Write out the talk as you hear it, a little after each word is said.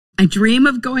I dream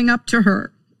of going up to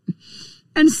her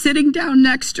and sitting down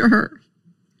next to her,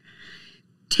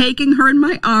 taking her in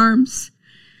my arms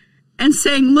and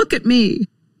saying, look at me,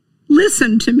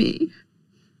 listen to me.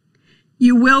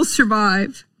 You will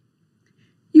survive.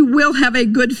 You will have a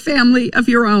good family of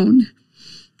your own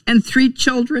and 3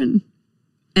 children.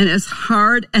 And as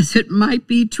hard as it might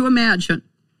be to imagine,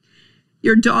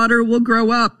 your daughter will grow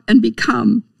up and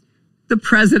become the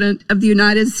President of the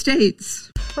United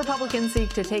States. Republicans seek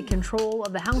to take control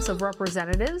of the House of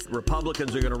Representatives.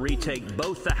 Republicans are going to retake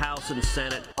both the House and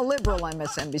Senate. A liberal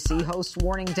MSNBC host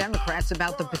warning Democrats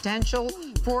about the potential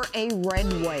for a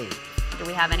red wave. Do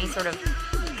we have any sort of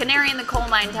canary in the coal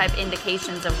mine type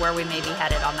indications of where we may be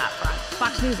headed on that front?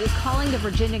 Fox News is calling the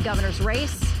Virginia governor's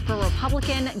race for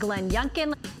Republican Glenn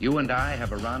Youngkin. You and I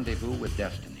have a rendezvous with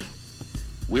destiny.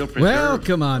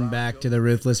 Welcome on back to the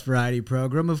Ruthless Variety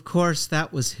program. Of course,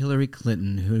 that was Hillary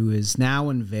Clinton, who is now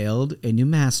unveiled a new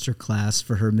masterclass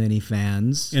for her many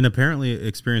fans. And apparently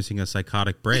experiencing a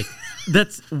psychotic break.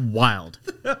 That's wild.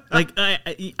 Like,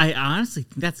 I honestly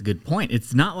think that's a good point.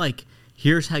 It's not like,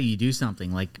 here's how you do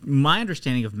something. Like, my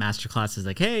understanding of masterclass is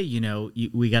like, hey,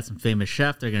 we got some famous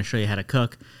chef. They're going to show you how to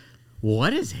cook.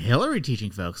 What is Hillary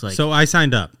teaching folks? Like, so I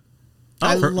signed up.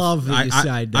 I love that you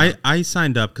signed up. I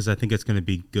signed up because I think it's going to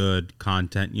be good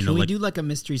content. Can we do like a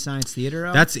Mystery Science Theater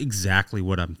hour? That's exactly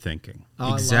what I'm thinking.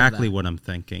 Exactly what I'm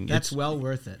thinking. That's well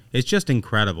worth it. It's just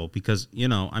incredible because,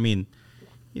 the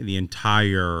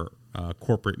entire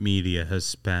corporate media has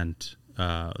spent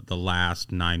the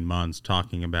last 9 months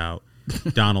talking about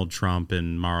Donald Trump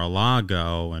in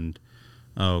Mar-a-Lago and,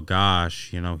 oh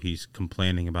gosh, he's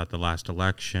complaining about the last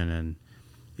election and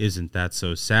isn't that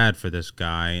so sad for this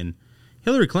guy? And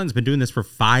Hillary Clinton's been doing this for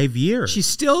 5 years. She's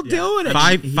still doing it.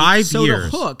 Five years.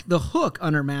 The hook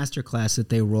on her masterclass that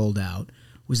they rolled out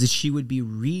was that she would be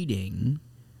reading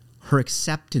her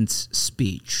acceptance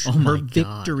speech, her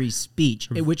victory speech,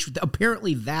 which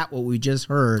apparently what we just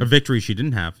heard. A victory she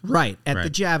didn't have. Right. At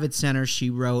the Javits Center, she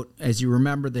wrote, as you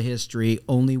remember the history,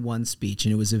 only one speech,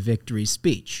 and it was a victory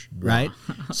speech, right?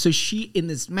 So she, in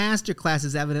this masterclass,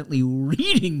 is evidently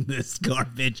reading this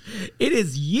garbage. It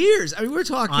is years. I mean, we're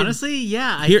talking... Honestly,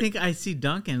 yeah. I think I see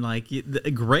Duncan,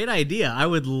 a great idea. I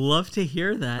would love to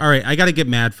hear that. All right, I got to get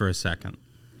mad for a second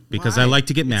because I like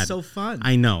to get mad. It's so fun.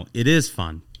 I know. It is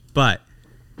fun. But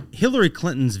Hillary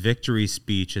Clinton's victory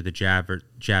speech at the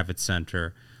Javits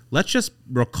Center, let's just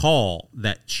recall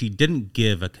that she didn't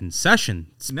give a concession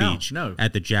speech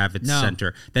at the Javits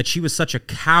Center, that she was such a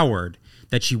coward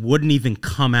that she wouldn't even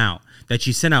come out, that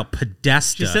she sent out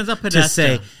Podesta, to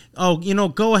say,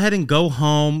 go ahead and go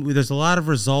home. There's a lot of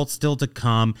results still to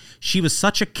come. She was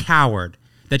such a coward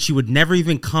that she would never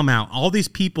even come out. All these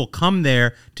people come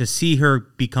there to see her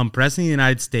become president of the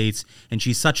United States, and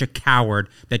she's such a coward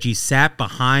that she sat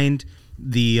behind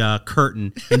the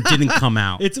curtain and didn't come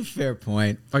out. It's a fair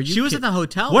point. She was at the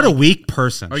hotel. What a weak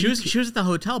person. She was at the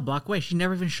hotel block away. She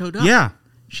never even showed up. Yeah.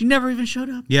 She never even showed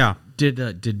up. Yeah.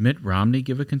 Did Mitt Romney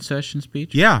give a concession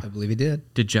speech? Yeah. I believe he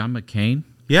did. Did John McCain?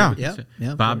 Yeah.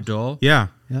 Yeah. Bob Dole? Yeah.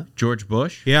 George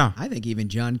Bush? Yeah. I think even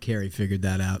John Kerry figured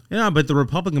that out. Yeah, but the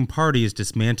Republican Party is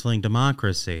dismantling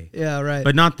democracy. Yeah, right.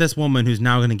 But not this woman who's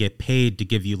now going to get paid to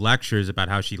give you lectures about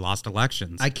how she lost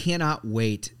elections. I cannot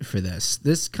wait for this.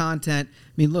 This content,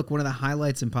 look, one of the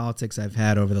highlights in politics I've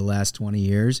had over the last 20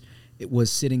 years, it was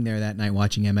sitting there that night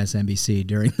watching MSNBC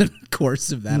during the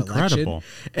course of that election.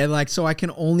 And so I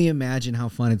can only imagine how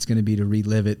fun it's going to be to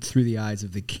relive it through the eyes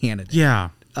of the candidate. Yeah.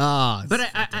 But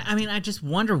I just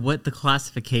wonder what the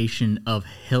classification of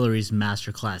Hillary's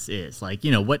masterclass is.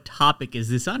 What topic is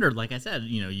this under? Like I said,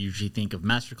 you usually think of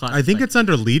masterclass. I think it's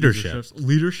under leadership.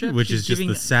 Leadership? Which is just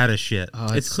the saddest shit.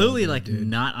 It's clearly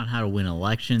not on how to win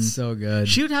elections. So good.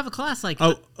 She would have a class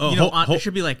it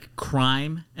should be like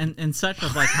crime and such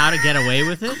of how to get away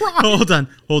with it.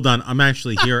 Hold on. I'm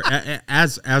actually here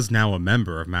as now a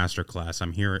member of Masterclass.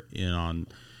 I'm here on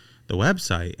the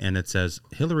website, and it says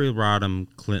Hillary Rodham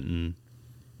Clinton.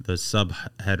 The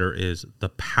subheader is The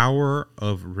Power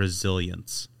of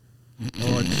Resilience.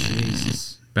 Oh,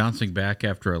 Jesus. Bouncing back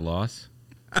after a loss?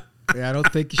 Yeah, I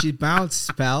don't think she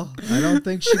bounced, pal. I don't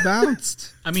think she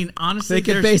bounced. Honestly,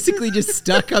 they basically just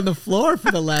stuck on the floor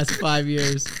for the last 5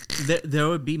 years. There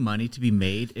would be money to be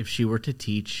made if she were to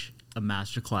teach a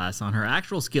master class on her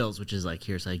actual skills, which is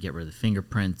here's how you get rid of the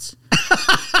fingerprints.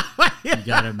 You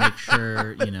gotta make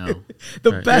sure, here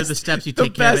are the steps you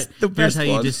take care of it. Here's how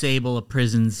you disable a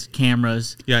prison's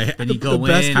cameras. Yeah, then you go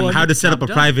in. How to set up a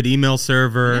private email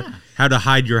server. Yeah. How to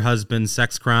hide your husband's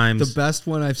sex crimes. The best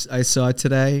one I saw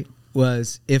today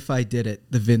was If I Did It,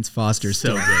 the Vince Foster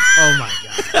story. So good. Oh my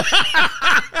god.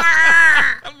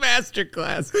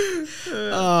 masterclass.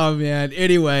 Oh, man.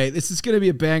 Anyway, this is going to be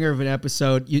a banger of an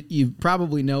episode. You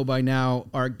probably know by now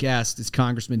our guest is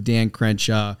Congressman Dan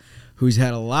Crenshaw, who's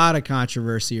had a lot of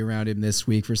controversy around him this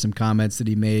week for some comments that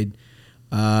he made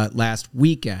last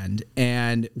weekend,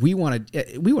 and we want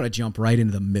to jump right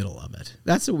into the middle of it.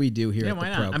 That's what we do here at the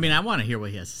program. I mean, I want to hear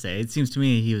what he has to say. It seems to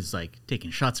me he was like taking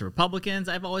shots at Republicans.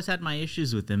 I've always had my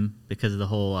issues with him because of the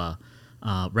whole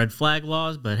red flag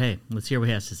laws, but hey, let's hear what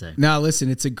he has to say. Now, listen,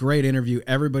 it's a great interview.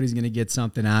 Everybody's going to get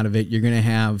something out of it. You're going to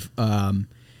have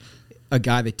a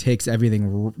guy that takes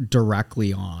everything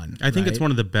directly on. I think it's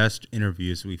one of the best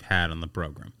interviews we've had on the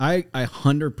program. I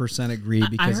 100% agree.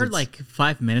 Because I heard like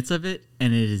 5 minutes of it,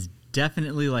 and it is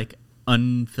definitely like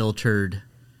unfiltered.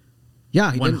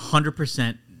 Yeah,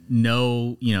 100%.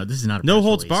 No, this is not a no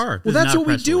holds barred. Well, that's what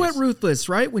we do at Ruthless,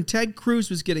 right? When Ted Cruz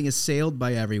was getting assailed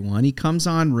by everyone, he comes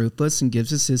on Ruthless and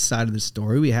gives us his side of the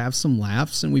story. We have some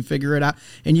laughs and we figure it out.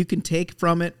 And you can take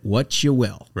from it what you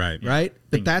will. Right. Right?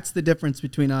 But that's the difference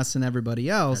between us and everybody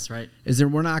else. That's right. Is that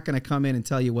we're not going to come in and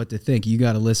tell you what to think. You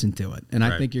got to listen to it. And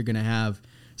I think you're going to have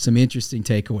some interesting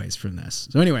takeaways from this.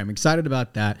 So anyway, I'm excited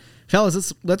about that.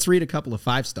 Fellas, let's read a couple of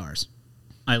 5 stars.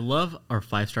 I love our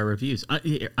 5-star reviews.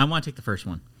 I want to take the first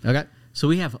one. Okay. So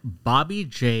we have Bobby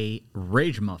J.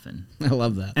 Rage Muffin. I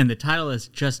love that. And the title is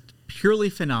just purely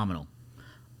phenomenal.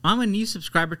 I'm a new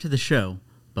subscriber to the show,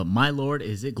 but my lord,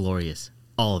 is it glorious.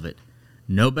 All of it.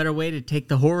 No better way to take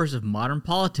the horrors of modern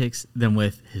politics than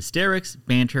with hysterics,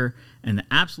 banter, and the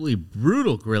absolutely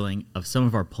brutal grilling of some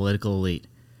of our political elite.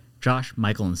 Josh,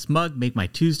 Michael, and Smug make my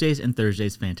Tuesdays and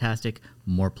Thursdays fantastic.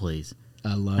 More please.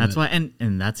 I love that's it. Why,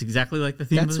 and that's exactly like the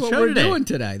theme of the show today. That's what we're doing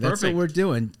today. That's what we're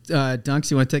doing.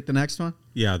 Dunks, you want to take the next one?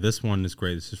 Yeah, this one is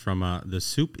great. This is from The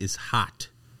Soup is Hot.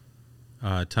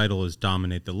 Title is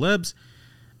Dominate the Libs.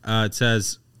 It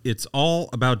says, it's all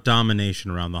about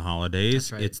domination around the holidays.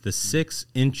 That's right. It's the 6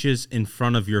 inches in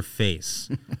front of your face.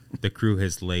 The crew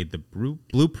has laid the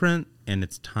blueprint, and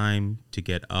it's time to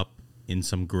get up in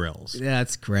some grills.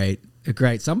 That's great.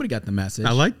 Great. Somebody got the message.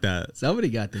 I like that. Somebody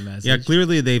got the message. Yeah,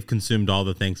 clearly they've consumed all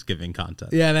the Thanksgiving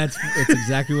content. Yeah, that's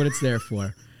exactly what it's there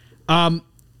for.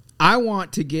 I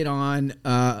want to get on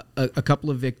a couple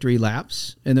of victory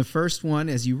laps. And the first one,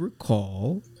 as you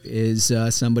recall, is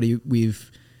somebody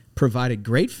we've provided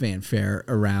great fanfare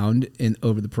around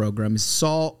over the program, is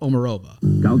Saul Omarova.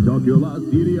 Count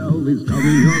Chocula cereal is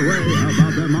coming your way. How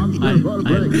about the monster for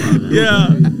breakfast? Yeah,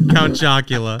 Count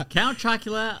Chocula. Count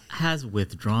Chocula has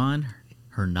withdrawn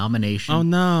her nomination. Oh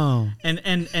no!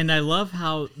 And I love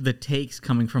how the takes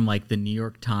coming from like the New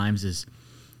York Times is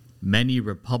many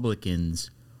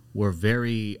Republicans were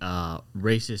very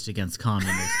racist against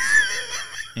communists.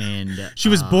 And she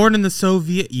was born in the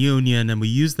Soviet Union, and we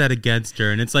used that against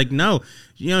her. And it's like, no,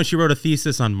 she wrote a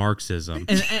thesis on Marxism,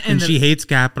 and she hates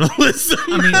capitalism.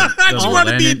 I mean, she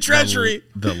wanted to be in Treasury.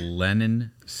 The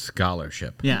Lenin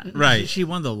Scholarship. Yeah, right. She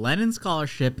won the Lenin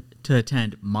Scholarship to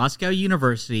attend Moscow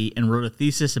University and wrote a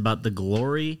thesis about the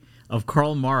glory of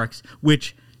Karl Marx,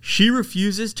 which she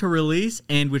refuses to release,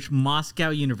 and which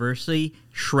Moscow University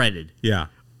shredded. Yeah.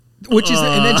 Which is,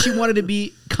 and then she wanted to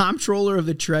be comptroller of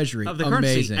the Treasury. Of the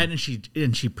Amazing. currency.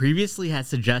 And she previously had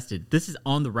suggested, this is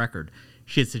on the record,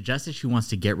 she had suggested she wants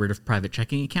to get rid of private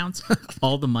checking accounts.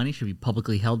 All the money should be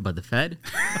publicly held by the Fed.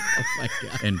 Oh my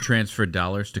God. And transfer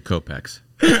dollars to Copex.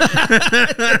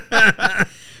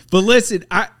 But listen,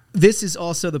 this is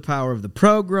also the power of the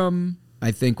program.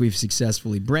 I think we've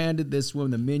successfully branded this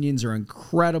woman. The minions are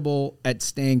incredible at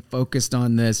staying focused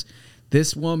on this.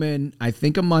 This woman, I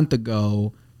think a month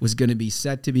ago, was going to be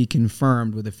set to be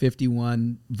confirmed with a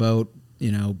 51 vote,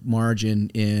 margin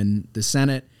in the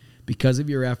Senate. Because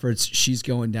of your efforts, she's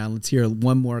going down. Let's hear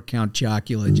one more Count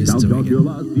Chocula. Count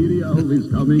Chocula cereal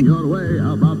is coming your way.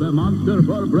 How about the monster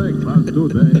for breakfast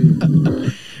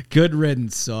today? Good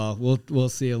riddance, Saul. We'll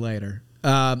see you later.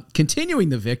 Continuing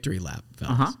the victory lap,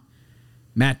 fellas.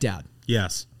 Matt Dowd.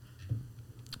 Yes.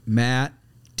 Matt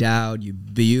Dowd, you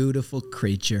beautiful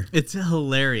creature. It's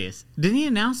hilarious. Didn't he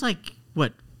announce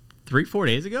 3-4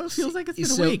 days ago? Feels like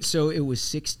it's been a week. So it was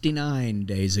 69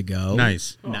 days ago.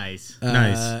 Nice. Nice.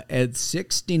 Nice. And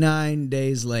 69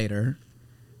 days later,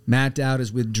 Matt Dowd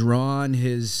has withdrawn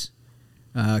his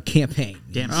campaign.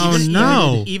 Damn.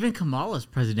 No. Even Kamala's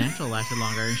presidential lasted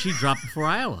longer, and she dropped before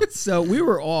Iowa. So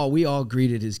we all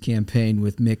greeted his campaign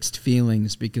with mixed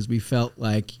feelings because we felt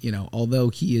like, although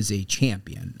he is a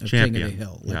champion of King of the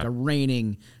Hill, like a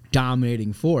reigning,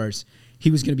 dominating force, he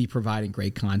was going to be providing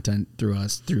great content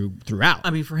throughout.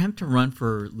 I mean, for him to run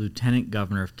for lieutenant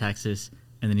governor of Texas,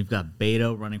 and then you've got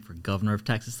Beto running for governor of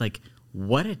Texas,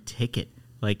 what a ticket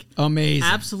Like amazing,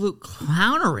 absolute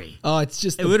clownery. Oh, it's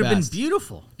just it would have been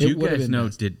beautiful. Do you guys know?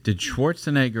 Did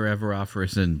Schwarzenegger ever offer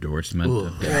us an endorsement?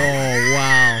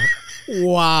 Oh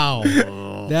wow!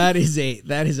 That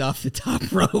is off the top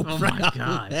rope. Oh my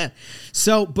God!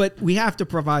 So, but we have to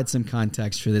provide some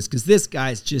context for this because this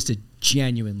guy's just a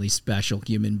genuinely special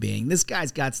human being. This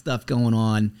guy's got stuff going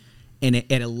on,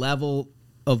 at a level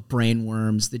of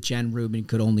brainworms that Jen Rubin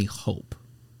could only hope.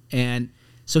 And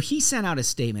so he sent out a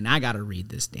statement. I got to read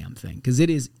this damn thing because it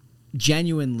is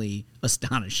genuinely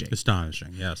astonishing.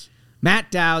 Astonishing, yes.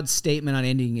 Matt Dowd's statement on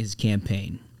ending his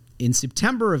campaign. In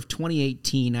September of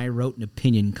 2018, I wrote an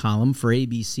opinion column for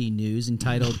ABC News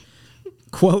entitled,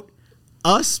 quote,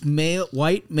 "Us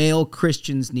white male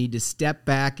Christians need to step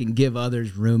back and give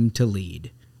others room to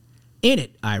lead." In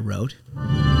it, I wrote,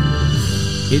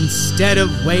 "Instead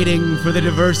of waiting for the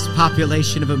diverse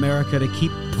population of America to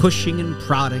keep pushing and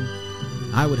prodding,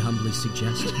 I would humbly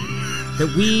suggest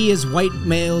that we as white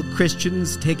male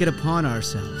Christians take it upon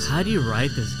ourselves." How do you write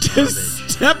this to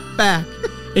garbage? Step back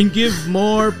and give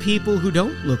more people who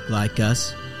don't look like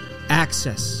us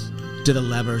access to the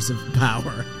levers of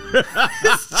power.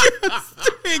 It's just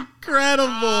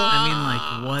incredible. I mean,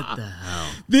 like, what the hell?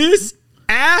 This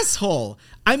asshole.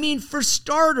 I mean, for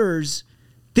starters,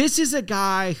 this is a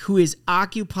guy who has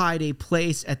occupied a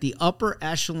place at the upper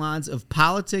echelons of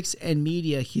politics and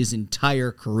media his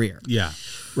entire career. Yeah.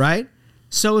 Right?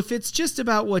 So if it's just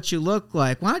about what you look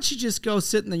like, why don't you just go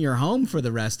sit in your home for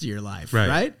the rest of your life,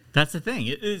 right? That's the thing.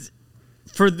 It is,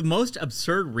 for the most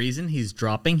absurd reason he's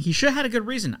dropping, he should have had a good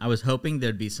reason. I was hoping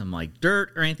there'd be some like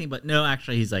dirt or anything, but no,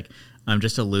 actually he's like, I'm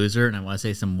just a loser and I want to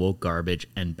say some woke garbage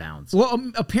and bounce.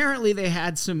 Well, apparently they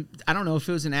had some, I don't know if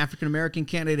it was an African-American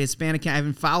candidate, Hispanic candidate. I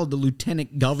haven't followed the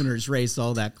lieutenant governor's race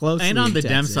all that closely. And on the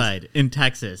Dem side in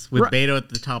Texas with Beto at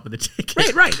the top of the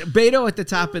ticket. Right. Beto at the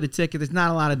top of the ticket. There's not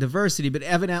a lot of diversity, but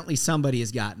evidently somebody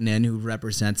has gotten in who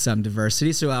represents some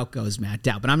diversity. So out goes Matt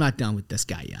Dowd. But I'm not done with this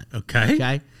guy yet.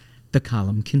 Okay. The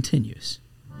column continues.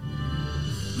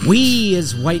 We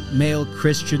as white male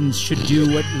Christians should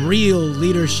do what real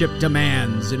leadership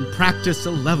demands and practice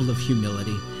a level of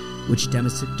humility, which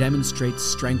demonstrates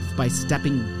strength by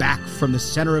stepping back from the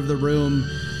center of the room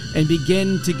and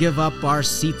begin to give up our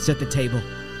seats at the table.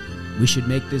 We should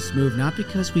make this move not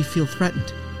because we feel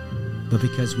threatened, but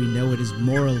because we know it is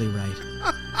morally right,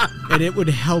 and it would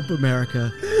help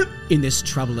America in this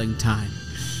troubling time.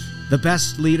 The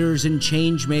best leaders and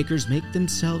change makers make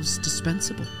themselves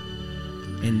dispensable.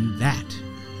 And that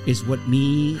is what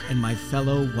me and my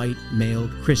fellow white male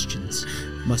Christians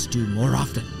must do more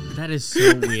often. That is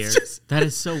so weird. That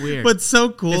is so weird. But so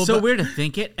cool. It's so weird to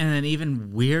think it, and then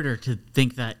even weirder to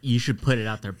think that you should put it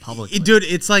out there publicly. Dude,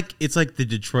 it's like the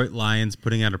Detroit Lions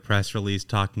putting out a press release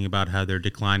talking about how they're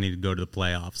declining to go to the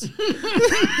playoffs.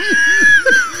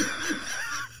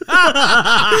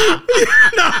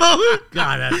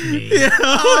 God, that's me.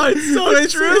 It's so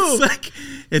true.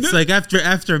 It's like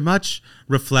after much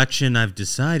reflection, I've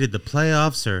decided the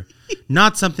playoffs are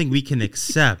not something we can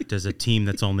accept as a team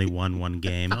that's only won one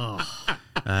game.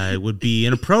 It would be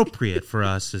inappropriate for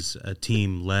us as a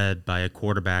team led by a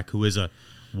quarterback who is a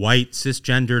white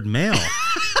cisgendered male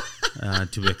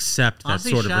to accept that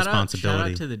sort of responsibility.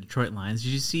 Shout out to the Detroit Lions. Did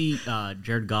you see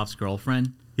Jared Goff's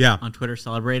girlfriend? Yeah. On Twitter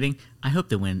celebrating. I hope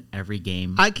they win every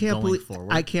game. I can't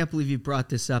believe you brought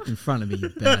this up in front of me, you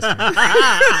bastard.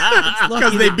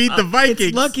 Because they beat the Vikings.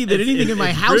 It's lucky that anything in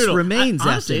my house remains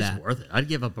honestly, after that. It's worth it. I'd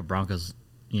give up a Broncos,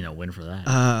 win for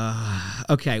that.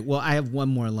 Okay, well, I have one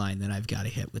more line that I've got to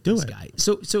hit with this guy.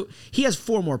 So he has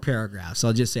 4 more paragraphs.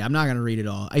 I'll just say, I'm not going to read it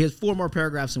all. He has 4 more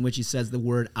paragraphs in which he says the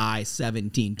word I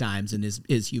 17 times in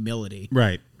his humility.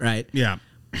 Right. Yeah.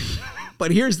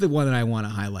 But here's the one that I want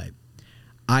to highlight.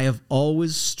 I have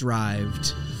always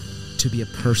strived to be a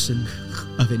person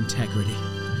of integrity.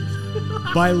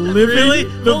 By living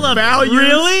the values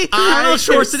Really? Arnold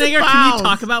Schwarzenegger, espouse. can you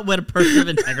talk about what a person of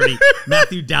integrity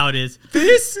Matthew Dowd is?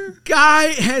 This guy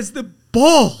has the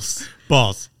balls.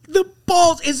 The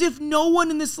balls, as if no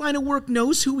one in this line of work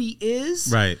knows who he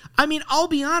is. Right. I mean, I'll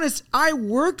be honest, I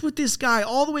worked with this guy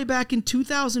all the way back in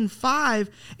 2005,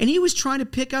 and he was trying to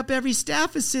pick up every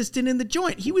staff assistant in the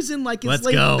joint. He was in like his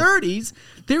late 30s.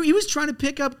 He was trying to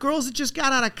pick up girls that just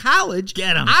got out of college.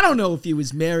 Get him. I don't know if he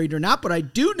was married or not, but I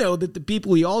do know that the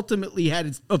people he ultimately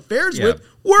had affairs with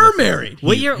were married.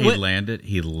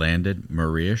 He landed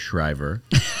Maria Shriver.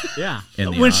 Yeah.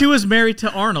 When she was married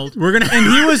to Arnold. We're gonna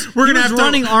have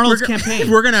running Arnold's campaign.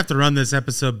 campaign. We're gonna have to run this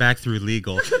episode back through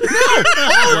legal.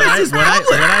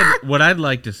 What I'd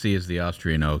like to see is the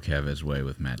Austrian oak have his way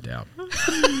with Matt Dowd.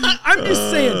 I'm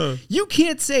just saying, you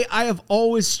can't say I have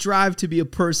always strived to be a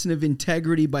person of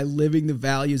integrity by living the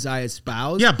values I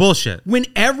espouse. Yeah, bullshit. When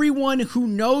everyone who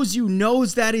knows you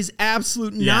knows that is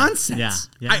absolute nonsense.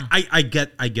 Yeah. I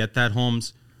get that,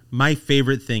 Holmes. My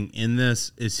favorite thing in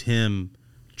this is him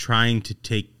trying to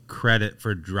take credit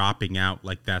for dropping out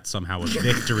like that's somehow a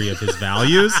victory of his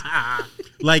values.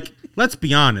 Like, let's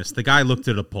be honest. The guy looked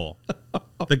at a poll.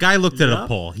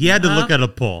 He had to look at a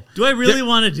poll. Do I really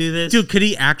want to do this? Dude, could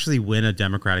he actually win a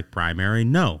Democratic primary?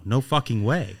 No fucking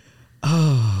way.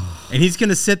 Oh. And he's going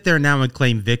to sit there now and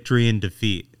claim victory and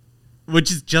defeat,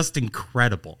 which is just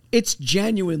incredible. It's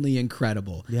genuinely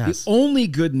incredible. Yes. The only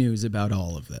good news about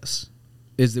all of this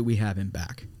is that we have him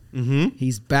back. Mm-hmm.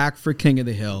 He's back for King of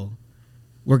the Hill.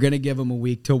 We're going to give him a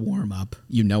week to warm up.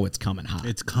 You know it's coming hot.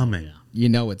 It's coming. Yeah. You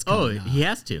know it's coming hot. He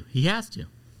has to.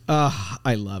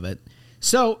 I love it.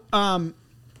 So,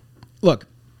 look,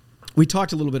 we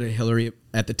talked a little bit of Hillary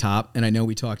at the top, and I know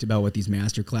we talked about what these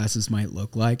master classes might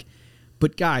look like.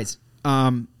 But guys,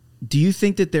 do you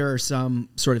think that there are some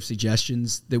sort of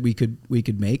suggestions that we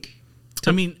could make?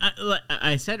 I mean,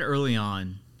 I said early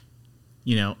on,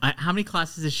 you know, how many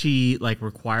classes is she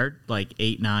required?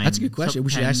 8, 9? That's a good question. We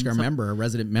should ask our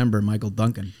resident member, Michael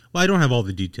Duncan. Well, I don't have all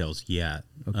the details yet.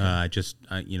 Okay.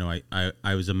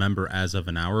 I was a member as of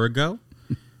an hour ago.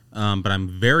 But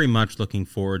I'm very much looking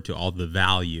forward to all the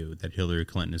value that Hillary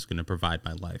Clinton is going to provide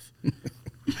my life.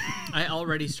 I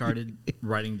already started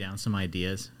writing down some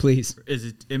ideas. Please.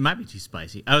 It might be too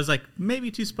spicy. I was like, maybe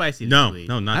too spicy. No,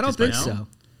 I not don't think so.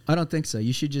 I don't think so.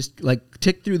 You should just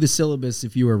tick through the syllabus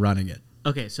if you were running it.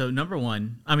 Okay, so number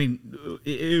one, I mean,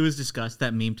 it was discussed.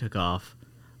 That meme took off.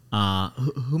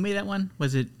 Who made that one?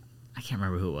 Was it? I can't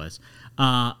remember who it was.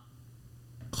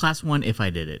 Class 1, if I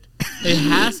did it. It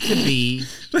has to be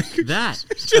that.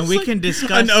 And we can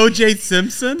discuss. An O.J.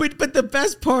 Simpson? But the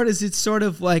best part is it's sort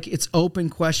of it's open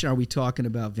question. Are we talking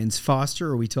about Vince Foster?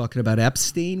 Are we talking about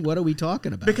Epstein? What are we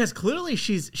talking about? Because clearly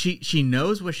she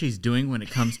knows what she's doing when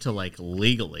it comes to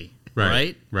legally.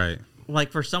 Right? Right.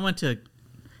 For someone to,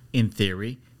 in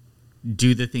theory,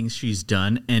 do the things she's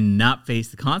done and not face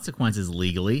the consequences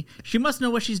legally, she must know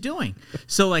what she's doing.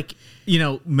 So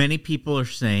many people are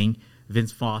saying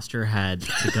Vince Foster had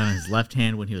the gun in his left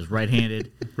hand when he was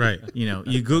right-handed. Right.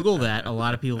 You Google that. A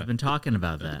lot of people have been talking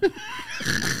about that.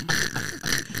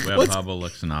 Webb Hubbell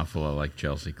looks an awful lot like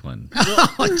Chelsea Clinton.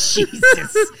 Oh,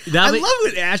 Jesus. I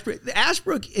love it, Ashbrook.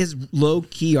 Ashbrook is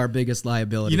low-key our biggest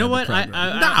liability. You know what?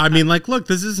 Look,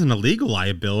 this isn't a legal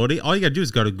liability. All you got to do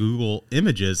is go to Google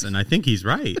Images, and I think he's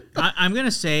right. I'm going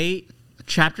to say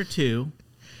Chapter 2.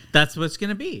 That's what's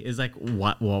going to be. Is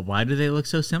why do they look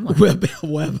so similar? Webb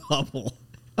Hubbell.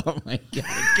 Oh, my God.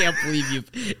 I can't believe you've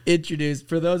introduced.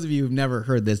 For those of you who've never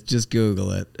heard this, just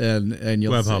Google it, and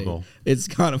you'll Webb see. Hubbell. It's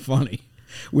kind of funny.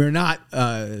 We're not,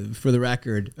 for the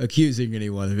record, accusing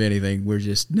anyone of anything. We're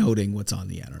just noting what's on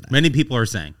the internet. Many people are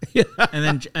saying. And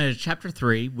then Chapter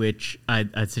 3, which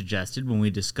I suggested when we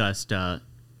discussed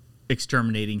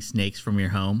exterminating snakes from your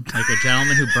home, like a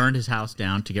gentleman who burned his house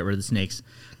down to get rid of the snakes.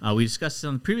 We discussed this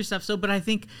on the previous episode, but I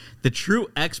think the true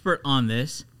expert on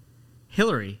this,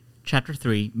 Hillary, Chapter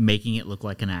 3, making it look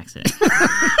like an accident.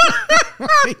 Oh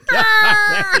my God,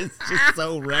 that is just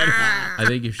so red hot. I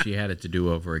think if she had it to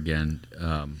do over again,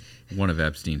 one of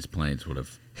Epstein's planes would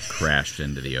have crashed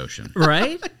into the ocean.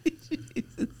 Right?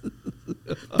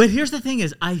 But here's the thing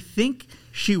is, I think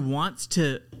she wants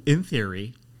to, in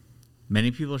theory,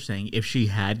 many people are saying if she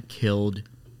had killed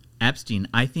Epstein,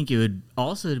 I think it would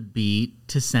also be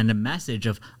to send a message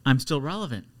of, I'm still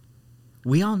relevant.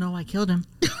 We all know I killed him.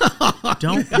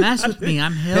 Don't mess with me.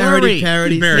 I'm Hillary.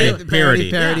 Parody.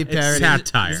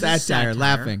 Satire.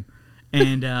 Laughing.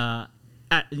 And,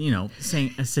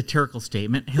 saying a satirical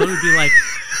statement. Hillary would be like,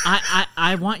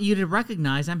 I want you to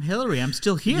recognize I'm Hillary. I'm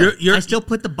still here. I still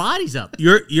put the bodies up.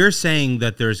 You're saying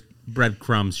that there's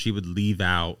breadcrumbs she would leave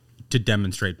out to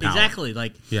demonstrate power. Exactly.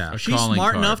 She's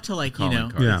smart enough to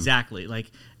exactly.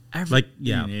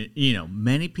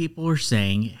 Many people are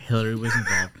saying Hillary was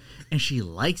involved, and she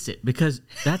likes it because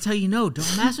that's how you know.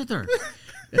 Don't mess with her.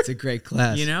 That's a great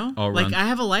class. I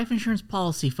have a life insurance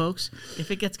policy, folks.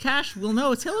 If it gets cash, we'll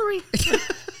know it's Hillary.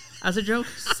 As a joke,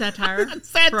 satire.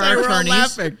 For our attorneys.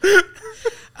 Laughing.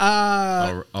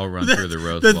 I'll run through the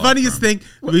roads. The funniest thing,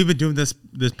 we've been doing this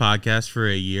podcast for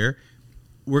a year.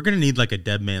 we're gonna need like a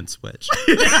dead man switch.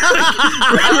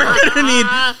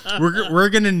 we're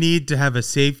gonna need to have a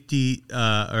safety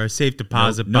or a safe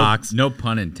deposit box. No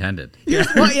pun intended.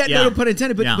 Well, no pun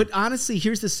intended. But honestly,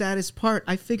 here's the saddest part.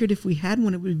 I figured if we had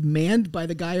one, it would be manned by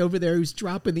the guy over there who's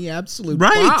dropping the absolute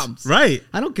bombs. Right.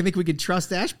 I don't think we could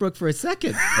trust Ashbrook for a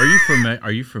second. Are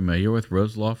you familiar with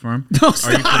Rose Law Firm? No,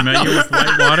 Are you familiar with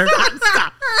Whitewater?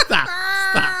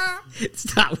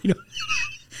 Stop. We don't.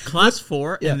 Class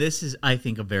 4, and this is, I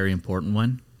think, a very important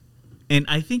one. And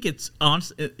I think it's,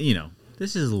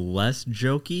 this is less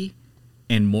jokey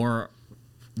and more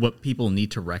what people need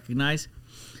to recognize.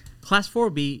 Class 4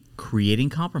 would be creating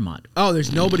compromise. Oh,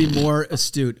 there's nobody more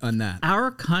astute on that. Our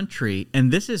country,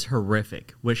 and this is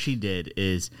horrific, what she did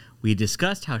is we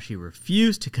discussed how she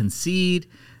refused to concede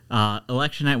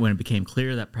election night when it became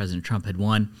clear that President Trump had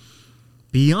won.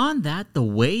 Beyond that, the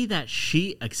way that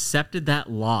she accepted that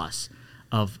loss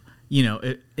of,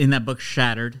 in that book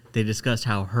Shattered, they discussed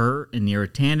how her and Neera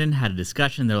Tanden had a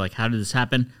discussion. They're like, how did this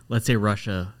happen? Let's say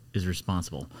Russia is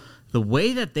responsible. The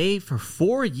way that they, for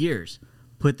 4 years,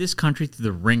 put this country through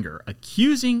the ringer,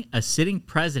 accusing a sitting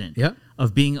president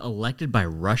of being elected by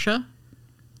Russia.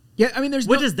 Yeah, I mean,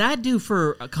 what does that do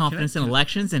for confidence in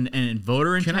elections and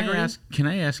voter integrity? Can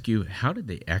I ask you, how did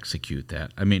they execute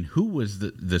that? I mean, who was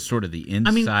the sort of the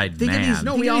inside man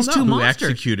who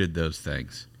executed those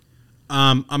things?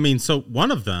 So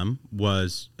one of them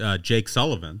was Jake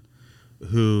Sullivan,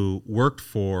 who worked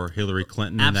for Hillary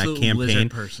Clinton in that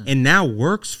campaign and now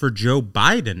works for Joe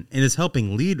Biden and is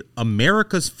helping lead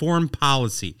America's foreign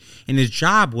policy. And his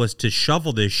job was to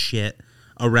shovel this shit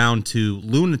around to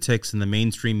lunatics in the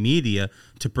mainstream media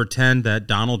to pretend that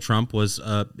Donald Trump was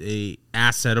a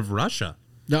asset of Russia.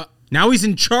 No. Now he's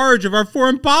in charge of our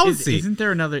foreign policy. Isn't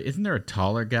there a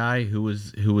taller guy who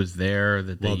was there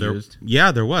that they used?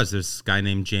 Yeah, there was. There's this guy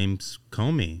named James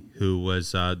Comey who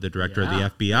was the director of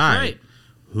the FBI,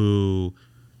 who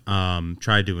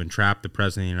tried to entrap the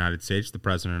president of the United States, the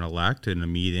president-elect, in a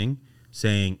meeting,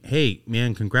 saying, "Hey,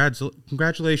 man,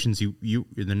 congratulations, you're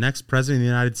the next president of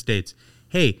the United States.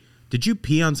 Hey, did you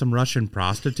pee on some Russian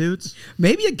prostitutes?"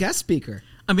 Maybe a guest speaker.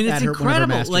 I mean, it's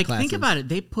incredible. Like, think about it.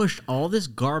 They pushed all this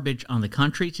garbage on the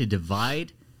country to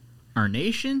divide our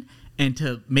nation and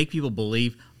to make people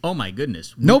believe, oh my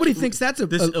goodness, nobody thinks this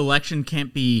election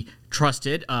can't be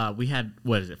trusted. We had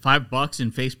 $5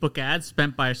 in Facebook ads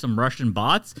spent by some Russian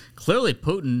bots. Clearly,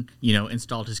 Putin,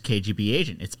 installed his KGB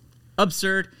agent. It's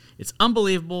absurd. It's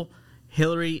unbelievable.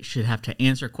 Hillary should have to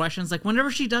answer questions. Like, whenever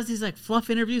she does these fluff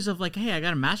interviews of hey, I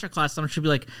got a masterclass, someone should be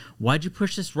like, why'd you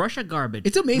push this Russia garbage?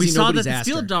 It's amazing. We saw that the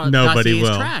Steele dossier is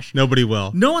trash. Nobody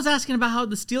will. No one's asking about how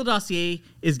the Steele dossier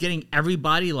is getting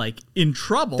everybody in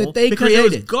trouble that they because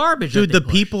created. It was garbage. Dude, the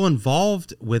people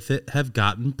involved with it have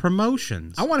gotten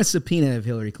promotions. I want a subpoena of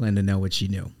Hillary Clinton to know what she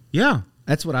knew. Yeah,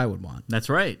 that's what I would want. That's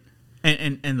right.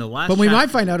 And the last, but we might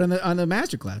find out on the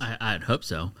masterclass. I'd hope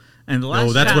so. And the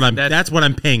last that's what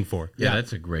I'm paying for. Yeah,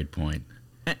 that's a great point.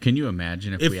 Can you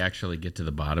imagine if we actually get to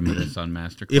the bottom of this on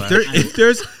Masterclass?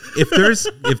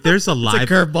 If there's a live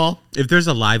curveball, if there's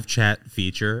a live chat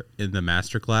feature in the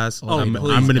Masterclass, I'm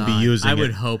going to be using it. I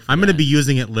would hope. I'm going to be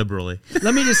using it liberally.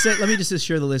 Let me just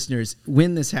assure the listeners,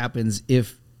 when this happens,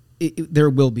 there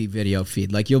will be video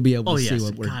feed. You'll be able to see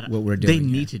what we're doing. They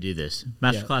need to do this.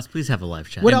 Masterclass, please have a live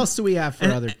chat. What else do we have for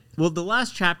other? Well, the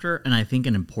last chapter, and I think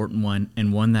an important one,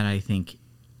 and one that I think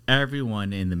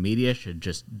everyone in the media should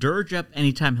just dirge up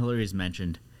anytime Hillary is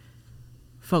mentioned.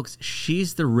 Folks,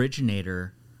 she's the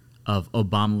originator of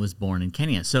Obama was born in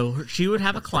Kenya. So she would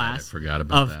have a class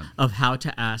of how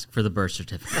to ask for the birth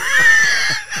certificate.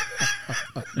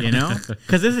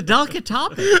 Because it's a delicate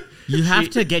topic. You have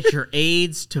to get your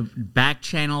aides to back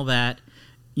channel that.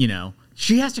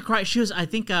 She has to cry. She was, I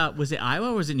think, was it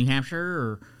Iowa or was it New Hampshire?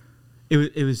 Or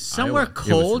it was somewhere Iowa.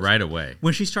 cold. It was right away.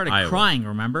 When she started crying,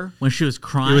 remember? When she was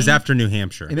crying. It was after New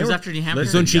Hampshire. It was after New Hampshire.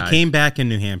 So when she came back in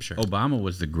New Hampshire. Obama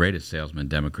was the greatest salesman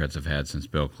Democrats have had since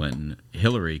Bill Clinton.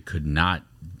 Hillary could not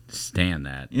stand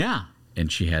that. Yeah. And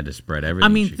she had to spread everything. I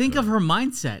mean, think of her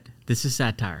mindset. This is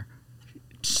satire.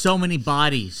 So many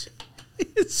bodies.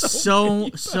 so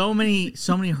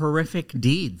many horrific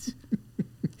deeds.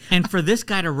 And for this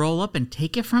guy to roll up and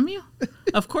take it from you?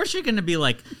 Of course you're going to be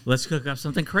like, let's cook up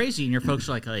something crazy. And your folks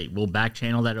are like, hey, we'll back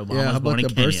channel that Obama was born in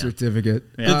Kenya. Birth certificate?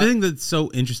 Yeah. The thing that's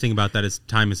so interesting about that is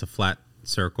time is a flat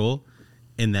circle.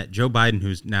 And that Joe Biden,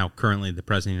 who's now currently the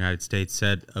president of the United States,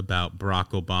 said about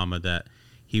Barack Obama that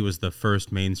He was the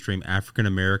first mainstream African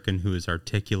American who is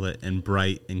articulate and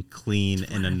bright and clean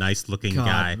and a nice looking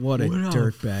guy. What a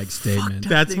dirtbag statement.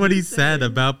 That's what he said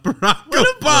about Barack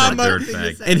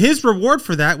Obama. And his reward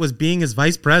for that was being his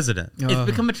vice president. It's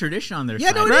become a tradition on their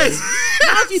side. No, right.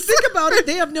 Now, if you think about it,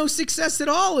 they have no success at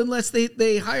all unless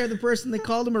they hire the person that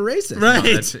called him a racist. Right.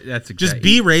 No, that's exactly. Just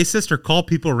be racist or call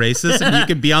people racist and you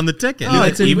can be on the ticket.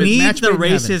 You need the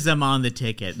racism on the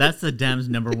ticket. That's the Dems'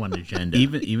 number one agenda.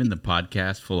 Even the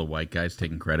podcast full of white guys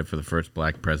taking credit for the first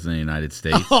black president of the United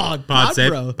States. Oh, Pod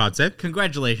save.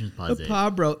 Congratulations, Pod save.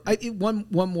 One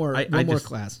more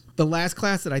class. The last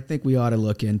class that I think we ought to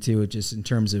look into, just in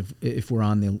terms of if we're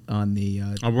on the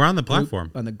we're on the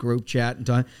platform, on the group chat and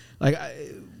time.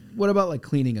 What about like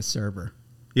cleaning a server?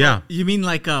 Yeah. You mean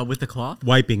like with the cloth?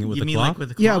 Wiping it with the cloth? Like with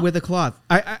the cloth? Yeah, with the cloth.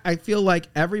 I feel like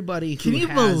everybody who Can you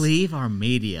believe our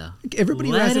media?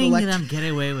 Everybody letting who has them get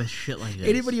away with shit like this.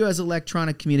 Anybody who has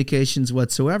electronic communications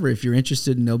whatsoever, if you're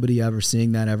interested in nobody ever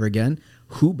seeing that ever again,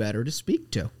 who better to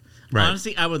speak to? Right.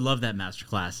 Honestly, I would love that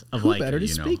masterclass of who better to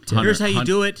speak to? Here's how you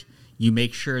do it. You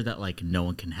make sure that like no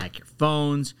one can hack your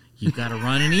phones. You got to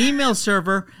run an email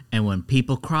server, and when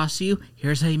people cross you,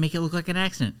 here's how you make it look like an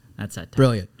accident. That's that.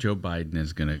 Brilliant. Joe Biden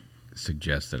is going to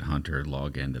suggest that Hunter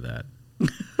log into that.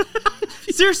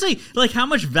 Seriously, like how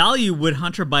much value would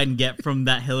Hunter Biden get from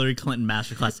that Hillary Clinton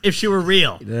masterclass if she were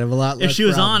real? He'd have a lot less if she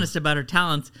was problems. honest about her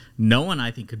talents, no one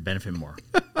I think could benefit more.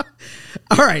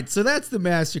 All right, so that's the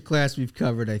masterclass we've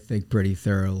covered, I think, pretty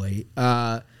thoroughly.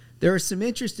 There are some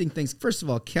interesting things. First of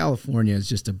all, California is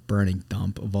just a burning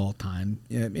dump of all time.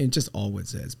 It just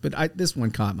always is. But this one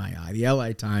caught my eye. The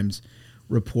LA Times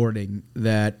reporting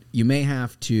that you may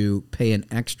have to pay an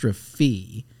extra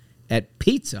fee at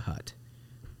Pizza Hut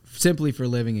simply for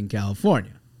living in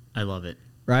California. I love it.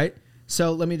 Right?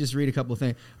 So let me just read a couple of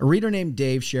things. A reader named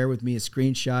Dave shared with me a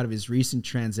screenshot of his recent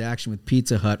transaction with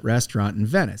Pizza Hut restaurant in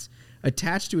Venice.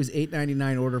 Attached to his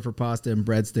 $8.99 order for pasta and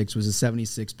breadsticks was a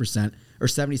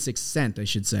 76 cent, I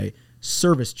should say,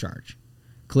 service charge.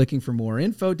 Clicking for more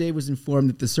info, Dave was informed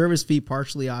that the service fee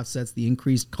partially offsets the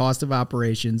increased cost of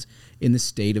operations in the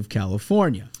state of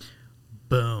California.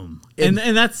 Boom. And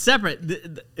that's separate.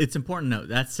 It's important to note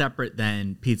that's separate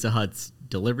than Pizza Hut's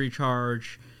delivery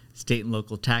charge, state and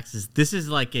local taxes. This is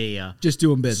like a just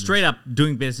doing business, straight up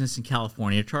doing business in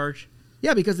California charge.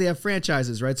 Yeah, because they have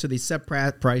franchises, right? So they set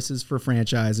prices for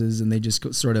franchises, and they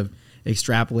just sort of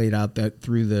extrapolate out that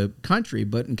through the country.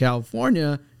 But in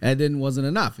California, that wasn't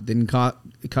enough. It didn't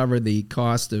cover the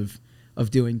cost of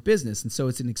doing business. And so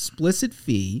it's an explicit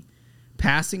fee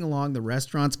passing along the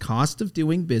restaurant's cost of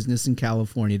doing business in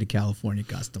California to California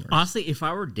customers. Honestly, if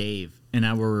I were Dave and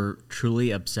I were truly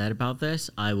upset about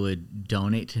this, I would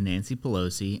donate to Nancy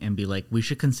Pelosi and be like, we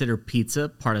should consider pizza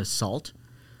part of SALT.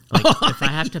 Like, if I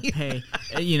have to pay,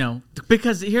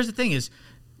 because here's the thing is,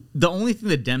 the only thing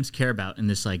the Dems care about in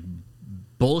this like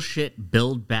bullshit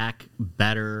Build Back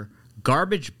Better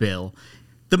garbage bill,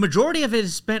 the majority of it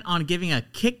is spent on giving a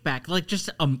kickback, like just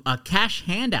a cash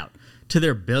handout to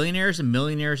their billionaires and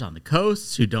millionaires on the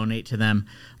coasts who donate to them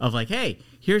of like, hey,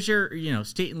 here's your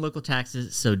state and local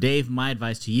taxes. So Dave, my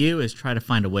advice to you is try to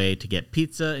find a way to get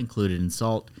pizza included in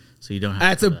SALT so you don't have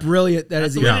That's to a brilliant.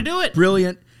 That's the way to do it.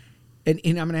 Brilliant. And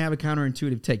I'm going to have a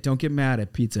counterintuitive take. Don't get mad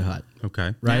at Pizza Hut.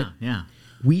 Okay. Right? Yeah.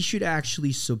 We should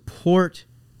actually support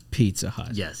Pizza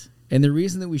Hut. Yes. And the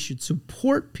reason that we should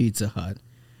support Pizza Hut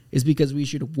is because we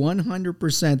should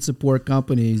 100% support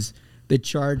companies that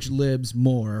charge libs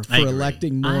more for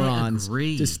electing morons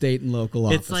to state and local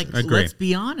offices. It's like, let's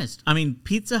be honest. I mean,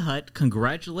 Pizza Hut,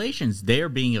 congratulations. They are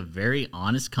being a very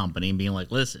honest company and being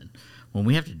like, listen, when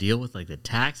we have to deal with like the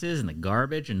taxes and the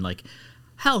garbage and like,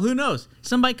 hell, who knows?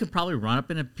 Somebody could probably run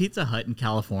up in a Pizza Hut in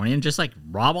California and just like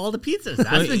rob all the pizzas.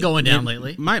 That's been going down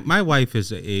lately. My wife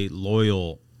is a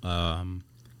loyal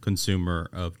consumer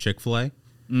of Chick-fil-A.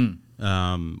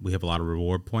 We have a lot of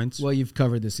reward points. Well, you've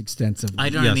covered this extensively. I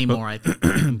don't anymore. I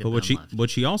think. But what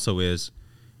she also is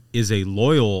a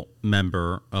loyal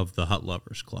member of the Hut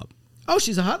Lovers Club. Oh,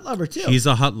 she's a Hut lover too. She's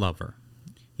a Hut lover.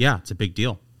 Yeah, it's a big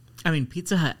deal. I mean,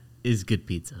 Pizza Hut is good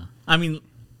pizza. I mean,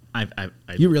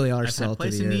 you really are I've salty. Had a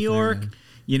place in New York.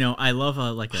 I love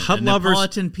a Hut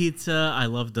Neapolitan pizza. I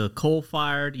love the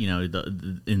coal-fired,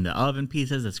 the in the oven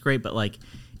pizzas. That's great. But like,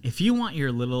 if you want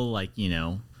your little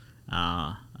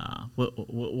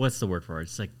what's the word for it?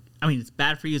 It's like, I mean, it's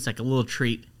bad for you. It's like a little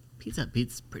treat.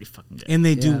 Pizza's pretty fucking good. And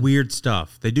they do weird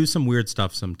stuff. They do some weird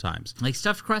stuff sometimes. Like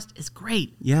stuffed crust is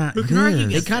great. Yeah, who can argue?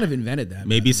 They kind of invented that.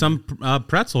 Maybe some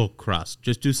pretzel crust.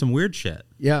 Just do some weird shit.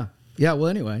 Yeah. Yeah, well,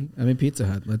 anyway, I mean, Pizza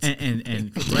Hut. Let's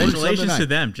and congratulations to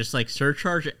them. Just like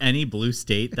surcharge any blue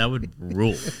state, that would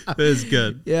rule. That is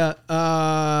good. Yeah.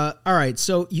 All right.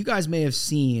 So you guys may have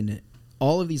seen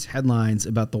all of these headlines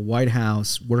about the White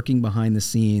House working behind the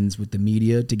scenes with the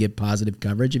media to get positive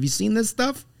coverage. Have you seen this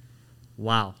stuff?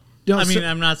 Wow. No, I mean,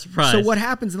 I'm not surprised. So what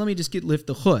happens, and let me just lift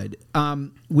the hood.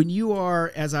 When you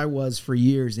are, as I was for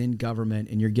years in government,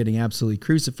 and you're getting absolutely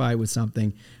crucified with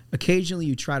something, occasionally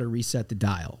you try to reset the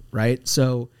dial, right?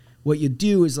 So what you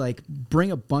do is like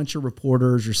bring a bunch of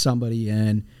reporters or somebody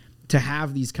in to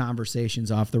have these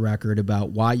conversations off the record about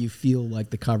why you feel like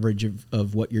the coverage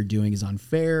of what you're doing is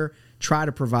unfair. Try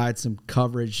to provide some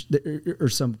coverage or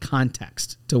some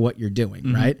context to what you're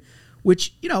doing, right?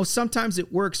 Which, sometimes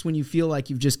it works when you feel like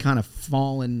you've just kind of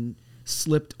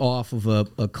slipped off of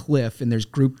a cliff and there's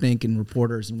groupthink and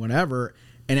reporters and whatever,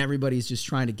 and everybody's just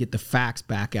trying to get the facts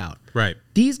back out. Right.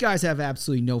 These guys have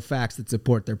absolutely no facts that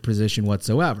support their position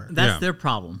whatsoever. That's their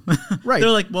problem. Right.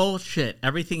 They're like, well, shit,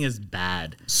 everything is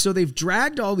bad. So they've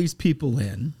dragged all these people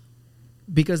in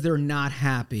because they're not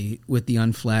happy with the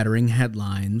unflattering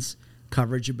headlines,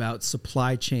 coverage about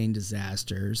supply chain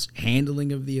disasters,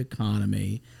 handling of the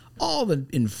economy, all the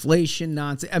inflation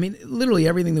nonsense. I mean, literally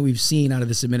everything that we've seen out of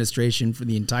this administration for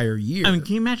the entire year. I mean,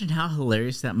 can you imagine how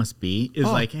hilarious that must be? Is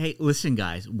like, hey, listen,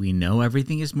 guys, we know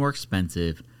everything is more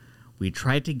expensive. We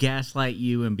tried to gaslight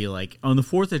you and be like, on the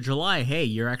 4th of July, hey,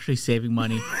 you're actually saving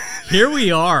money. Here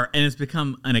we are, and it's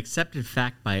become an accepted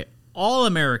fact by all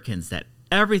Americans that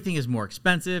everything is more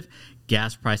expensive.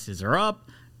 Gas prices are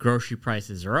up. Grocery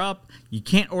prices are up. You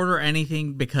can't order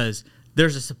anything because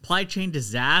there's a supply chain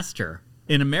disaster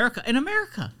in America. In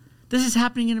America. This is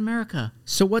happening in America.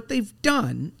 So what they've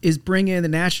done is bring in the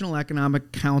National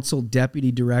Economic Council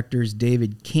Deputy Directors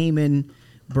David Kamen,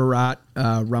 Bharat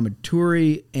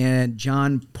Ramaturi, and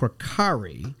John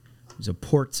Porcari, who's a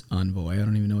ports envoy. I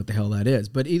don't even know what the hell that is.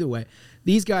 But either way,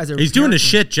 these guys are... He's doing a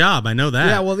shit job. I know that.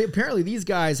 Yeah, well, apparently these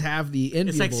guys have the enviable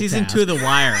It's like season task. 2 of The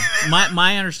Wire.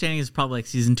 My understanding is probably like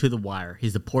season 2 of The Wire.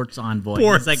 He's the ports envoy.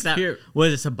 Ports. It's like that. Here. What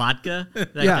is it, Sabatka?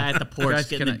 That guy at the ports Guys,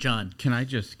 getting the John. Can I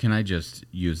just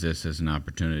use this as an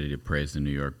opportunity to praise the New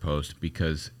York Post,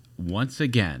 because once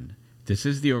again, this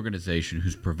is the organization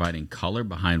who's providing color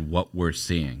behind what we're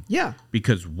seeing. Yeah.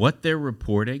 Because what they're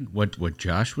reporting, what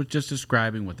Josh was just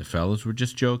describing, what the fellows were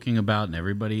just joking about, and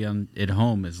everybody at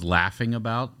home is laughing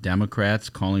about, Democrats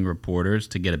calling reporters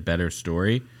to get a better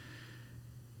story,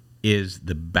 is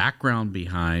the background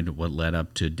behind what led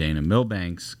up to Dana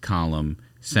Milbank's column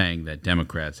saying that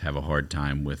Democrats have a hard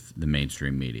time with the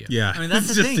mainstream media. Yeah, I mean, that's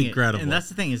it's the just thing. incredible. And that's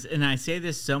the thing is, and I say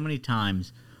this so many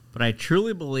times, but I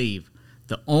truly believe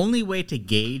the only way to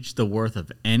gauge the worth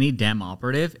of any Dem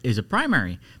operative is a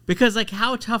primary. Because, like,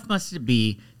 how tough must it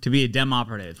be to be a Dem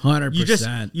operative?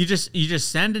 100%. You just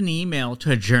send an email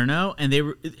to a journo, and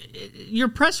your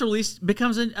press release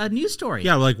becomes a news story.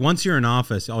 Yeah, like once you're in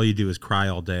office, all you do is cry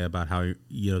all day about how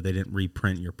they didn't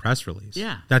reprint your press release.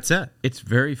 Yeah, that's it. It's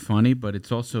very funny, but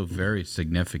it's also very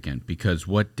significant, because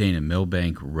what Dana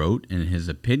Milbank wrote in his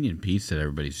opinion piece that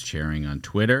everybody's sharing on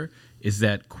Twitter is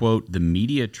that, quote, the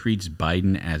media treats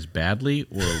Biden as badly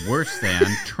or worse than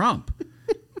Trump.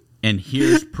 And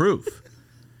here's proof.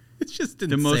 It's just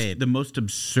insane. The most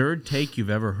absurd take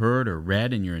you've ever heard or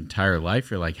read in your entire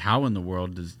life. You're like, how in the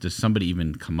world does somebody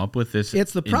even come up with this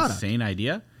insane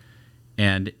idea?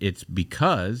 And it's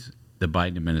because the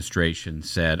Biden administration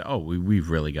said, oh, we've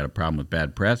really got a problem with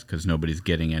bad press because nobody's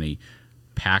getting any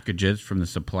packages from the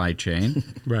supply chain.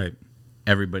 Right.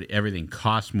 Everything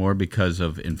costs more because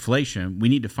of inflation. We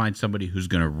need to find somebody who's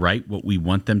going to write what we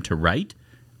want them to write.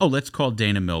 Oh, let's call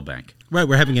Dana Milbank. Right,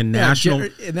 we're having a national...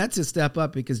 and that's a step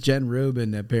up because Jen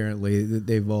Rubin, apparently,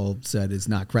 they've all said is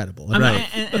not credible. I mean,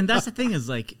 and that's the thing is,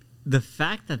 like, the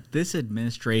fact that this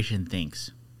administration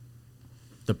thinks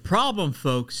the problem,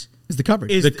 folks... is the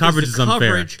coverage. The coverage is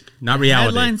unfair, not reality.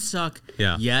 Headlines suck.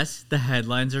 Yeah. Yes, the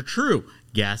headlines are true.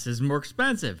 Gas is more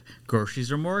expensive.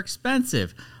 Groceries are more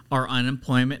expensive. Our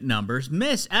unemployment numbers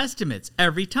miss estimates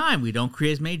every time. We don't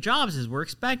create as many jobs as we're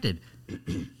expected.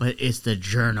 But it's the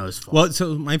journo's fault. Well,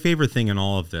 so my favorite thing in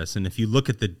all of this, and if you look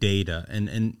at the data,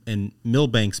 and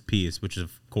Milbank's piece, which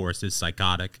of course is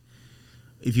psychotic,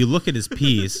 if you look at his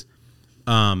piece,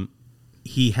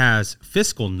 he has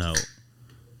fiscal note,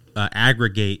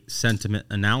 aggregate sentiment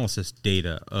analysis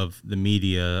data of the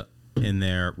media in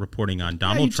their reporting on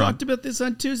Donald Trump. You talked about this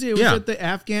on Tuesday. It was at the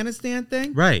Afghanistan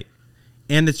thing? Right.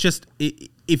 And it's just,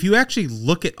 if you actually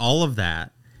look at all of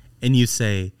that and you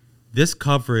say, this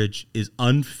coverage is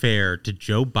unfair to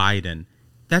Joe Biden,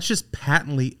 that's just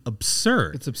patently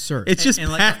absurd. It's absurd. It's just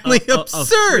patently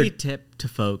absurd. A free tip to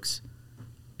folks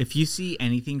if you see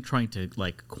anything trying to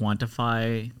like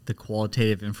quantify the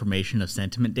qualitative information of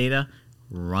sentiment data,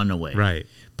 run away. Right.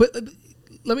 But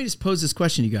let me just pose this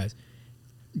question, you guys.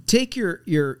 Take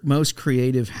your most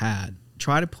creative hat,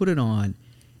 try to put it on,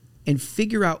 and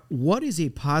figure out what is a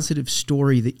positive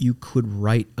story that you could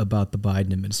write about the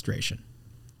Biden administration.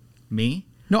 Me?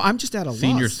 No, I'm just at a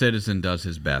Senior loss. citizen does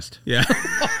his best. Yeah.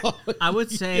 I would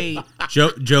say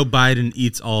Joe Biden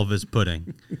eats all of his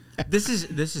pudding. this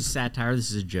is satire.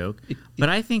 This is a joke, but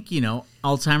I think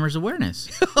Alzheimer's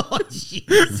awareness.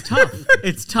 It's tough.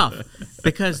 It's tough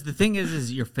because the thing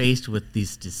is you're faced with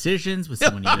these decisions with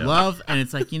someone you love, and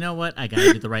it's like, you know what? I got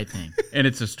to do the right thing. And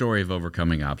it's a story of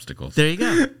overcoming obstacles. There you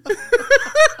go.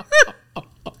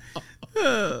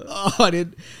 Oh,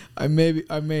 I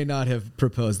may not have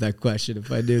proposed that question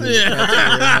if I knew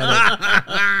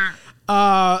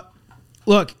that.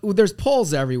 Look, there's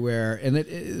polls everywhere, and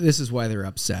this is why they're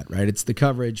upset, right? It's the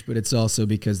coverage, but it's also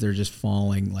because they're just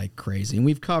falling like crazy. And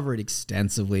we've covered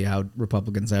extensively how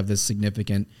Republicans have this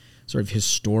significant sort of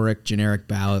historic generic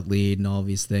ballot lead and all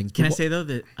these things. Can I say, though,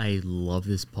 that I love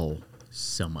this poll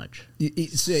so much?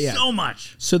 So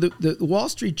much. So the Wall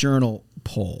Street Journal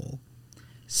poll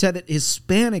said that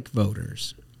Hispanic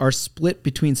voters are split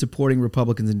between supporting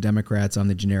Republicans and Democrats on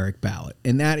the generic ballot.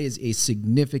 And that is a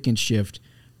significant shift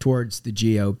towards the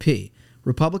GOP.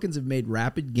 Republicans have made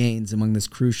rapid gains among this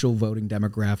crucial voting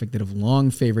demographic that have long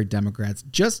favored Democrats.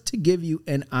 Just to give you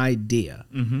an idea,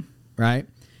 right?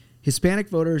 Hispanic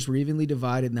voters were evenly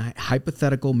divided in the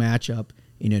hypothetical matchup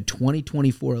in a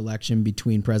 2024 election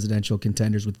between presidential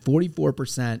contenders, with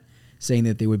 44% saying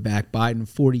that they would back Biden,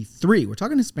 43%, we're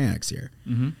talking Hispanics here,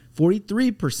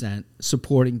 43%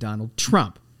 supporting Donald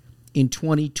Trump. In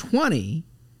 2020,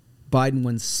 Biden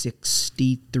won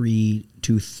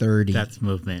 63-30. That's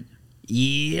movement.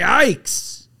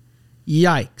 Yikes.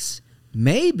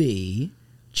 Maybe,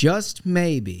 just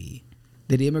maybe,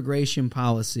 that immigration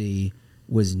policy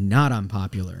was not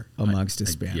unpopular amongst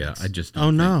Hispanics. I just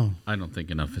I don't think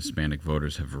enough Hispanic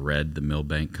voters have read the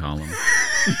Milbank column.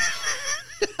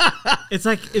 It's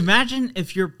like, imagine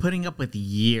if you're putting up with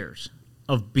years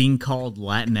of being called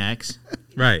Latinx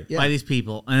Right. by these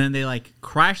people, and then they like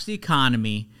crash the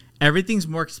economy, everything's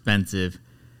more expensive.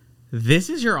 This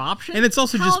is your option? And it's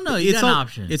also Hell just no, you got an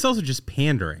option. It's also just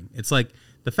pandering. It's like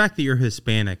the fact that you're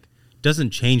Hispanic doesn't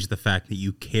change the fact that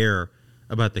you care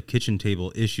about the kitchen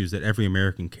table issues that every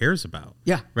American cares about.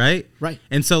 Yeah. Right? Right.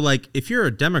 And so, like, if you're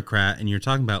a Democrat and you're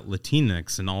talking about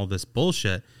Latinx and all this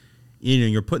bullshit,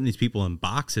 you're putting these people in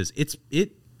boxes. It's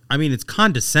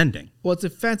condescending. Well, it's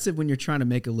offensive when you're trying to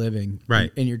make a living,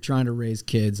 right? And you're trying to raise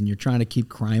kids, and you're trying to keep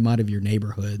crime out of your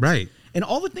neighborhoods, right? And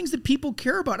all the things that people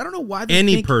care about. I don't know why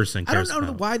any person cares I don't know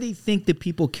about. why they think that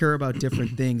people care about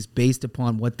different things based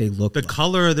upon what they look like. The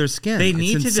color of their skin. They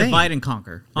need to divide and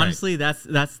conquer. Honestly,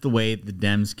 that's the way the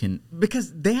Dems can,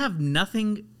 because they have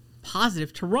nothing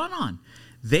positive to run on.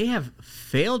 They have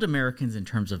failed Americans in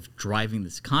terms of driving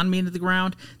this economy into the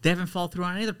ground. They haven't followed through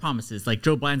on any other promises. Like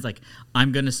Joe Biden's like,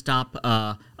 I'm going to stop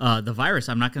the virus.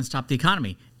 I'm not going to stop the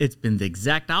economy. It's been the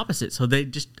exact opposite. So they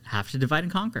just have to divide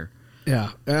and conquer.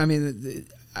 Yeah. I mean,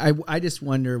 I just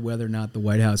wonder whether or not the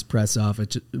White House press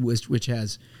office, which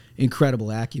has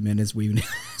incredible acumen, as we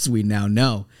now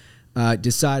know,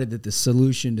 decided that the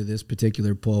solution to this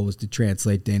particular poll was to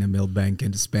translate Dana Milbank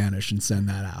into Spanish and send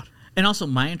that out. And also,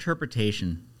 my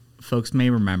interpretation, folks may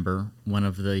remember one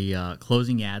of the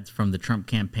closing ads from the Trump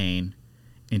campaign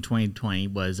in 2020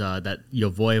 was that Yo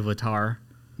Voy a Votar.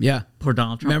 Yeah. For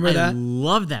Donald Trump. Remember that? I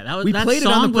love that. We played it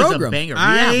on the program. Was a banger.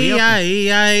 It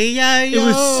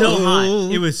was so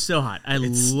hot. It was so hot. I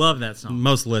love that song.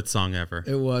 Most lit song ever.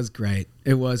 It was great.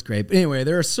 But anyway,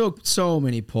 there are so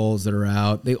many polls that are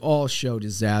out. They all show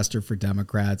disaster for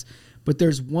Democrats. But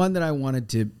there's one that I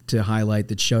wanted to highlight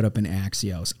that showed up in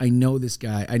Axios. I know this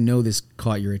guy. I know this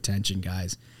caught your attention,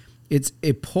 guys. It's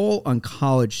a poll on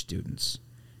college students.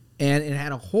 And it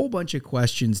had a whole bunch of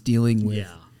questions dealing with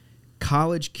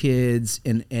college kids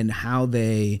and how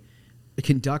they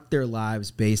conduct their lives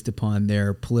based upon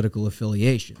their political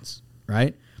affiliations,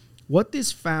 right? What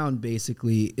this found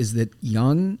basically is that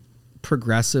young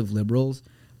progressive liberals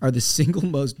are the single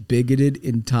most bigoted,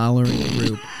 intolerant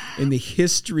group in the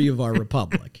history of our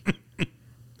republic.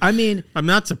 I mean, I'm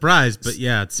not surprised, but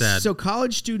yeah, it's sad. So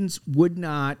college students would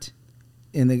not,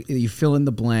 you fill in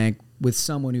the blank with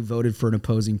someone who voted for an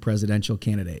opposing presidential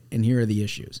candidate. And here are the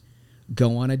issues.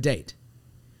 Go on a date.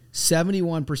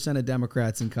 71% of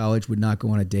Democrats in college would not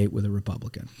go on a date with a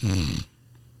Republican.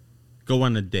 Go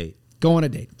on a date. Go on a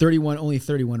date. Only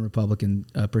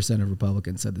 31% percent of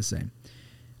Republicans said the same.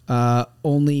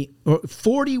 Only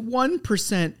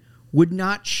 41% would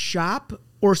not shop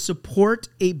or support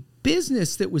a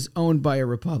business that was owned by a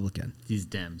Republican. These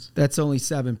Dems. That's only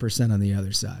 7% on the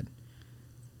other side.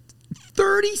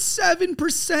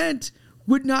 37%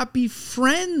 would not be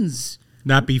friends.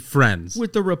 Not be friends.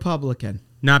 With the Republican.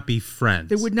 Not be friends.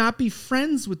 They would not be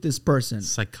friends with this person.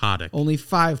 Psychotic. Only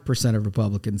 5% of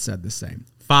Republicans said the same.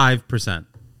 5%.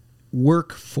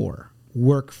 Work for.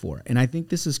 And I think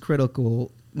this is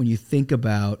critical when you think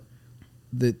about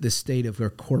the state of our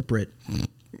corporate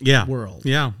world.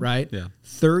 Yeah. Right? Yeah.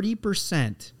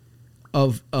 30%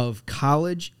 of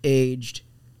college-aged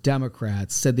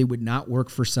Democrats said they would not work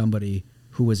for somebody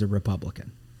who was a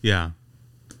Republican. Yeah.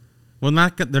 Well,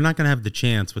 they're not going to have the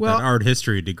chance with that art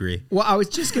history degree. Well, I was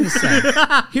just going to say,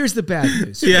 here's the bad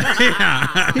news.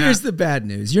 Here's the bad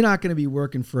news. You're not going to be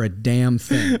working for a damn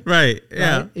thing. Right.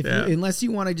 Yeah. Right? Unless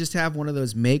you want to just have one of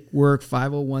those make work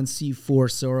 501c4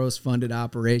 Soros-funded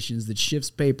operations that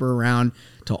shifts paper around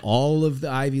to all of the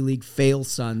Ivy League fail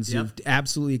sons who've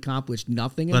absolutely accomplished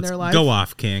nothing in their life. Go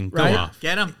off, King. Right? Go off.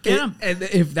 Get him. And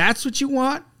if that's what you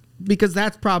want, because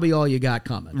that's probably all you got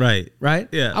coming. Right.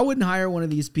 Yeah. I wouldn't hire one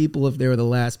of these people if they were the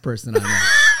last person I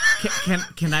know.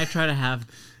 Can I try to have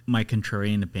my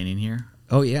contrarian opinion here?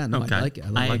 Oh, yeah. No, okay. I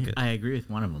like it. I agree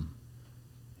with one of them.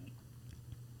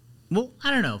 Well, I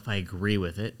don't know if I agree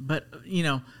with it, but,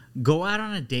 go out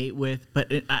on a date with,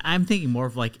 but I'm thinking more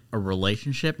of like a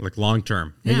relationship. Like long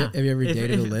term. Yeah. Have you ever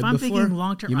dated a lib if I'm before? thinking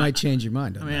long term, you might change your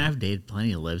mind on that. I've dated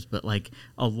plenty of libs, but like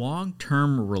a long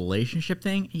term relationship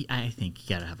thing, I think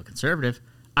you got to have a conservative.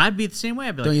 I'd be the same way.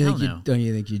 I'd be like, Don't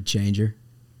you think you'd change her?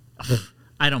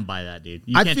 I don't buy that, dude.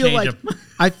 You can't change them.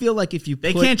 I feel like if you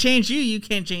they can't change you, you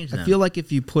can't change them. I feel like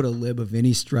if you put a lib of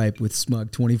any stripe with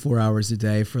smug 24 hours a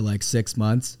day for like 6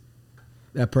 months,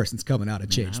 that person's coming out a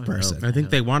changed person. I think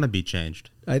they want to be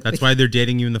changed. That's why they're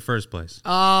dating you in the first place.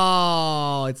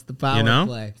 Oh, it's the power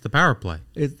play. It's the power play.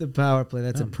 It's the power play.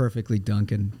 That's a perfectly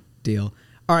Duncan deal.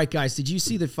 All right, guys, did you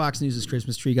see that Fox News'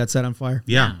 Christmas tree got set on fire?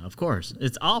 Yeah, of course.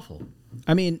 It's awful.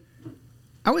 I mean,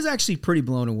 I was actually pretty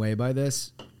blown away by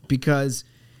this because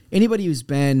anybody who's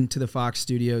been to the Fox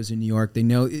studios in New York, they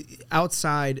know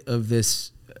outside of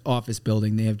this office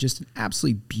building, they have just an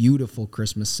absolutely beautiful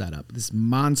Christmas setup. This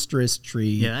monstrous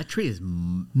tree. Yeah, that tree is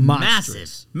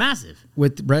massive.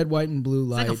 With red, white, and blue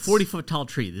lights. It's like a 40-foot tall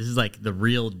tree. This is like the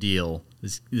real deal.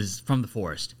 This is from the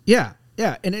forest. Yeah.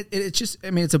 And it's just,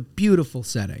 it's a beautiful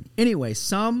setting. Anyway,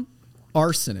 some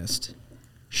arsonist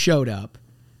showed up,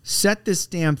 set this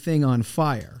damn thing on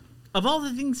fire. Of all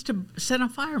the things to set on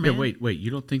fire, man. Yeah, wait.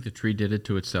 You don't think the tree did it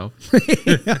to itself? Hillary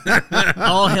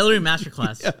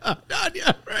Masterclass.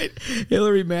 Yeah, right.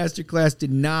 Hillary Masterclass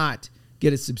did not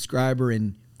get a subscriber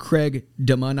in Craig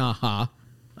Damanaha.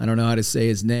 I don't know how to say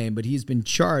his name, but he's been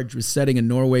charged with setting a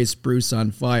Norway spruce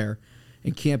on fire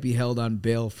and can't be held on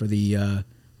bail for the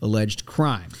alleged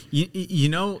crime.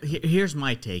 Here's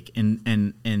my take,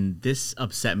 and this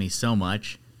upset me so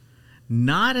much.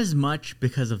 Not as much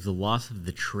because of the loss of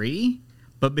the tree,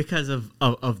 but because of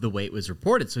the way it was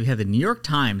reported. So we had the New York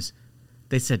Times.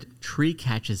 They said tree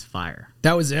catches fire.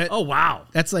 That was it. Oh wow,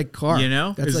 that's like car.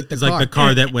 That's like the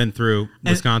car that went through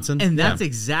Wisconsin. And that's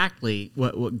exactly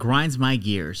what grinds my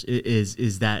gears.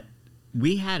 Is that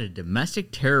we had a domestic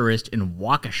terrorist in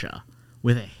Waukesha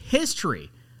with a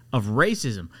history of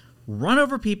racism, run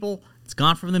over people. It's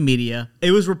gone from the media.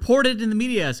 It was reported in the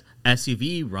media as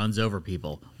SUV runs over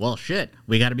people. Well, shit,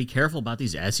 we got to be careful about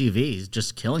these SUVs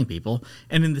just killing people.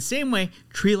 And in the same way,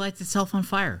 tree lights itself on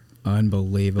fire.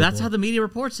 Unbelievable. That's how the media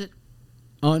reports it.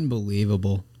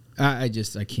 Unbelievable. I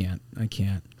can't.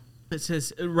 It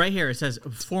says right here, it says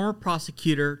former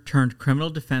prosecutor turned criminal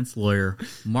defense lawyer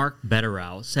Mark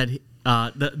Betterow said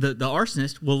the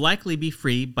arsonist will likely be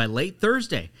free by late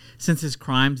Thursday since his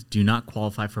crimes do not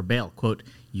qualify for bail. Quote,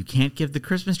 you can't give the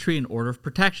Christmas tree an order of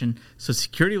protection, so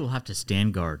security will have to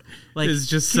stand guard. Like, it's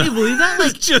just can you believe that?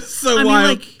 Like, it's just so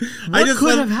wild. What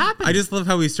could have happened? I just love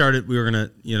how we started. We were gonna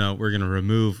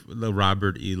remove the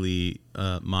Robert E. Lee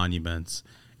monuments,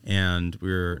 and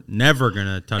we're never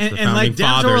gonna touch the founding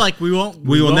fathers. Were like, we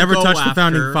will never touch the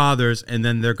founding fathers, and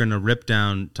then they're gonna rip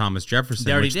down Thomas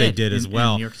Jefferson, which they did as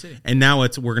well. In New York City. And now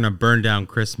we're gonna burn down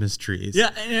Christmas trees. Yeah,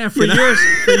 and for years,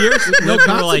 no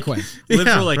consequence.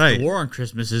 The war on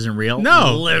Christmas isn't real.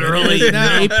 No, literally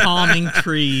napalming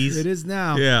trees. It is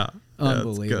now. Yeah,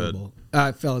 unbelievable.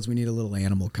 Fellas, we need a little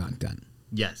animal content.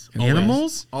 Yes.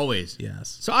 Animals? Always.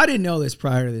 Yes. So I didn't know this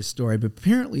prior to this story, but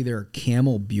apparently there are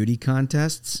camel beauty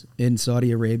contests in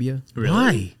Saudi Arabia.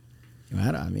 Really? Why?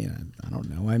 I don't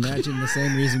know. I imagine the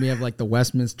same reason we have like the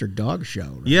Westminster Dog Show.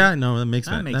 Right? Yeah, no, that makes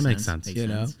sense. Makes sense. You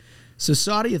know? So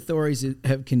Saudi authorities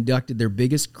have conducted their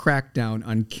biggest crackdown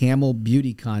on camel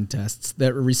beauty contests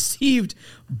that received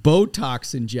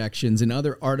Botox injections and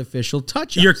other artificial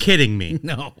touch-ups. You're kidding me.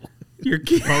 No. You're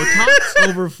kidding. Botox?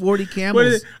 Over 40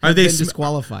 camels have been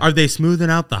disqualified. Are they smoothing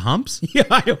out the humps? Yeah,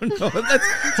 I don't know.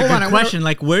 Hold on. Question,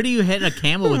 like, where do you hit a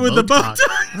camel with the Botox?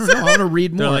 I don't know. I want to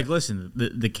read more. They're like, listen,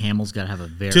 the camel's got to have a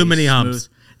very Too many smooth... humps.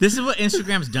 This is what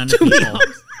Instagram's done to people.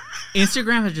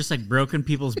 Instagram has just like broken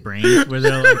people's brains where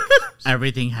they're like,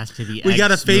 everything has to be We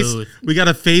gotta smooth. We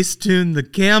gotta face tune the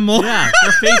camel. Yeah,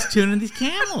 they're face tuning these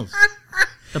camels.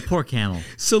 The poor camel.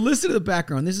 So listen to the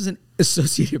background. This is an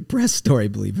Associated Press story,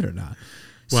 believe it or not.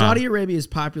 Wow. Saudi Arabia's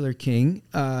popular king,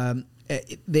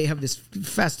 they have this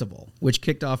festival, which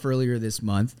kicked off earlier this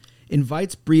month,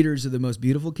 invites breeders of the most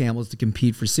beautiful camels to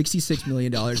compete for $66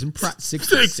 million in prize.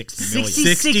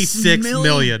 66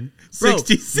 million. Bro,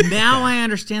 now I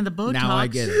understand the Botox. Now I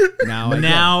get it.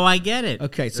 Now I get it.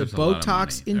 Okay, so There's a lot of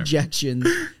Botox money there. injections,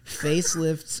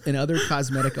 facelifts, and other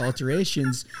cosmetic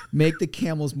alterations make the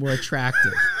camels more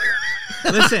attractive.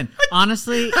 Listen,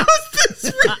 honestly,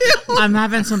 I'm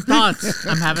having some thoughts.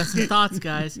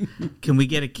 Guys. Can we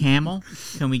get a camel?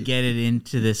 Can we get it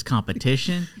into this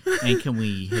competition? And can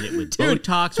we hit it with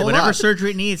Botox or whatever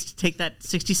surgery it needs to take that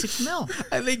 66 mil?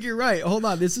 I think you're right. Hold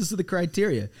on. This is the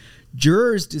criteria.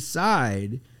 Jurors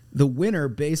decide the winner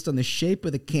based on the shape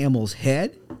of the camel's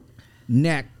head,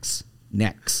 necks,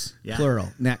 Yeah.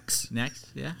 plural, necks,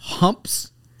 yeah.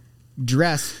 humps,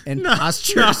 dress, and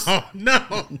postures.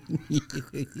 No.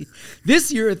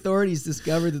 This year, authorities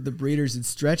discovered that the breeders had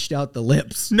stretched out the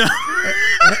lips No.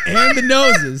 and the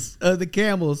noses of the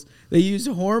camels. They used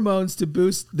hormones to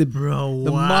boost the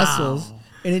muscles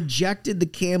and injected the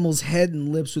camel's head and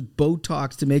lips with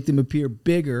Botox to make them appear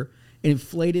bigger, and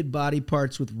inflated body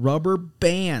parts with rubber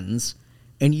bands,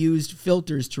 and used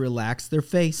filters to relax their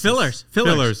faces. Fillers. Yeah.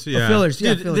 Dude, Fillers.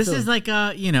 this is like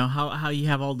you know how you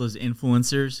have all those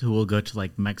influencers who will go to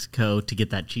like Mexico to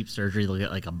get that cheap surgery. They'll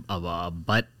get like a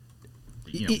butt,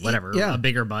 you know, whatever, Yeah. a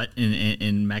bigger butt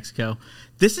in Mexico.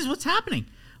 This is what's happening.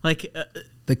 Like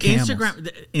The camels.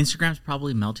 Instagram's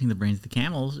probably melting the brains of the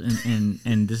camels,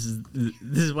 and this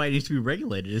is why it needs to be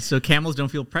regulated. Is so camels don't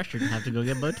feel pressured to have to go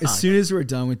get Botox. As soon as we're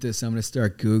done with this, I'm going to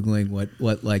start Googling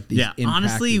what like these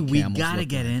honestly, impacted we camels gotta look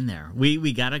get like. in there.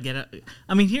 We gotta get a.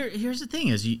 I mean, here's the thing: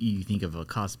 is you think of a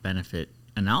cost benefit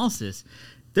analysis.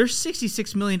 There's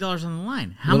 $66 million on the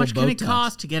line. How Little much can it Botox.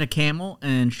 cost to get a camel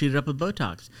and shoot it up with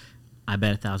Botox? I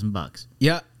bet $1,000.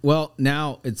 Yeah, well,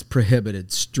 now it's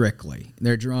prohibited strictly.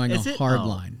 They're drawing Is a it? hard Oh,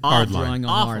 line. awful. Drawing a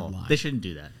Awful. hard line. They shouldn't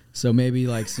do that. So maybe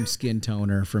like some skin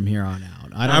toner from here on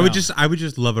out. I would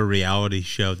just love a reality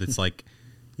show that's like,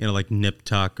 you know, like Nip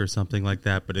Tuck or something like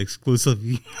that, but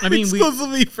exclusively. I mean,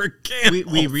 exclusively for camels.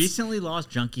 We recently lost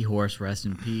Junkie Horse, rest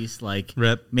in peace. Like,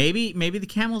 Rip. maybe the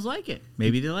camels like it.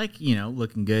 Maybe they like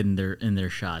looking good in their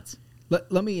shots.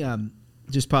 Let me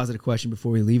just posit a question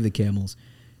before we leave the camels.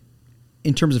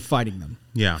 In terms of fighting them,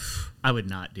 Yeah. I would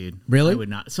not, dude. Really? I would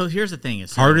not. So here's the thing: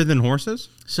 is Harder than horses?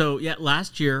 So yeah,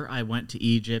 last year I went to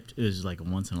Egypt. It was like a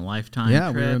once in a lifetime.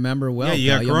 yeah, trip. we remember well. Yeah, you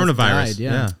got Pal, almost coronavirus. died,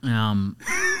 yeah.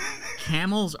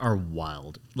 Camels are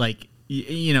wild. Like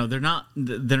you know, they're not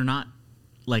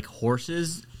like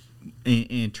horses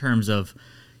in terms of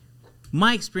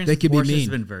my experience. They with can be horses mean. has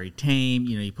been very tame.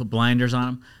 You know, you put blinders on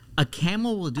them. A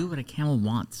camel will do what a camel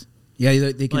wants.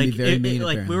 Yeah, they can Like be very mean.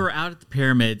 like we were out at the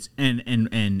pyramids, and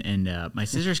my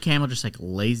sister's camel just like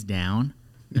lays down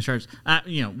and starts.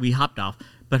 We hopped off,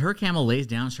 but her camel lays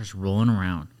down and starts rolling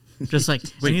around, just like.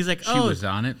 Wait, and he's like, she "Oh, was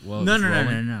on it? While it no, was no, no,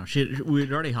 rolling? no, no. We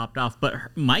had already hopped off, but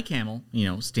my camel,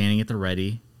 standing at the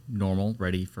ready, normal,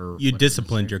 ready for. You whatever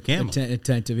disciplined your camel.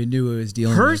 attentive. He knew what he was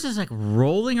dealing Hers with. is like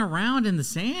rolling around in the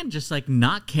sand, just like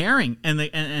not caring. And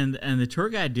the tour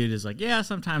guide dude is like, yeah,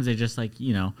 sometimes they just like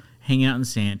hanging out in the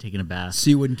sand, taking a bath.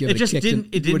 So you wouldn't give it a just kick didn't.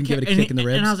 It didn't give it a care. kick in the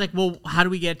ribs? And I was like, well, how do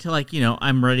we get to like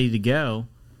I'm ready to go?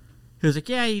 He was like,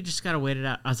 yeah, you just gotta wait it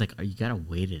out. I was like, oh, you gotta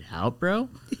wait it out, bro?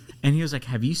 And he was like,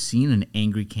 have you seen an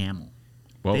angry camel?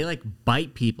 Whoa. They like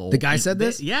bite people. The guy said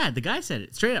this? Yeah, the guy said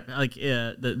it straight up. Like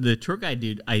the tour guide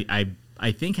dude, I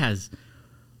think has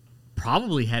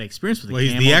probably had experience with a Well,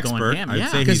 he's camel the going expert. ham. I would Yeah.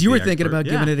 say Because he's you the were thinking expert. about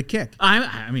giving it a kick.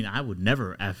 I mean, I would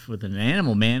never F with an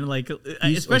animal, man. Like,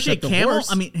 especially a except the camel.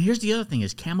 horse. I mean, here's the other thing: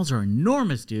 is camels are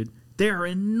enormous, dude. They are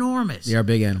enormous. They are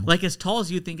big animals. Like as tall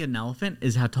as you think an elephant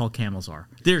is, how tall camels are.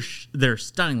 They're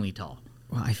stunningly tall.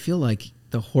 Well, I feel like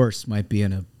the horse might be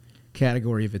in a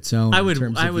category of its own. in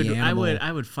terms of the animal.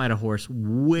 I would fight a horse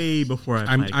way before I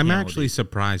fight a camel. I'm actually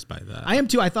surprised by that. I am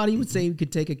too. I thought he would say he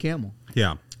could take a camel.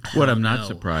 Yeah. What I'm not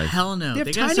surprised. Hell no. They have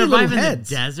gotta tiny survive little in heads.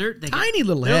 the desert. Tiny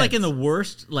little They're like heads. in the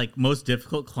worst, like most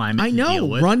difficult climate. I to know, deal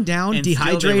with, run down, and still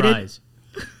they dehydrated. rise.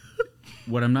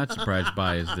 What I'm not surprised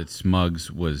by is that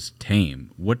Smugs was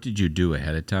tame. What did you do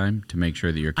ahead of time to make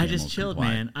sure that your I camel just chilled,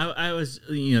 complied? man. I was,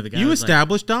 the guy. You was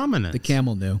established dominance. The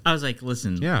camel knew. I was like,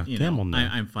 listen, Yeah, Camel knew.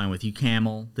 I'm fine with you,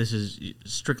 Camel. This is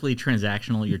strictly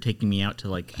transactional. You're taking me out to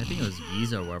like, I think it was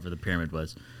Giza or wherever the pyramid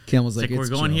was. Camel's It's like, we're it's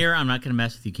going chill. here. I'm not going to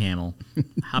mess with you, Camel.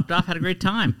 Hopped off, had a great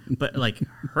time. But like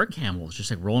her camel was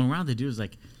just like rolling around. The dude was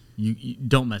like, you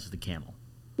don't mess with the camel.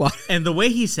 What? And the way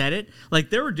he said it, like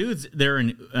there were dudes there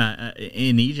in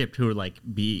Egypt who were like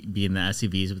be in the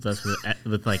SUVs with us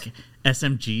with like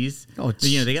SMGs. Oh,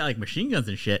 they got like machine guns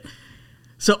and shit.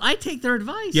 So I take their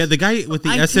advice. Yeah, the guy with the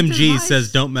I take their SMG advice.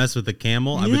 says don't mess with the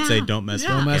camel. I would say don't mess with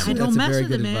the Don't mess camel. with- I don't That's a mess very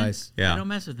with good it, man. advice. Yeah. I don't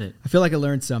mess with it. I feel like I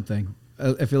learned something.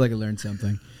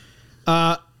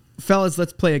 Fellas,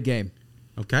 let's play a game.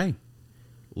 Okay.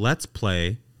 Let's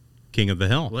play King of the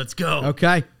Hill. Let's go.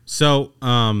 Okay. So,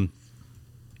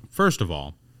 first of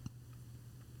all,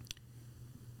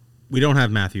 we don't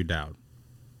have Matthew Dowd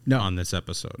on this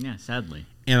episode. Yeah, sadly.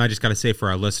 And I just got to say for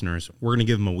our listeners, we're going to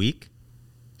give him a week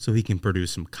so he can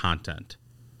produce some content.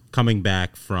 Coming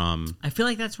back from... I feel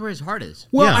like that's where his heart is.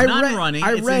 Well, Yeah. I It's not read, in running.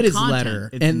 I it's read in his content. letter,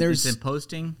 It's and in, there's it's in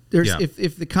posting. there's Yeah.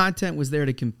 if the content was there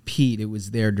to compete, it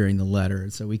was there during the letter,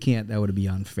 so we can't. That would be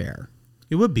unfair.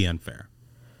 It would be unfair.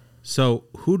 So,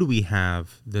 who do we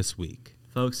have this week?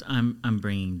 Folks, I'm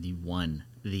bringing the one,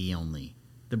 the only,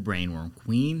 the brainworm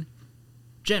queen,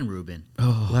 Jen Rubin.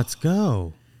 Oh, Let's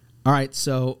go. all right.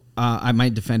 So, my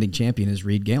defending champion is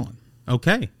Reed Galen.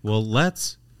 Okay. Well,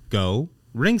 let's go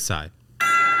ringside.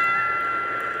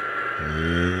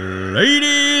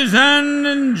 Ladies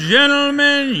and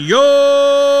gentlemen,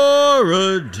 your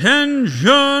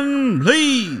attention,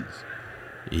 please.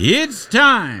 It's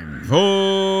time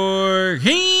for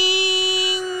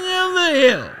King of the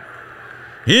Hill.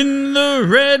 In the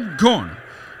red corner,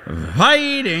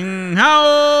 fighting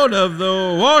out of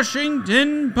the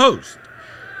Washington Post,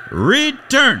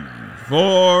 returning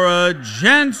for a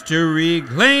chance to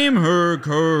reclaim her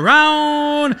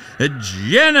crown,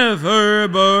 Jennifer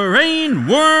Bahrain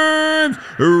Worms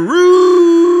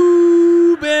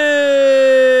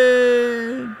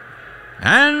Rubin.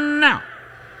 And now,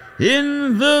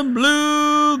 in the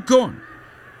blue corner,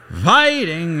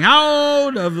 fighting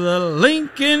out of the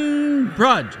Lincoln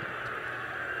Project,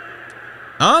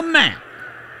 a man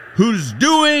who's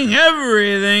doing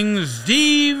everything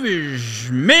Steve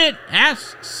Schmidt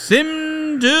asks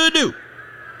him to do.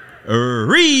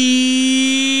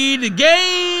 Reed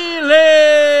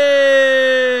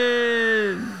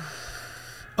Galen.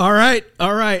 All right.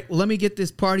 Let me get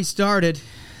this party started.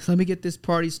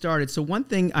 So one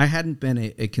thing, I hadn't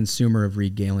been a consumer of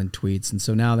Reed Galen tweets, and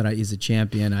so now that he's a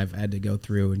champion, I've had to go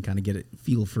through and kind of get a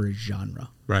feel for his genre.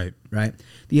 Right. Right.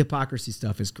 The hypocrisy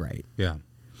stuff is great. Yeah.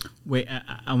 Wait,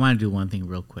 I want to do one thing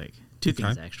real quick. Two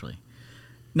things, actually.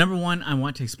 Number one, I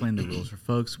want to explain the rules for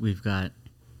folks. We've got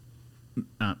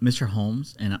Mr.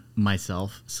 Holmes and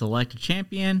myself select a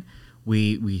champion.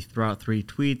 We throw out 3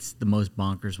 tweets. The most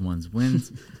bonkers ones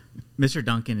wins. Mr.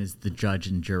 Duncan is the judge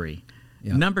and jury.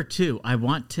 Yep. Number 2, I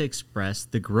want to express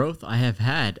the growth I have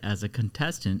had as a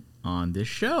contestant on this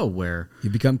show, where You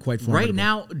become quite formidable. right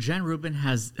now Jen Rubin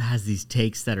has these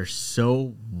takes that are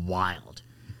so wild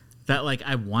that like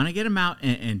I want to get them out,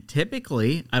 and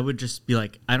typically I would just be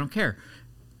like, I don't care.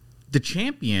 The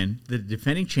champion, the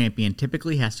defending champion,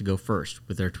 typically has to go first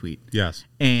with their tweet. Yes.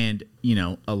 And,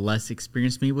 a less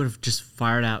experienced me would have just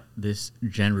fired out this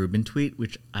Jen Rubin tweet,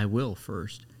 which I will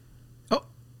first.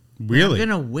 Really? I'm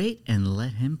going to wait and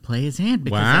let him play his hand.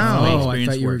 Because Wow. that's the way I experience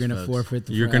thought you were works, going to folks. forfeit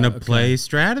the You're flag. going to Okay. play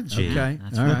strategy. Okay.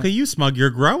 That's All right. Look right. at you, Smug.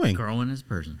 You're growing. Growing as a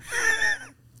person.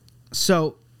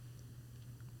 So,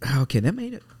 okay, that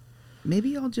made it.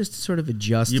 Maybe I'll just sort of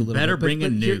adjust You a little better bit. bring a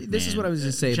here- nuke, This is man. what I was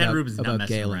going to say Jen Rubin's not about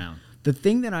messing Galen. around. The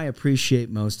thing that I appreciate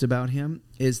most about him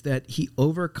is that he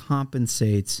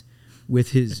overcompensates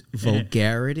with his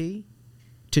vulgarity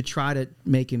to try to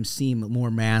make him seem more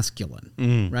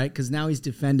masculine, right? Because now he's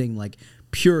defending like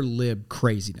pure lib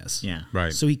craziness. Yeah.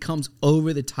 Right. So he comes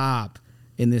over the top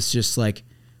in this just like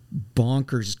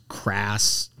bonkers,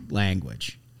 crass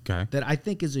language Okay. that I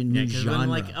think is a new Yeah, because genre. when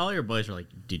like all your boys are like,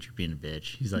 "Dude, you're being a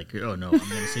bitch." He's like, "Oh no, I'm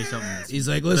gonna say something." He's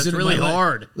like, that's listen, really to me,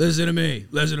 hard. Listen to me.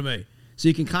 So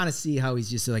you can kind of see how he's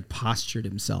just like postured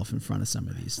himself in front of some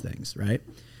of these things, right?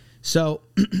 So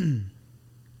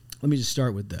let me just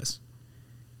start with this.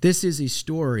 This is a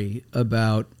story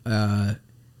about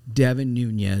Devin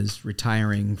Nunes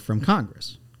retiring from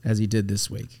Congress, as he did this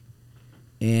week.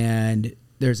 And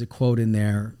there's a quote in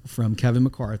there from Kevin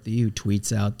McCarthy, who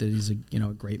tweets out that he's a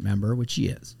great member, which he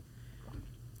is.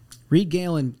 Reed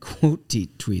Galen quote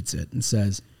tweets it and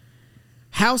says,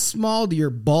 "How small do your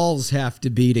balls have to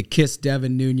be to kiss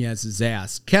Devin Nunes's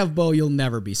ass? Kevbo, you'll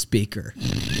never be speaker."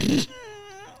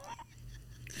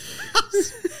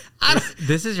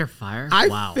 This is your fire?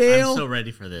 Wow. I'm so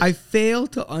ready for this. I fail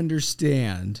to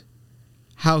understand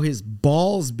how his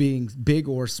balls being big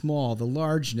or small, the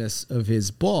largeness of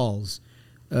his balls,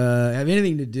 have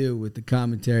anything to do with the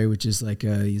commentary, which is like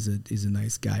he's a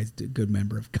nice guy, he's a good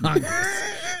member of Congress.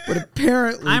 But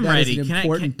apparently, I'm that ready. is an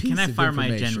important piece can I of fire my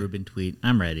information. Jen Rubin tweet?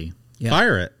 I'm ready. Yeah.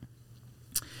 Fire it.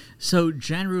 So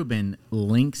Jen Rubin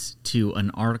links to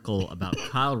an article about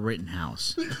Kyle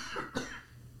Rittenhouse,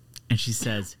 and she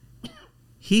says,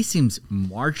 "He seems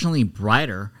marginally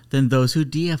brighter than those who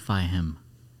deify him."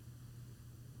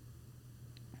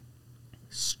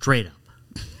 Straight up.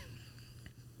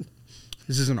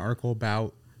 This is an article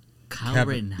about Kyle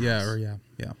Rittenhouse.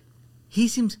 Yeah. He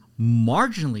seems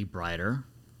marginally brighter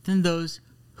than those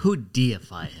who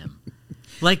deify him.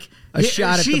 Like A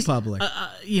shot at the public.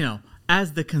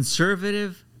 As the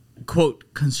conservative,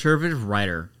 quote, conservative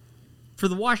writer for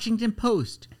the Washington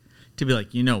Post, to be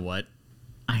like, you know what?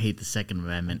 I hate the Second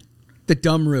Amendment. The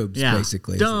dumb rubes,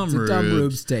 basically. It's a dumb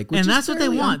rubes take. Which And is that's what they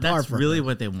fairly want. on par That's for really her.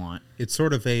 what they want. It's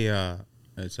sort of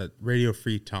it's a Radio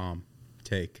Free Tom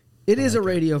take. It is a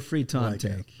Radio Free Tom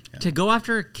take. Yeah. To go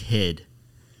after a kid,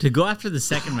 to go after the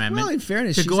Second Amendment, Well, in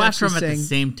fairness, to she's go after him actually at the saying-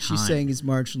 same time. She's saying he's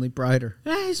marginally brighter.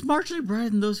 Yeah, he's marginally brighter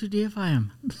than those who deify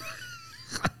him.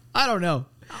 I don't know.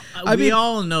 We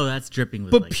all know that's dripping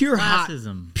with But like, pure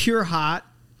classism. Pure hot.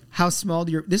 How small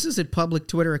do your... This is a public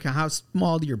Twitter account. How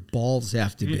small do your balls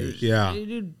have to be? Yeah.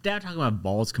 Dude, Dad talking about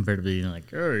balls compared to being like,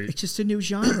 hey. It's just a new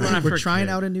genre. after We're a trying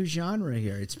kid. out a new genre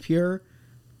here. It's pure,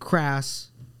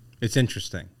 crass. It's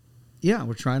interesting. Yeah,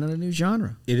 we're trying out a new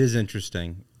genre. It is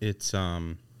interesting. It's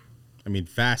fascinating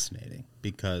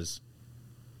because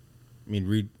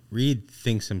Reed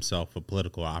thinks himself a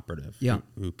political operative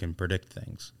who can predict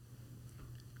things.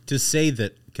 To say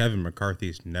that Kevin McCarthy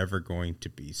is never going to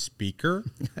be speaker,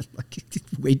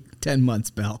 Wait 10 months,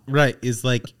 Bell. right, is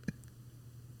like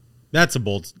that's a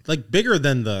bold, like bigger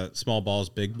than the small balls,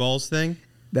 big balls thing.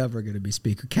 Never going to be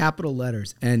speaker. Capital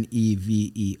letters,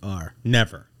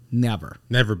 Never.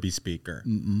 Never be speaker.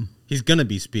 Mm-mm. He's going to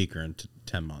be speaker in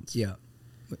 10 months. Yeah,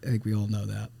 I think we all know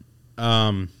that.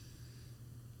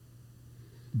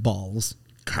 Balls.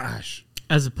 Gosh.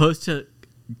 As opposed to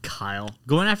Kyle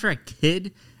going after a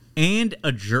kid and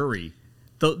a jury.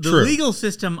 The legal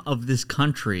system of this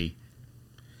country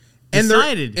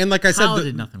decided and like I Kyle said,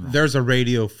 did nothing wrong. there's a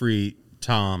Radio Free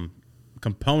Tom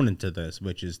component to this,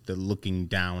 which is the looking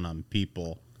down on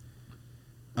people.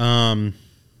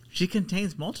 She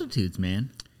contains multitudes,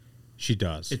 man. She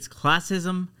does. It's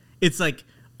classism. It's like,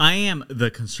 I am the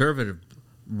conservative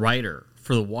writer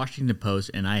for the Washington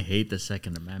Post, and I hate the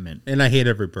Second Amendment. And I hate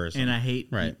every person. And I hate...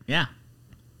 Right. Yeah.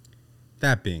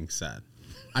 That being said,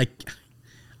 I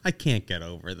can't get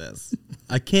over this.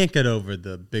 I can't get over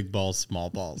the big balls, small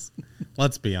balls.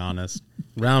 Let's be honest.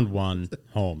 Round one,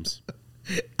 Holmes.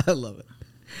 I love it.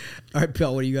 All right,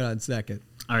 Bill, what do you got on second?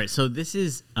 All right, so this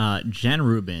is Jen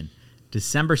Rubin,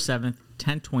 December 7th,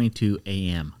 10:22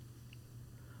 a.m.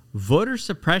 Voter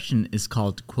suppression is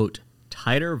called, quote,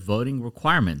 tighter voting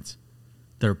requirements.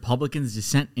 The Republicans'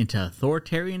 descent into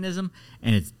authoritarianism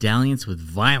and its dalliance with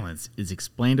violence is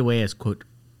explained away as, quote,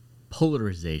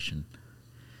 polarization.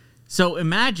 So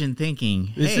imagine thinking,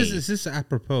 hey... Is this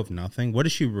apropos of nothing? What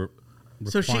is she replying?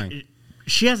 So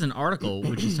she has an article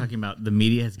which is talking about the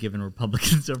media has given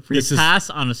Republicans a free pass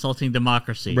on assaulting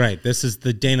democracy. Right. This is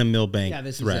the Dana Milbank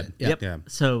is thread. it. Yep. Yeah.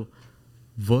 So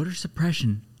voter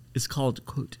suppression is called,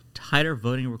 quote, tighter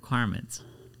voting requirements.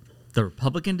 The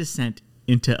Republican descent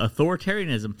into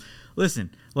authoritarianism. Listen,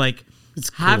 like It's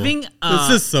cool. having This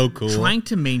is so cool. Trying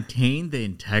to maintain the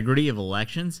integrity of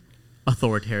elections,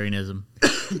 authoritarianism.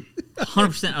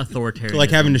 100% authoritarianism. Like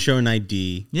having to show an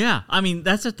ID. Yeah, I mean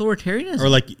that's authoritarianism. Or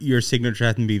like your signature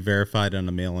has to be verified on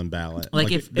a mail-in ballot.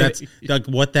 Like if that's like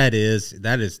what that is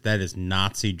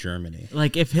Nazi Germany.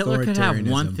 Like if Hitler could have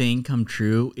one Authoritarianism. thing come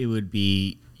true, it would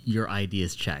be your ID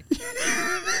is checked.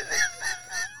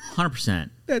 100%.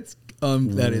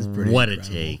 That is pretty What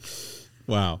incredible. a take.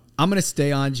 Wow. I'm going to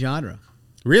stay on genre.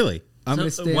 Really? I'm going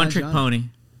to So, stay one on trick genre. pony.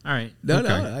 All right. No,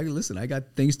 Okay. listen, I got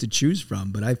things to choose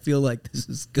from, but I feel like this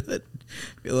is good.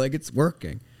 I feel like it's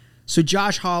working. So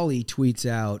Josh Hawley tweets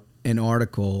out an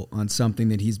article on something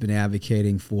that he's been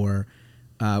advocating for,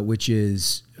 which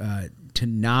is to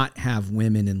not have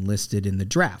women enlisted in the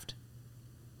draft,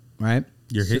 right?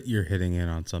 You're hitting in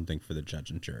on something for the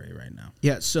judge and jury right now.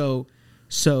 Yeah, so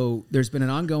there's been an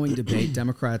ongoing debate.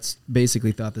 Democrats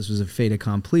basically thought this was a fait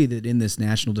accompli, that in this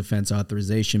National Defense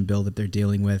Authorization bill that they're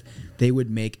dealing with, they would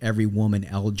make every woman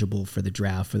eligible for the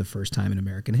draft for the first time in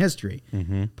American history.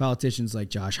 Mm-hmm. Politicians like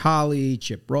Josh Hawley,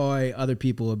 Chip Roy, other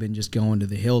people have been just going to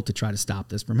the Hill to try to stop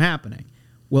this from happening.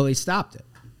 Well, they stopped it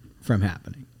from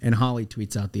happening. And Hawley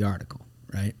tweets out the article,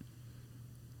 right?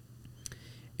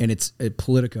 And it's a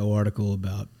Politico article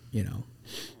about,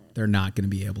 they're not going to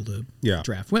be able to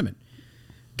draft women.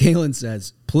 Galen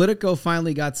says, Politico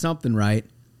finally got something right.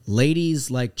 Ladies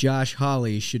like Josh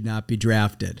Hawley should not be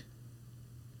drafted.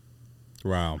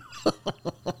 Wow.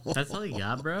 That's all you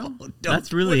got, bro?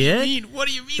 That's really it? What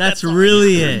do you mean? That's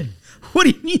really it. What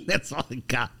do you mean that's all I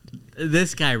got?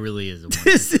 This guy really is a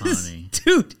This is,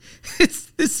 dude,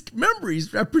 remember,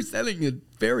 he's representing a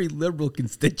very liberal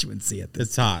constituency at this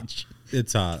It's hot.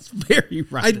 It's hot. It's very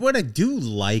right. What I do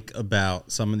like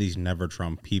about some of these Never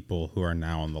Trump people who are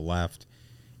now on the left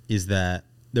is that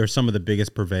they're some of the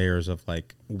biggest purveyors of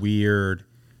like weird,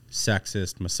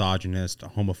 sexist, misogynist,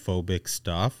 homophobic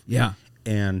stuff. Yeah.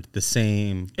 And the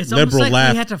same It's liberal almost like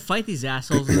left. we had to fight these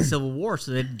assholes in the Civil War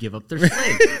so they'd give up their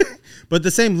slaves. But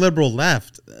the same liberal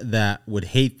left that would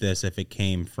hate this if it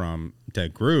came from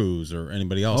Ted Cruz or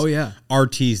anybody else. Oh, yeah.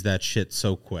 RTs that shit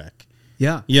so quick.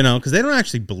 Yeah. Because they don't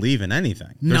actually believe in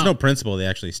anything. There's No. no principle they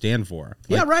actually stand for.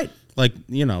 Yeah, right. Like,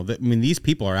 these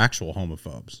people are actual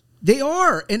homophobes. They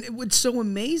are. And what's so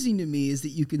amazing to me is that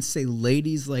you can say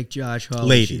ladies like Josh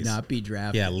Hawley should not be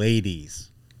drafted. Yeah, ladies.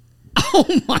 Oh,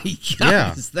 my God.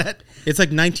 Yeah. Is that... It's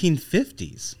like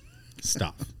 1950s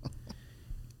stuff.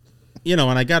 And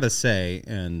I got to say,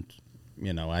 and,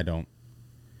 I don't...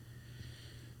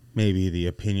 Maybe the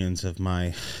opinions of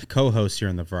my co-hosts here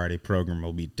in the Variety program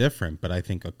will be different, but I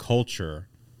think a culture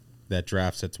that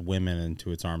drafts its women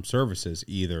into its armed services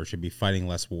either should be fighting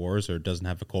less wars or doesn't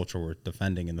have a culture worth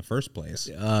defending in the first place.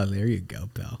 Oh, there you go,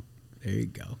 pal. There you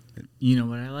go. You know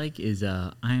what I like is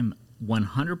I am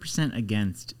 100%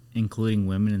 against including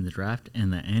women in the draft,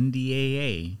 and the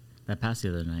NDAA that passed the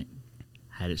other night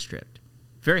had it stripped.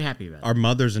 Very happy about it. Our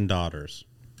mothers and daughters,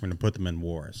 we're going to put them in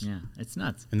wars. Yeah, it's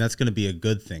nuts. And that's going to be a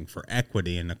good thing for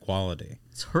equity and equality.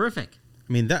 It's horrific.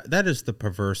 I mean, that is the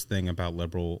perverse thing about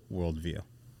liberal worldview.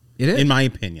 It is. In my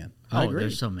opinion. I agree.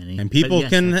 There's so many. And people But yes,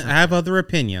 can that's have other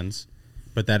opinions,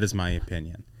 but that is my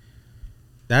opinion.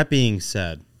 That being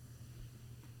said,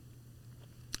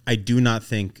 I do not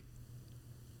think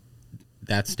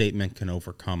that statement can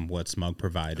overcome what Smug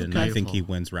provided, and I think he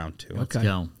wins round 2. Let's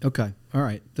go. Okay. All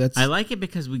right. I like it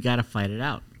because we got to fight it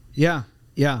out. Yeah.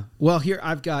 Yeah. Well, here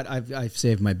I've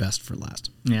saved my best for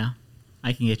last. Yeah.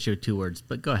 I can get you 2 words,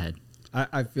 but go ahead.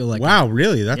 I feel like wow,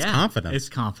 really? That's Yeah, confidence. It's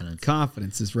confidence.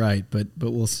 Confidence is right, but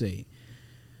we'll see.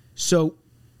 So,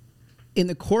 in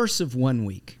the course of 1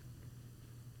 week,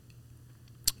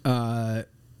 to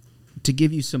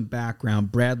give you some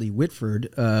background, Bradley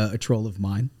Whitford, a troll of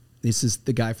mine. This is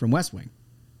the guy from West Wing.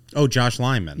 Oh, Josh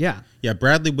Lyman. Yeah. Yeah,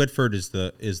 Bradley Whitford is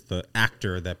the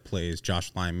actor that plays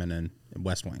Josh Lyman in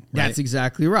West Wing. Right? That's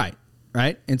exactly right.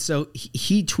 Right? And so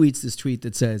he tweets this tweet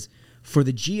that says, for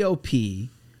the GOP,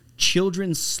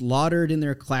 children slaughtered in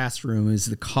their classroom is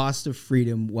the cost of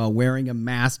freedom while wearing a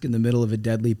mask in the middle of a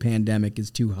deadly pandemic is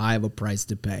too high of a price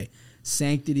to pay.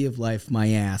 Sanctity of life,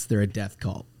 my ass, they're a death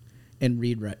cult. And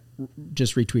Reed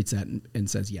just retweets that and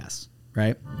says yes.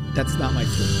 Right? That's not my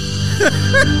tweet.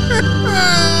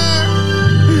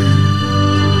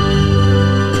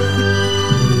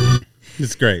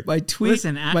 It's great. My tweet,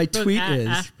 Listen, my tweet is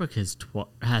Ashbrook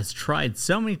has tried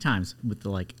so many times with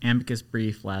the amicus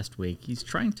brief last week. He's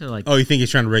trying to Oh, you think he's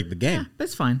trying to rig the game? Yeah,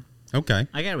 that's fine. Okay.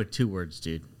 I got it with 2 words,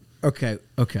 dude. Okay.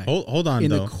 Hold on,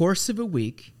 In though. the course of a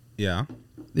week, Yeah.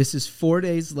 this is 4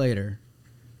 days later,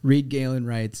 Reed Galen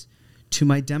writes, to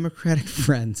my Democratic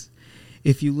friends,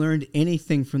 if you learned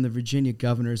anything from the Virginia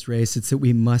governor's race, it's that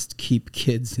we must keep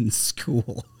kids in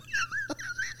school.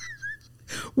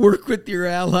 Work with your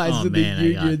allies in the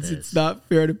unions. It's not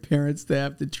fair to parents to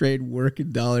have to trade work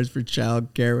and dollars for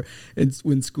child care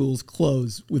when schools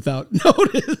close without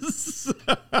notice.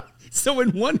 So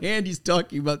in one hand, he's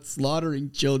talking about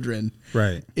slaughtering children,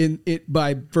 Right.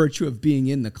 by virtue of being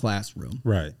in the classroom,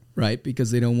 Right.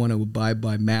 because they don't want to abide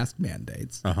by mask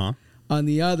mandates. Uh-huh. On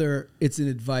the other, it's an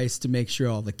advice to make sure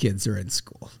all the kids are in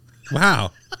school.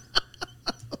 Wow.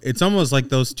 It's almost like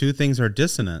those two things are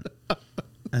dissonant.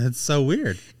 It's so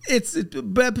weird.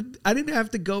 But I didn't have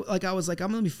to go. I was like, let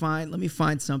me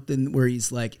find something where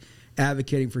he's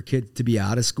advocating for kids to be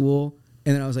out of school.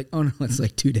 And then I was like, oh no, it's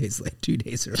 2 days late, 2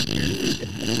 days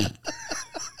earlier.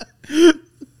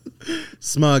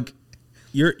 Smug,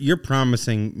 You're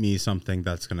promising me something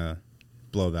that's gonna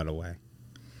blow that away.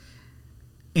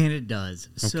 And it does.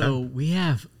 Okay. So we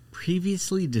have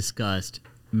previously discussed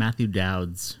Matthew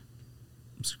Dowd's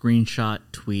screenshot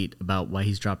tweet about why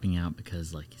he's dropping out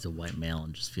because like he's a white male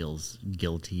and just feels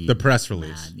guilty. The press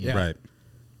release. Mad, right.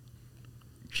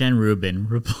 Jen Rubin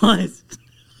replies,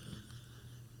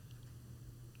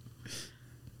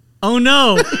 "Oh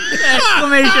no!"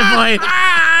 Exclamation point.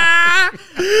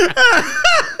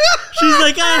 She's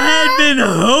like, I had been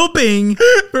hoping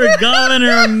for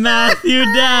Governor Matthew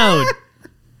Dowd.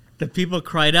 The people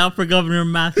cried out for Governor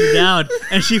Matthew Dowd,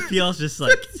 and she feels just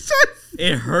like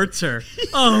it hurts her.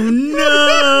 Oh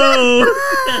no!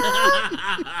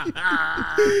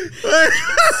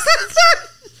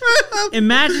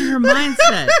 Imagine her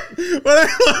mindset. What I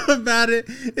love about it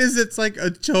is it's like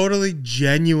a totally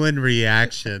genuine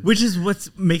reaction. Which is what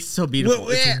makes it so beautiful.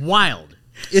 It's wild.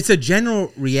 It's a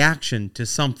general reaction to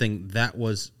something that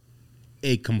was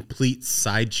a complete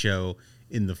sideshow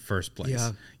in the first place.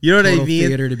 Yeah. You know what Total I mean?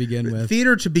 Theater to begin with.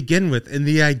 Theater to begin with. And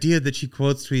the idea that she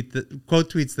quote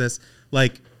tweets this,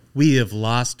 like, we have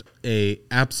lost a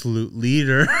absolute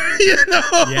leader, you know?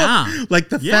 Yeah. Like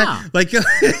the fact, like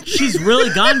she's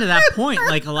really gotten to that point.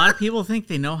 Like a lot of people think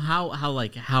they know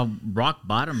how rock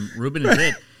bottom Rubin is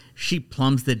it. She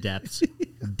plumbs the depths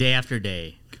day after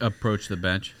day. Approach the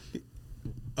bench.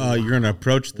 You're going to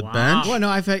approach the bench? Well, no,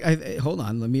 I hold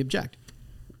on. Let me object.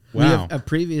 Wow. We have a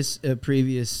previous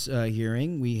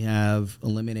hearing. We have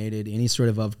eliminated any sort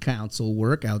of counsel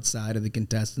work outside of the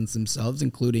contestants themselves,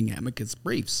 including amicus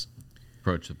briefs.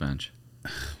 Approach the bench.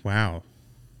 Wow.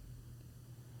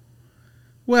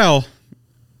 Well,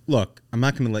 look, I'm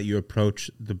not going to let you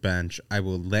approach the bench. I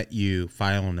will let you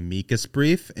file an amicus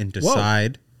brief and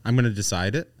decide. Whoa. I'm going to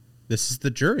decide it. This is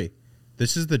the jury.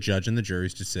 This is the judge and the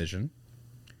jury's decision.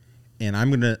 And I'm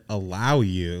going to allow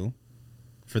you,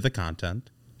 for the content,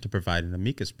 to provide an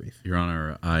amicus brief. Your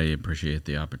Honor, I appreciate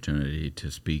the opportunity to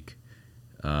speak.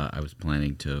 I was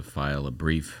planning to file a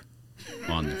brief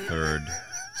on the third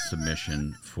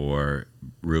submission for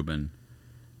Rubin,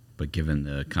 but given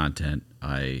the content,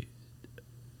 I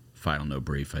file no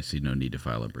brief. I see no need to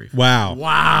file a brief.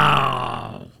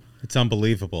 Wow. It's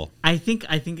unbelievable. I think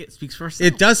it speaks for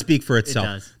itself. It does speak for itself. It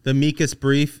does. The amicus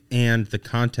brief and the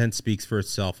content speaks for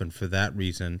itself, and for that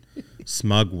reason,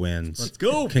 Smug wins. Let's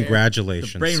go.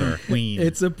 Congratulations, brainworm sir. Queen.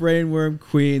 It's a brainworm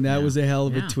queen. That was a hell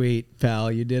of a tweet,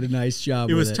 pal. You did a nice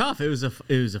job. It with was tough. It was a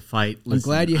fight. I'm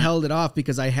glad you held it off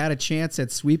because I had a chance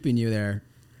at sweeping you there.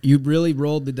 You really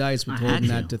rolled the dice with holding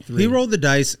that to 3. He rolled the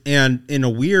dice, and in a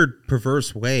weird,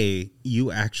 perverse way,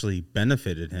 you actually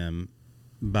benefited him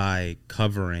by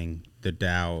covering the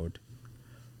Dowd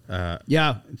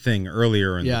thing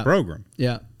earlier in the program.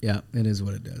 Yeah, it is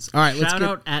what it does. All right, Shout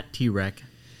out at T-Rec.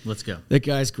 Let's go. That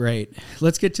guy's great.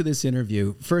 Let's get to this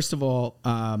interview. First of all,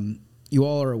 you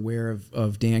all are aware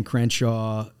of Dan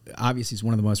Crenshaw. Obviously, he's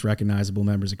one of the most recognizable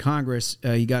members of Congress.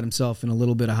 He got himself in a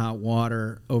little bit of hot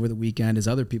water over the weekend, as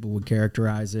other people would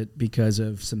characterize it, because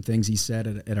of some things he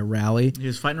said at a rally. He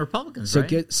was fighting Republicans,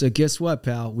 right? So guess what,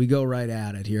 pal? We go right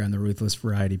at it here on the Ruthless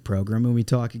Variety program, and we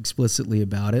talk explicitly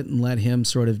about it and let him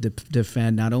sort of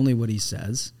defend not only what he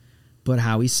says, but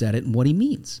how he said it and what he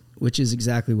means, which is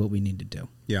exactly what we need to do.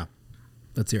 Yeah.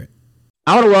 Let's hear it.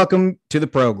 I want to welcome to the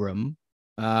program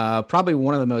probably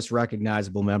one of the most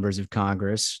recognizable members of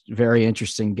Congress. Very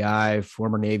interesting guy,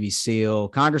 former Navy SEAL,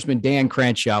 Congressman Dan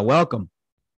Crenshaw. Welcome.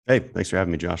 Hey, thanks for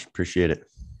having me, Josh. Appreciate it.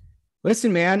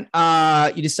 Listen, man,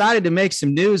 you decided to make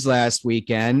some news last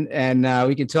weekend, and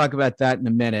we can talk about that in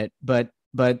a minute. But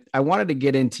I wanted to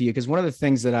get into you because one of the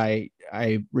things that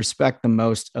I respect the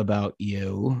most about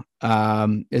you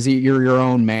is that you're your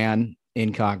own man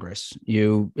in Congress.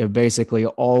 You have basically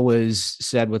always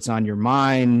said what's on your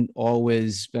mind,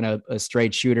 always been a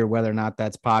straight shooter, whether or not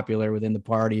that's popular within the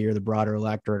party or the broader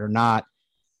electorate or not.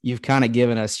 You've kind of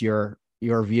given us your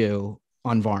view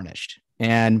unvarnished.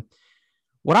 And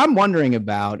what I'm wondering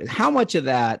about is how much of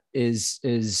that is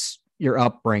your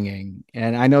upbringing.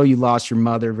 And I know you lost your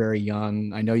mother very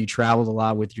young. I know you traveled a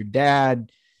lot with your dad,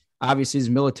 obviously his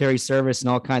military service and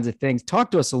all kinds of things.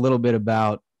 Talk to us a little bit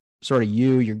about sort of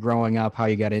your growing up, how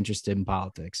you got interested in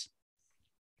politics.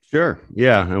 Sure.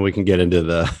 Yeah. And we can get into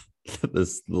the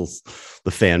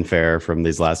fanfare from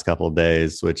these last couple of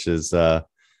days, which is, I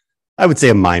would say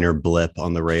a minor blip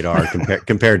on the radar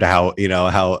compared to how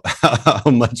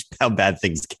bad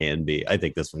things can be. I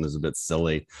think this one is a bit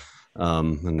silly.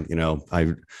 And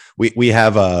we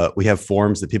have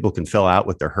forms that people can fill out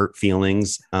with their hurt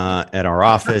feelings at our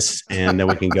office, and then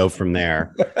we can go from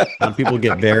there. People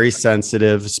get very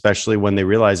sensitive, especially when they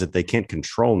realize that they can't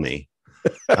control me.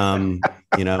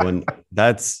 You know, and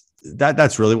that's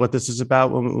really what this is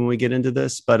about when we get into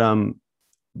this. But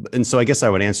and so I guess I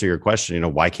would answer your question, you know,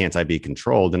 why can't I be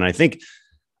controlled? And I think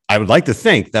I would like to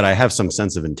think that I have some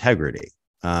sense of integrity,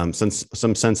 some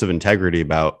sense of integrity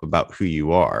about who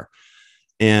you are.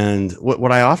 And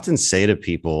what I often say to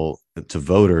people, to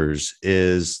voters,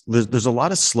 is there's a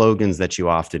lot of slogans that you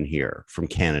often hear from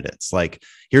candidates. Like,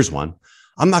 here's one: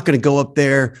 I'm not going to go up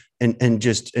there and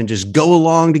just go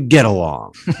along to get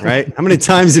along. Right? How many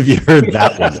times have you heard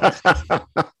that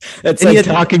one? That's like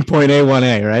talking point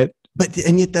A1A, right?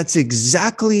 And yet that's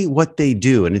exactly what they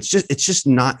do. And it's just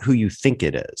not who you think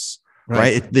it is.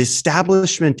 Right? The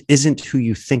establishment isn't who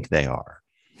you think they are.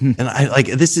 And I like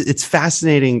this. It's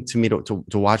fascinating to me to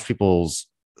watch people's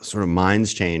sort of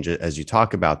minds change as you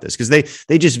talk about this, because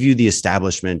they just view the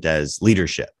establishment as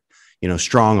leadership, you know,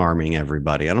 strong arming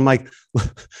everybody. And I'm like,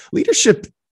 leadership,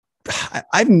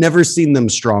 I've never seen them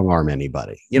strong arm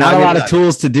anybody. You know, not a lot of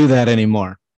tools to do that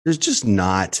anymore. There's just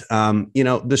not. You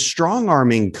know, the strong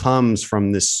arming comes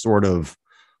from this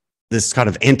kind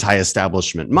of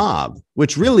anti-establishment mob,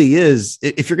 which really is,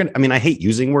 if you're going to, I mean, I hate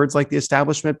using words like the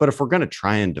establishment, but if we're going to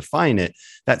try and define it,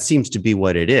 that seems to be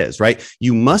what it is, right?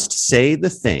 You must say the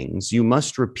things, you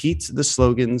must repeat the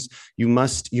slogans, you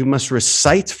must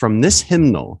recite from this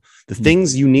hymnal the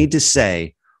things you need to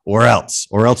say, or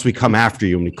else we come after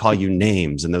you and we call you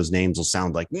names, and those names will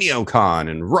sound like neocon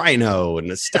and rhino and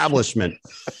establishment.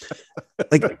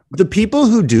 Like the people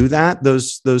who do that,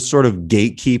 those sort of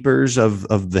gatekeepers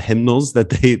of the hymnals that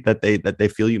they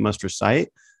feel you must recite,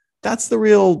 that's the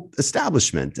real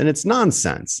establishment, and it's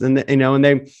nonsense. And you know,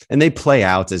 and they play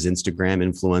out as Instagram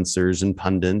influencers and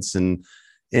pundits, and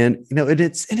you know,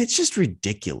 it's just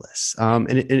ridiculous. And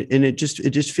it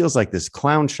just feels like this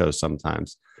clown show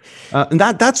sometimes. And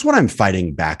that's what I'm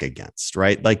fighting back against,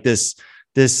 right? Like this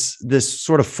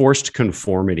sort of forced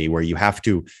conformity where you have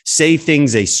to say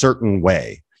things a certain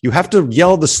way. You have to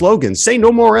yell the slogan, say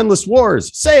no more endless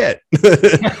wars, say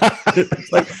it.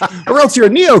 Like, or else you're a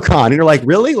neocon. And you're like,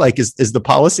 really? Like, is the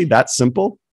policy that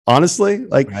simple? Honestly,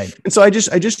 like, right. And so I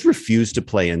just refuse to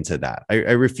play into that.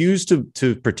 I refuse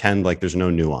to pretend like there's no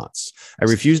nuance. I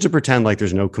refuse to pretend like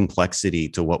there's no complexity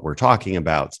to what we're talking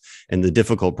about and the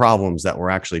difficult problems that we're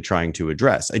actually trying to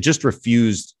address. I just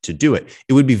refuse to do it.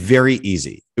 It would be very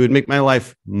easy. It would make my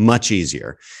life much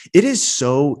easier. It is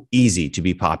so easy to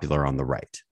be popular on the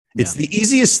right. It's the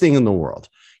easiest thing in the world.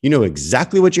 You know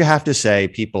exactly what you have to say.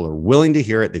 People are willing to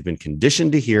hear it. They've been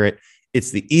conditioned to hear it. It's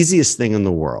the easiest thing in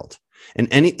the world. And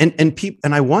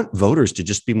I want voters to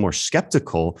just be more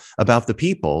skeptical about the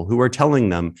people who are telling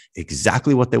them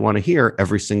exactly what they want to hear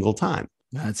every single time.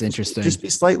 That's interesting. Just be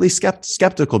slightly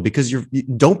skeptical, because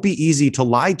don't be easy to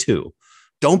lie to.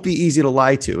 Don't be easy to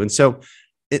lie to. And so,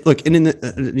 look, and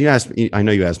you asked me, I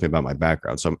know you asked me about my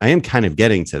background, so I am kind of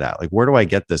getting to that. Like, where do I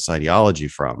get this ideology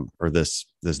from, or this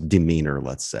demeanor,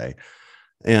 let's say?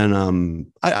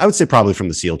 And I would say probably from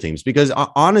the SEAL teams, because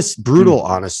brutal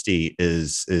honesty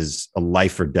is a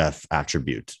life or death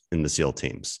attribute in the SEAL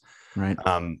teams. Right.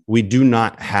 We do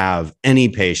not have any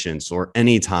patience or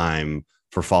any time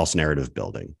for false narrative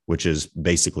building, which is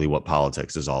basically what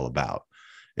politics is all about.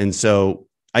 And so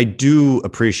I do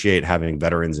appreciate having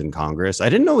veterans in Congress. I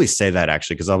didn't always say that,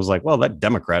 actually, because I was like, well, that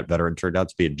Democrat veteran turned out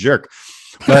to be a jerk.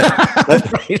 But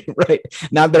right.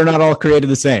 Now they're not all created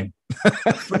the same.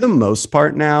 For the most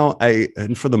part now,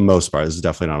 this is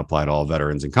definitely not applied to all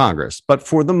veterans in Congress, but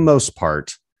for the most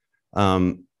part,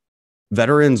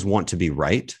 veterans want to be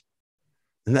right.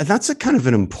 And that's a kind of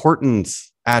an important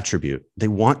attribute. They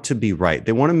want to be right.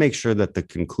 They want to make sure that the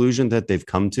conclusion that they've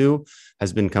come to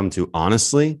has been come to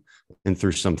honestly and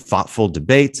through some thoughtful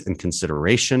debate and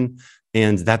consideration,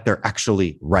 and that they're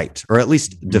actually right, or at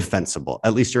least defensible.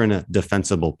 At least you're in a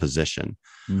defensible position.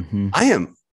 Mm-hmm.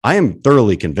 I am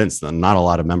thoroughly convinced that not a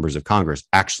lot of members of Congress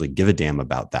actually give a damn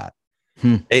about that.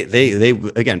 They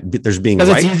again, there's being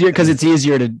right. It's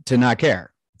easier to not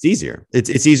care. It's easier.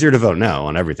 It's easier to vote no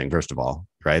on everything. First of all,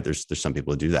 right? There's some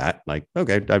people who do that. Like,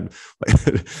 okay,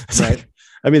 right.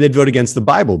 I mean, they'd vote against the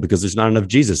Bible because there's not enough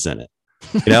Jesus in it.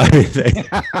 You know,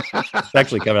 it's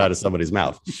actually coming out of somebody's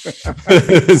mouth.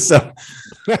 So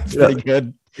that's pretty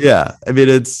good. Yeah, I mean,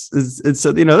 it's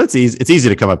so, you know, that's easy. It's easy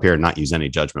to come up here and not use any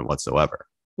judgment whatsoever.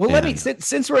 Well,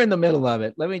 since we're in the middle of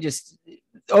it, let me just,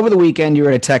 over the weekend, you were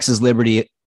at a Texas Liberty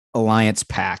Alliance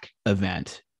PAC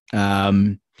event.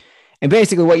 And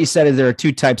basically what you said is there are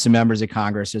two types of members of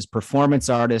Congress. There's performance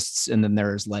artists, and then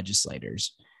there's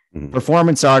legislators. Mm-hmm.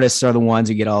 Performance artists are the ones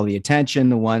who get all the attention,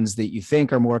 the ones that you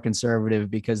think are more conservative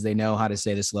because they know how to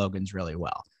say the slogans really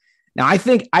well. Now, I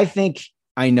think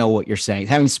I know what you're saying.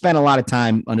 Having spent a lot of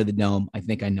time under the dome, I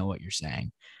think I know what you're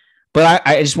saying. But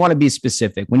I just want to be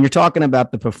specific. When you're talking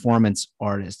about the performance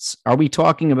artists, are we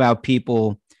talking about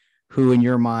people who, in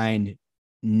your mind,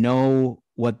 know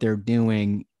what they're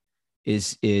doing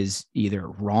is either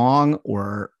wrong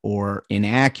or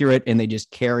inaccurate, and they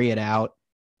just carry it out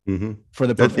for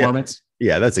the performance?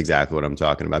 Yeah, that's exactly what I'm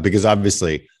talking about. Because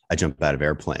obviously, I jump out of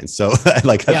airplanes, so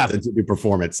to do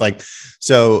performance.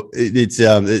 It's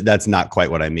that's not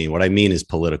quite what I mean. What I mean is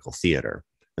political theater.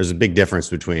 There's a big difference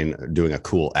between doing a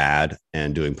cool ad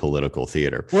and doing political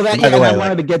theater. Well, I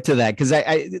wanted to get to that because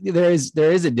there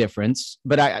is a difference,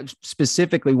 but I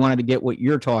specifically wanted to get what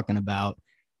you're talking about,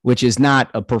 which is not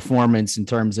a performance in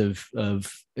terms of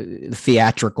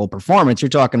theatrical performance. You're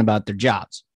talking about their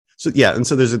jobs. So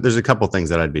there's a couple things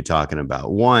that I'd be talking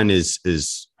about. One is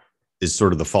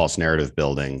sort of the false narrative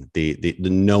building,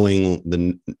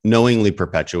 the knowingly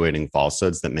perpetuating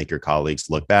falsehoods that make your colleagues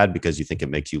look bad because you think it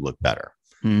makes you look better.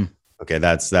 Okay,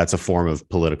 that's a form of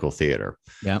political theater.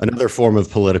 Yeah. Another form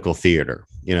of political theater,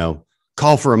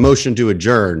 call for a motion to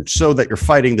adjourn so that you're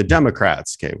fighting the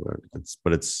Democrats. Okay,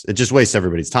 it just wastes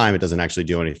everybody's time. It doesn't actually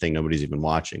do anything. Nobody's even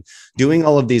watching. Doing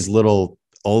all of these little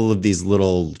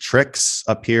tricks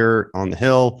up here on the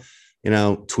Hill,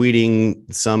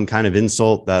 tweeting some kind of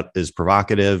insult that is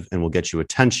provocative and will get you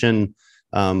attention,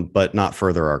 but not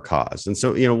further our cause. And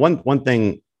so, one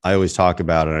thing I always talk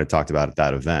about, and I talked about at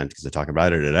that event, because I talk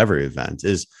about it at every event,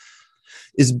 is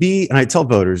and I tell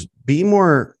voters, be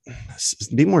more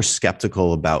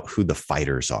skeptical about who the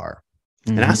fighters are,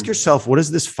 and ask yourself, what is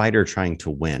this fighter trying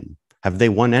to win? Have they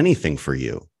won anything for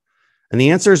you? And the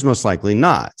answer is most likely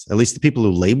not, at least the people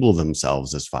who label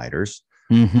themselves as fighters.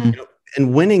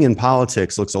 And winning in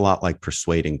politics looks a lot like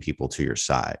persuading people to your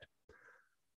side.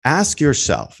 Ask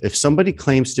yourself, if somebody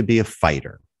claims to be a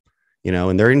fighter,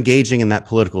 and they're engaging in that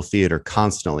political theater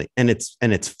constantly, and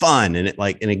it's fun, and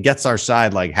it gets our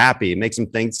side happy. It makes them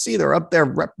think, see, they're up there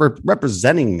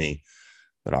representing me.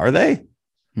 But are they?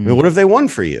 I mean, what have they won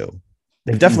for you?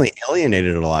 They've definitely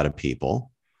alienated a lot of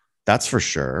people. That's for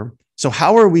sure. So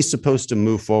how are we supposed to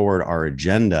move forward our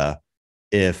agenda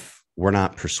if we're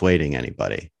not persuading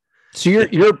anybody? So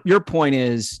your point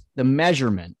is the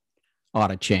measurement ought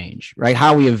to change, right?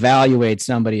 How we evaluate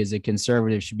somebody as a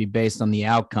conservative should be based on the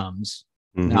outcomes,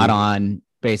 not on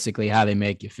basically how they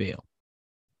make you feel.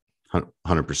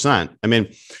 100%. I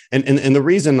mean, and the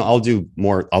reason I'll do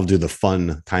the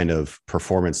fun kind of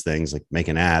performance things, like make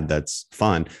an ad that's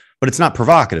fun, but it's not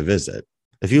provocative, is it?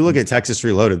 If you look at Texas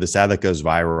Reloaded, this ad that goes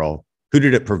viral, who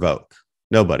did it provoke?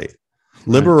 Nobody.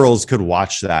 Liberals could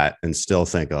watch that and still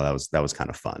think, oh, that was kind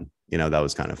of fun. That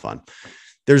was kind of fun.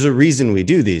 There's a reason we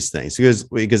do these things,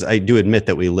 because I do admit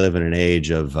that we live in an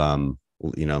age of,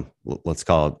 let's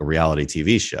call it a reality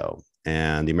TV show,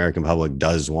 and the American public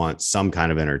does want some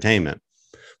kind of entertainment.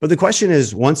 But the question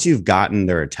is, once you've gotten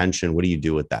their attention, what do you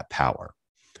do with that power?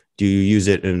 Do you use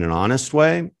it in an honest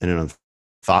way, in a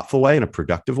thoughtful way, in a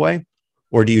productive way,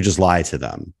 or do you just lie to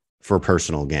them for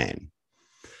personal gain?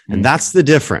 And that's the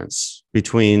difference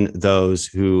between those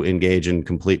who engage in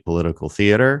complete political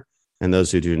theater and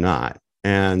those who do not.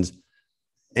 And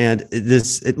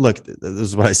this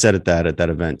is what I said at that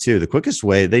event too.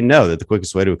 They know that the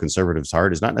quickest way to a conservative's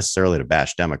heart is not necessarily to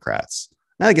bash Democrats.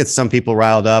 That gets some people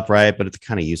riled up, right? But it's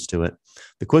kind of used to it.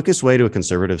 The quickest way to a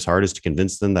conservative's heart is to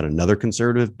convince them that another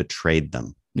conservative betrayed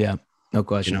them. Yeah, no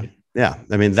question. Yeah,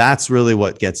 I mean, that's really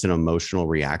what gets an emotional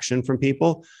reaction from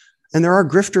people. And there are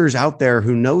grifters out there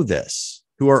who know this,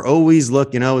 who are always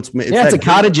it's a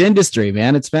cottage industry,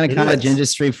 man. It's been a cottage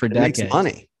industry for decades. It makes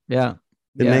money. Yeah.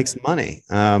 It makes money.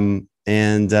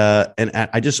 And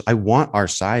I want our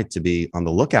side to be on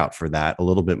the lookout for that a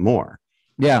little bit more.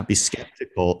 Yeah. Be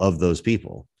skeptical of those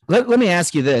people. Let me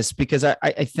ask you this, because I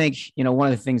think,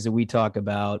 one of the things that we talk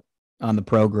about on the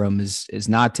program is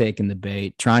not taking the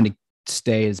bait, trying to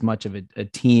stay as much of a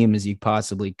team as you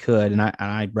possibly could. And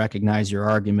I recognize your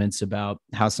arguments about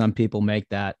how some people make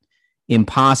that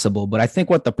impossible. But I think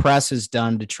what the press has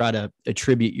done to try to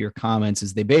attribute your comments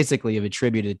is they basically have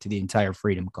attributed to the entire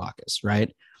Freedom Caucus,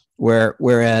 right?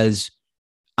 Whereas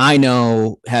I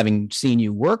know, having seen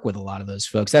you work with a lot of those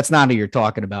folks, that's not who you're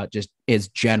talking about, just as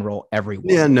general everyone.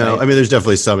 Yeah, no, right? I mean, there's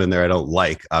definitely some in there I don't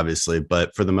like, obviously,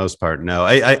 but for the most part, no.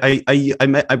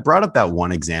 I brought up that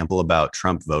one example about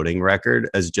Trump voting record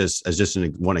as just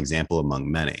one example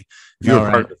among many. If you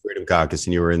were part of the Freedom Caucus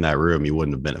and you were in that room, you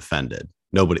wouldn't have been offended.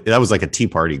 Nobody. That was like a Tea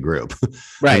Party group,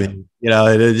 right? I mean,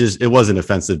 it wasn't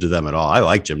offensive to them at all. I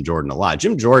like Jim Jordan a lot.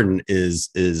 Jim Jordan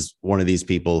is one of these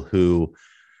people who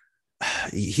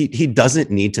he doesn't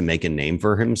need to make a name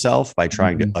for himself by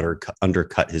trying to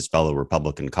undercut his fellow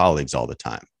Republican colleagues all the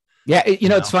time. Yeah,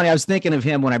 it's funny. I was thinking of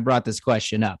him when I brought this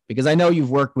question up because I know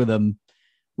you've worked with him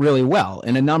really well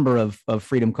and a number of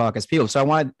Freedom Caucus people. So I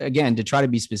wanted, again, to try to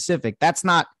be specific. It's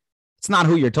not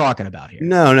who you're talking about here.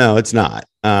 No, it's not.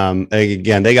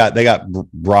 Again, they got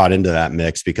brought into that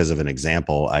mix because of an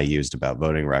example I used about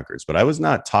voting records, but I was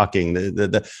not talking.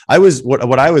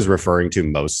 What I was referring to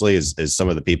mostly is some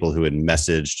of the people who had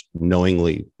messaged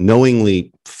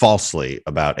knowingly falsely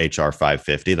about HR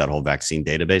 550, that whole vaccine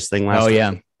database thing last. Oh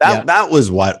yeah. That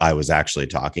was what I was actually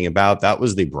talking about. That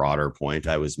was the broader point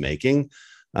I was making.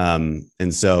 And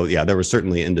so, yeah, there were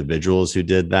certainly individuals who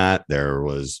did that. There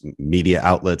was media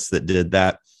outlets that did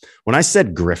that. When I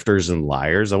said grifters and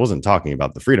liars, I wasn't talking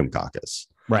about the Freedom Caucus.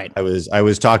 Right. I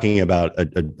was talking about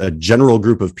a general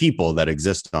group of people that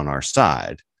exist on our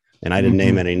side. And I didn't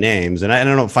name any names, and I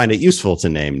don't find it useful to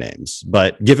name names.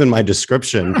 But given my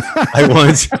description, I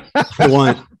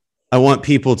want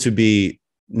people to be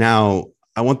now.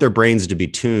 I want their brains to be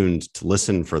tuned to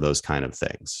listen for those kind of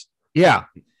things. Yeah.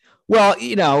 Well,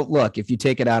 look, if you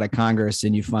take it out of Congress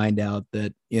and you find out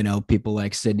that, people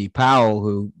like Sidney Powell,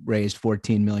 who raised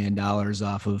 $14 million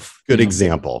off of. Good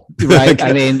example. Right.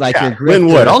 I mean, like Lynn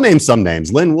Wood. I'll name some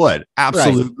names. Lynn Wood,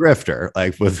 absolute grifter,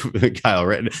 like with Kyle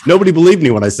Rittenhouse. Nobody believed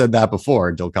me when I said that before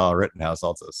until Kyle Rittenhouse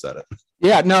also said it.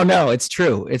 Yeah, no, it's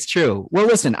true. It's true. Well,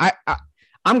 listen,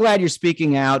 I'm glad you're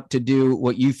speaking out to do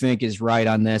what you think is right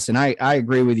on this. And I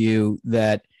agree with you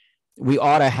that we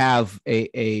ought to have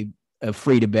a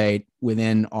free debate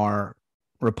within our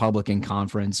Republican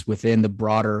conference, within the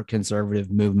broader conservative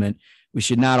movement. We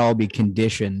should not all be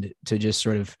conditioned to just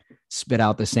sort of spit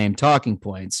out the same talking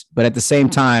points. But at the same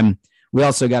time, we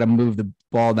also got to move the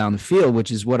ball down the field,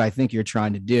 which is what I think you're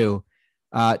trying to do.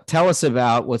 Tell us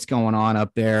about what's going on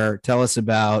up there. Tell us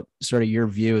about sort of your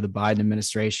view of the Biden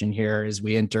administration here as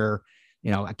we enter,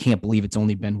 I can't believe it's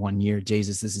only been 1 year.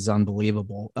 Jesus, this is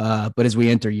unbelievable. But as we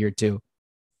enter year 2.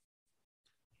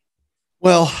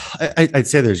 Well, I'd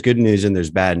say there's good news and there's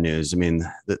bad news. I mean,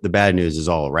 the bad news is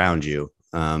all around you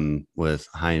with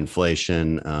high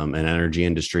inflation, an energy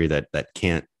industry that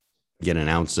can't get an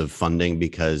ounce of funding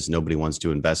because nobody wants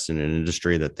to invest in an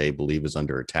industry that they believe is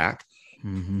under attack.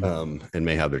 And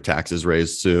may have their taxes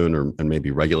raised soon and maybe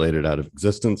regulated out of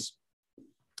existence.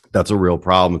 That's a real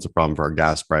problem. It's a problem for our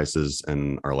gas prices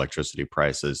and our electricity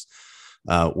prices.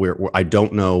 I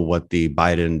don't know what the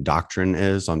Biden doctrine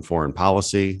is on foreign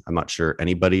policy. I'm not sure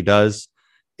anybody does.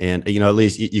 And, at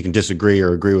least you can disagree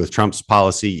or agree with Trump's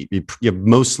policy. You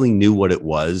mostly knew what it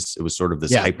was. It was sort of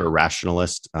this hyper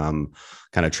rationalist kind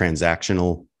of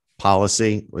transactional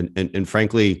policy. And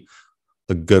frankly,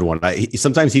 a good one.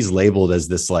 Sometimes he's labeled as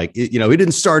this, like, he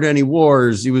didn't start any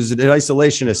wars. He was an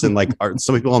isolationist. And like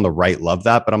some people on the right love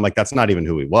that, but I'm like, that's not even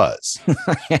who he was.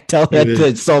 Tell that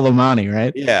to Soleimani,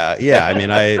 right? Yeah. I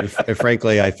mean,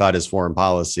 frankly, I thought his foreign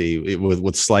policy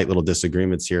with slight little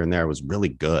disagreements here and there was really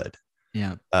good.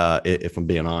 Yeah. If I'm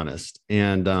being honest.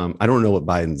 And I don't know what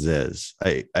Biden's is.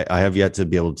 I have yet to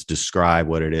be able to describe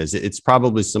what it is. It's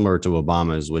probably similar to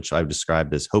Obama's, which I've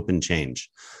described as hope and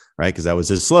change. Right, because that was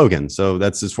his slogan. So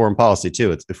that's his foreign policy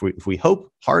too. It's if we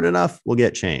hope hard enough, we'll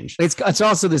get change. It's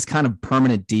also this kind of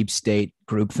permanent deep state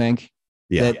groupthink.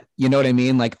 Yeah, you know what I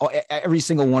mean. Like every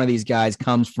single one of these guys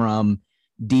comes from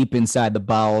deep inside the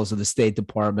bowels of the State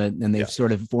Department, and they've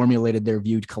sort of formulated their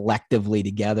view collectively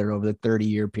together over the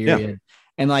 30-year period. Yeah.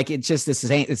 And like it's the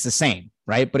same,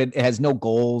 right? But it has no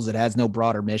goals. It has no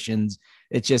broader missions.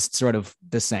 It's just sort of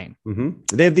the same. Mm-hmm.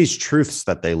 They have these truths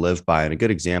that they live by. And a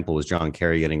good example was John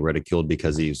Kerry getting ridiculed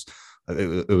because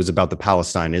it was about the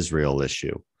Palestine-Israel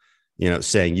issue,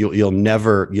 saying you'll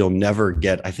never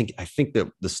get, I think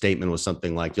that the statement was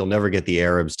something like, you'll never get the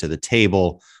Arabs to the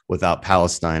table without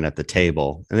Palestine at the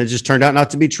table. And it just turned out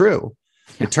not to be true.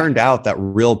 It turned out that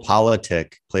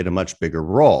realpolitik played a much bigger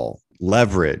role.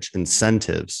 Leverage,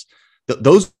 incentives.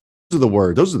 Those are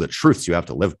the truths you have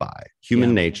to live by.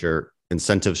 Human nature,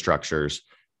 incentive structures,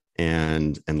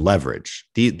 and leverage.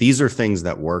 These are things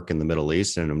that work in the Middle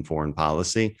East and in foreign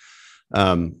policy.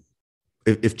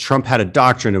 If Trump had a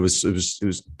doctrine, it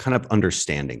was kind of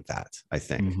understanding that, I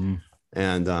think. Mm-hmm.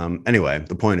 And anyway,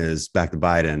 the point is, back to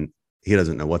Biden, he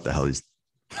doesn't know what the hell he's.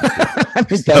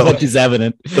 Which is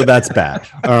evident. So that's bad.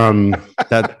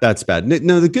 That's bad.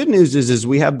 No, the good news is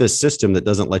we have this system that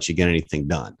doesn't let you get anything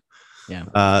done. Yeah.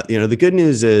 The good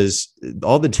news is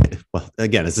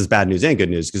again, this is bad news and good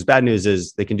news, because bad news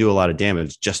is they can do a lot of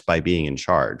damage just by being in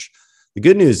charge. The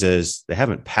good news is they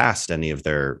haven't passed any of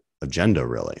their agenda,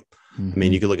 really. Mm-hmm. I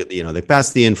mean, you could look at they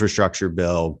passed the infrastructure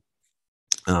bill.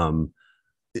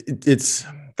 That's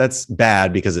that's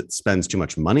bad because it spends too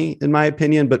much money, in my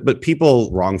opinion. But people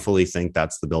wrongfully think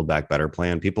that's the Build Back Better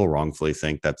plan. People wrongfully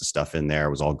think that the stuff in there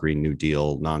was all Green New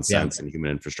Deal nonsense and human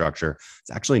infrastructure.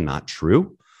 It's actually not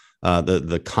true.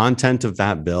 The content of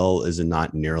that bill is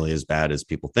not nearly as bad as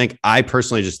people think. I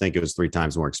personally just think it was 3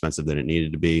 times more expensive than it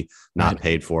needed to be, not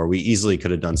paid for. We easily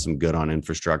could have done some good on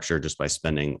infrastructure just by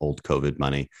spending old COVID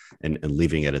money and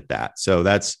leaving it at that. So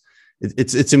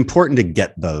it's important to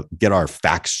get our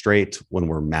facts straight when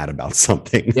we're mad about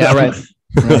something. Yeah,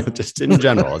 right. Just in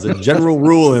general, as a general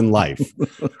rule in life.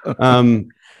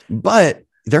 But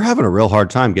they're having a real hard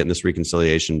time getting this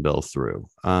reconciliation bill through.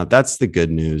 That's the good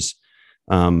news.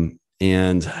 And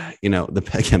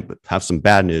again, have some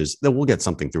bad news that we'll get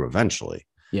something through eventually.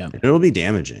 Yeah. And it'll be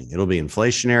damaging. It'll be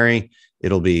inflationary.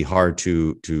 It'll be hard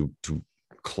to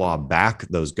claw back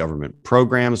those government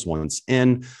programs once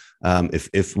in.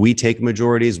 If we take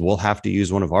majorities, we'll have to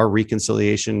use one of our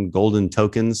reconciliation golden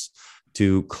tokens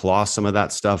to claw some of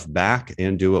that stuff back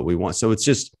and do what we want. So it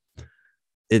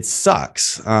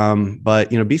sucks. But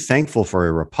be thankful for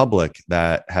a republic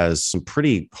that has some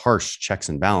pretty harsh checks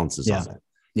and balances on it.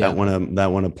 Yeah.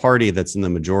 That when a party that's in the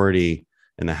majority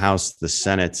in the House, the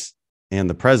Senate, and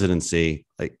the presidency,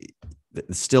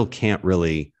 still can't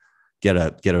really get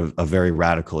a very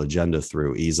radical agenda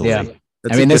through easily. Yeah.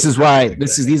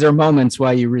 These are moments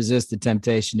why you resist the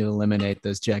temptation to eliminate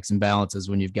those checks and balances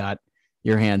when you've got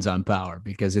your hands on power,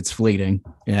 because it's fleeting.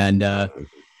 And,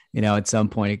 at some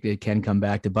point it can come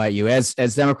back to bite you,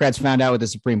 as Democrats found out with the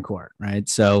Supreme Court. Right.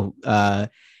 So,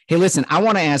 hey, listen, I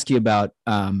want to ask you about,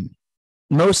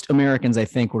 most Americans, I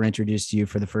think, were introduced to you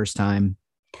for the first time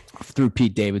through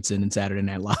Pete Davidson and Saturday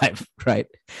Night Live. Right.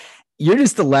 You're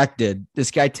just elected.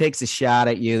 This guy takes a shot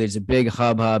at you. There's a big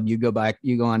hubbub. You go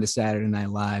on to Saturday Night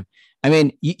Live. I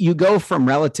mean, you go from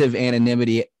relative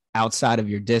anonymity outside of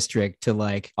your district to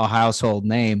like a household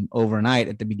name overnight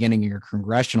at the beginning of your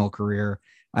congressional career.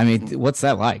 I mean, what's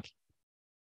that like?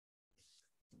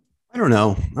 I don't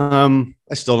know.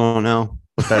 I still don't know.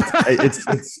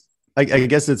 I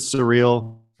guess it's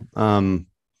surreal.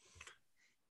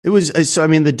 It was, so, I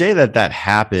mean, the day that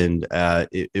happened,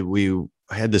 we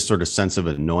had this sort of sense of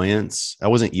annoyance. I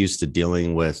wasn't used to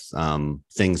dealing with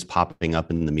things popping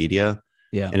up in the media.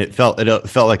 Yeah. And it felt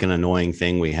like an annoying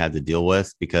thing we had to deal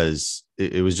with, because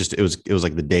it was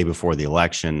like the day before the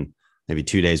election, maybe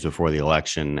 2 days before the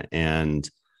election. And,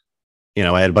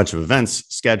 I had a bunch of events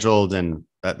scheduled, and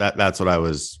that's what I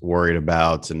was worried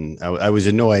about. And I was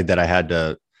annoyed that I had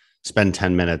to spend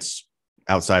 10 minutes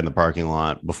outside in the parking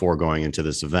lot before going into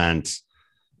this event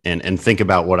and think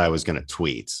about what I was going to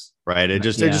tweet. Right. I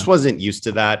just wasn't used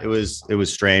to that. It was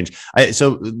strange.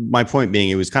 So my point being,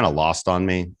 it was kind of lost on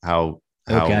me how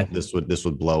this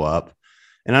would blow up.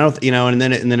 And I don't, and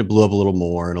then it blew up a little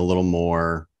more and a little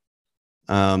more.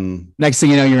 Next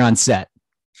thing you know, you're on set.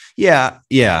 Yeah,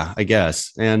 I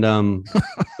guess. And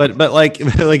but like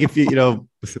if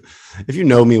you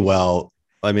know me well,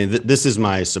 I mean, this is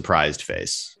my surprised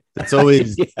face. It's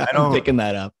always I'm picking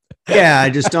that up. Yeah, I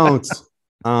just don't.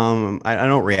 I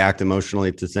don't react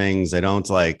emotionally to things. I don't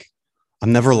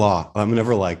I'm never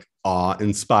like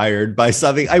awe-inspired by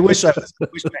something. I wish I had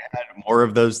more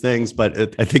of those things, but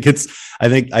I think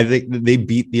they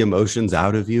beat the emotions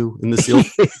out of you in the SEAL.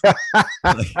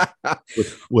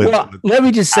 Let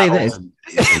me just say this: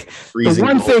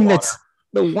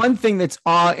 the one thing that's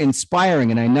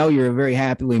awe-inspiring, and I know you're a very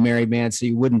happily married man, so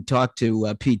you wouldn't talk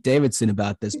to Pete Davidson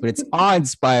about this, but it's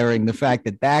awe-inspiring the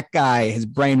fact that guy has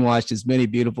brainwashed as many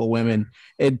beautiful women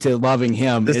into loving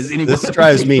him. This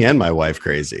drives me and my wife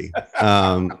crazy.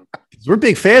 We're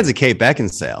big fans of Kate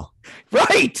Beckinsale.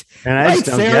 Right. And I just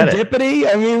don't get it.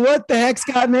 Serendipity. I mean, what the heck's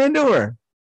gotten into her?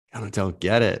 I don't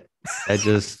get it.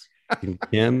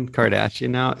 Kim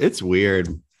Kardashian now. It's weird.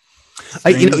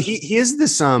 He is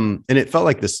this and it felt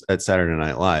like this at Saturday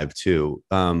Night Live too.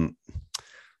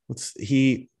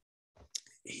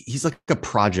 He's like a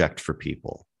project for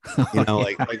people.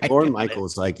 Like Lorne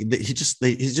Michaels, he's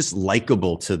just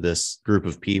likable to this group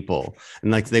of people,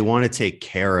 and like they want to take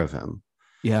care of him.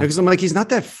 Yeah, because I'm like, he's not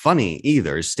that funny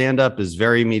either. His stand-up is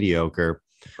very mediocre.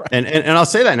 Right. And I'll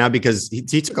say that now because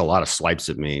he took a lot of swipes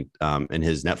at me in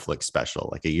his Netflix special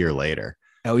like a year later.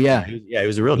 Oh yeah, he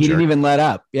was a real. He didn't even let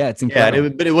up. Yeah, it's incredible.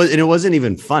 Yeah, it wasn't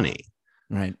even funny.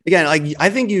 Right. Again, I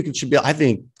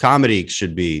think comedy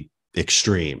should be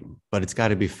extreme, but it's got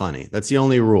to be funny. That's the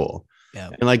only rule. Yeah.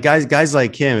 And like guys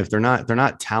like him, if they're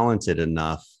not talented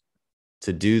enough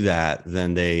to do that,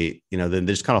 then they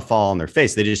just kind of fall on their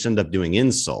face. They just end up doing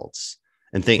insults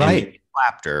and thinking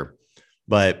laughter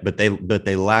but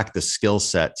they lack the skill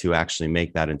set to actually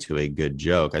make that into a good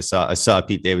joke. I saw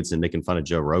Pete Davidson making fun of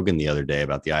Joe Rogan the other day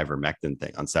about the ivermectin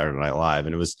thing on Saturday Night Live,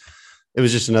 and it was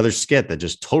just another skit that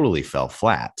just totally fell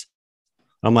flat.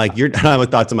 I'm like, I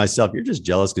thought to myself, you're just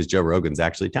jealous because Joe Rogan's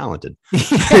actually talented.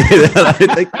 I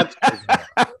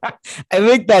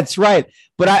think that's right.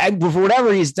 But for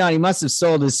whatever he's done, he must have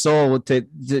sold his soul to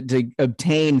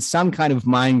obtain some kind of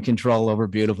mind control over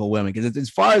beautiful women. Because as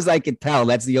far as I could tell,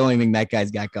 that's the only thing that guy's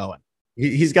got going.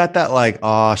 He's got that like,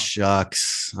 oh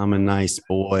shucks, I'm a nice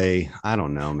boy. I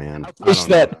don't know, man.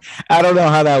 I don't know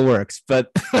how that works.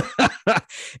 But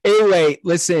anyway,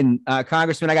 listen,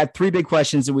 Congressman, I got 3 big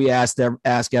questions that we ask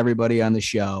everybody on the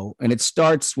show. And it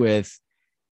starts with,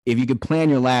 if you could plan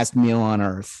your last meal on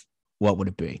Earth, what would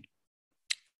it be?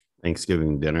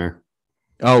 Thanksgiving dinner.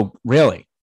 Oh, really?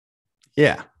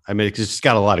 Yeah. I mean, it's just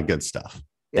got a lot of good stuff.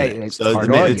 Yeah,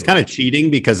 it's kind of cheating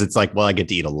because it's like, well, I get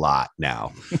to eat a lot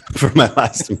now for my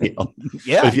last meal.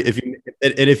 Yeah.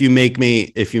 If you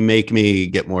make me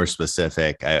get more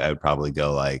specific, I would probably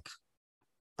go like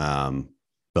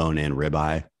bone-in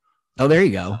ribeye. Oh, there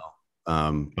you go.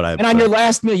 On your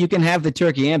last meal, you can have the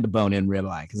turkey and the bone-in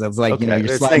ribeye because I was like, okay.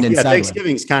 You're sliding inside.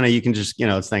 Thanksgiving's kind of, you can just,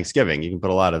 it's Thanksgiving. You can put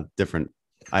a lot of different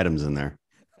items in there.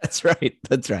 That's right.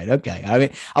 Okay. I mean,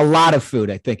 a lot of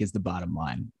food, I think, is the bottom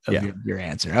line of your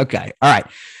answer. Okay. All right.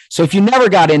 So if you never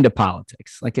got into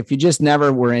politics, like if you just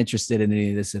never were interested in any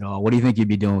of this at all, what do you think you'd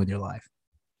be doing with your life?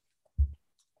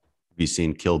 Have you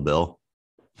seen Kill Bill?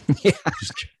 Yeah.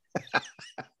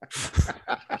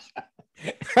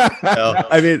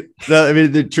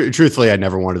 Truthfully, I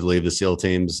never wanted to leave the SEAL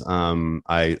teams.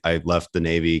 I left the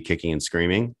Navy kicking and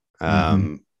screaming.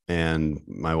 And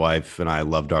my wife and I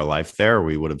loved our life there.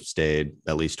 We would have stayed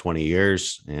at least 20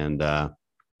 years. And that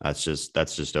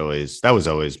was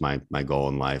always my goal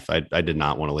in life. I did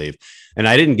not want to leave. And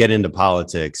I didn't get into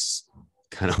politics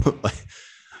kind of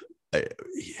like,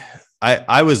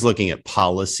 I was looking at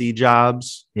policy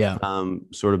jobs,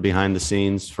 sort of behind the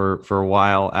scenes for a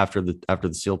while after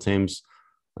the SEAL teams,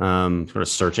 sort of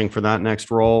searching for that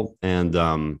next role. And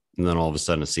then all of a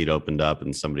sudden a seat opened up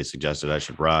and somebody suggested I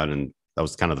should run. And that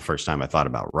was kind of the first time I thought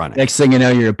about running. Next thing you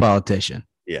know, you're a politician.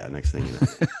 Yeah. Next thing you know.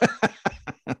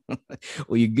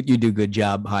 Well, you do a good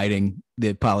job hiding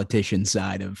the politician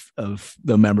side of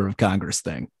the member of Congress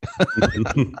thing.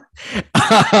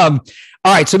 All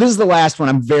right. So this is the last one.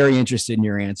 I'm very interested in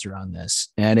your answer on this.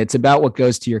 And it's about what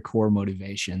goes to your core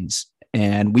motivations.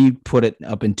 And we put it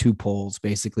up in 2 polls.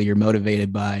 Basically, you're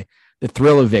motivated by the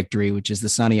thrill of victory, which is the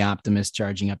sunny optimist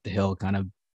charging up the hill kind of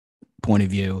point of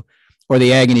view, or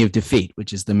the agony of defeat,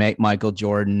 which is the Michael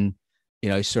Jordan,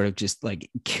 sort of just like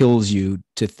kills you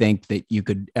to think that you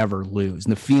could ever lose.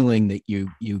 And the feeling that you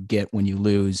get when you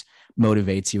lose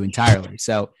motivates you entirely.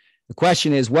 So the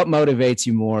question is, what motivates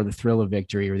you more, the thrill of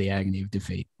victory or the agony of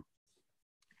defeat?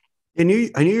 I knew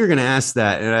you were going to ask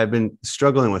that. And I've been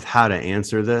struggling with how to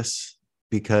answer this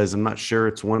because I'm not sure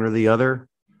it's one or the other.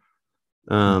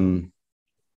 Part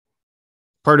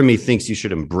of me thinks you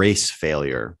should embrace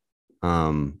failure.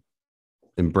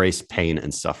 Embrace pain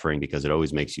and suffering because it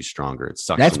always makes you stronger. It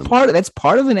sucks. That's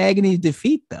part of an agony of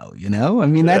defeat, though. I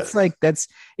mean, that's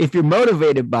if you're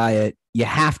motivated by it, you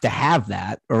have to have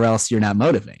that, or else you're not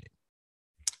motivated.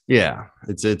 Yeah,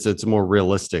 it's a more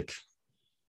realistic,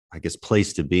 I guess,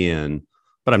 place to be in.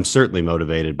 But I'm certainly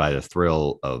motivated by the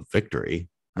thrill of victory.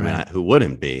 I mean, who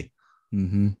wouldn't be?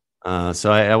 Mm-hmm.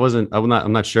 So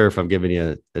I'm not sure if I'm giving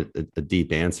you a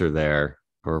deep answer there,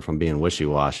 or if I'm being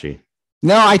wishy-washy.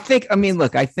 No, I think I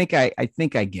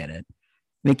get it.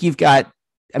 I think you've got,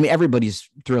 everybody's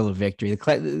thrill of victory.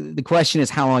 The question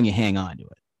is how long you hang on to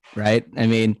it, right? I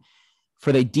mean,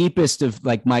 for the deepest of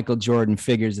like Michael Jordan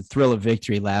figures, the thrill of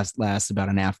victory lasts about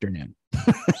an afternoon.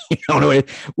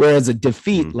 Whereas a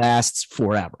defeat lasts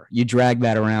forever. You drag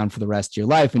that around for the rest of your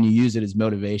life and you use it as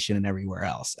motivation and everywhere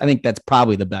else. I think that's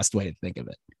probably the best way to think of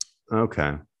it.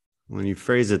 Okay. When you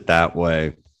phrase it that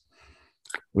way,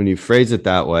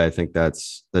 I think that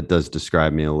does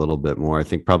describe me a little bit more. I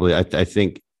think probably, I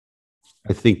think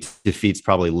defeats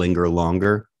probably linger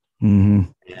longer,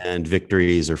 and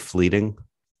victories are fleeting.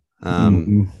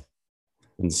 And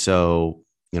so,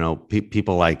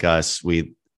 people like us,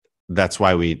 that's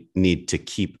why we need to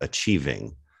keep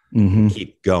achieving,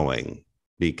 keep going,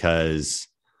 because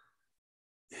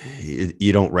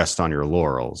you don't rest on your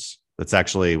laurels. That's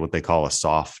actually what they call a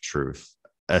soft truth.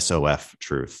 SOF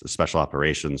truth, the Special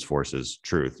Operations Forces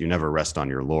truth. You never rest on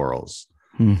your laurels.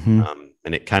 And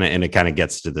it kind of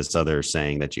gets to this other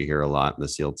saying that you hear a lot in the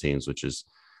SEAL teams, which is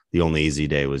the only easy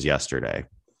day was yesterday.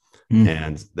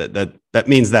 And that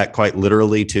means that quite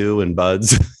literally too in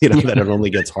buds, that it only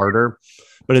gets harder.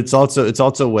 But it's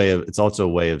also a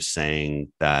way of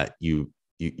saying that you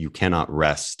cannot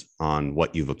rest on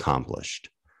what you've accomplished.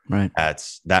 Right.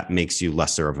 That makes you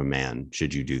lesser of a man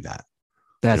should you do that.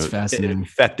 That's fascinating. It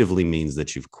effectively means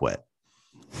that you've quit.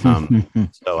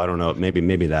 So I don't know.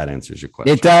 Maybe that answers your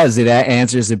question. It does. It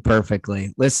answers it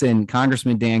perfectly. Listen,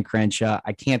 Congressman Dan Crenshaw,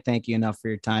 I can't thank you enough for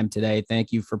your time today.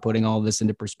 Thank you for putting all of this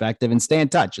into perspective, and stay in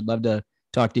touch. I'd love to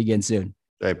talk to you again soon.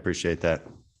 I appreciate that.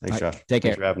 Thanks, Josh. Take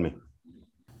care. Thanks for having me.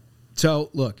 So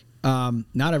look,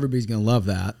 not everybody's going to love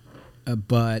that,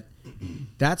 but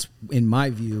that's, in my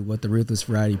view, what the Ruthless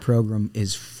Variety program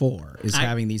is for, is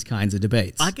having these kinds of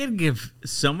debates. I can give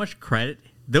so much credit.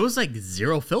 There was like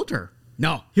zero filter.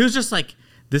 No. He was just like,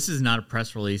 this is not a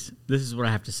press release. This is what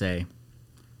I have to say.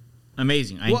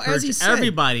 Amazing. I encourage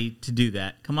everybody to do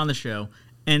that. Come on the show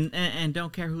and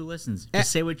don't care who listens.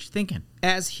 Just say what you're thinking.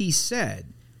 As he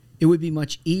said, it would be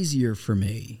much easier for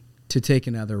me to take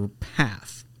another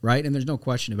path, right? And there's no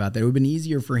question about that. It would have been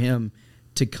easier for him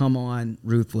to come on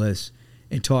Ruthless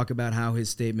and talk about how his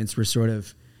statements were sort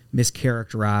of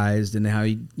mischaracterized and how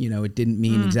he, it didn't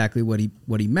mean exactly what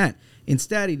he meant.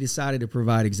 Instead, he decided to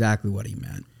provide exactly what he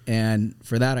meant. And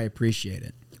for that, I appreciate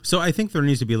it. So I think there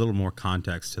needs to be a little more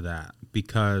context to that,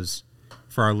 because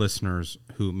for our listeners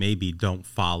who maybe don't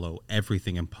follow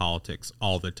everything in politics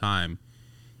all the time,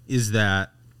 is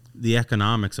that the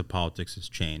economics of politics has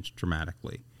changed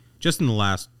dramatically just in the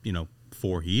last,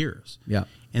 4 years. Yeah.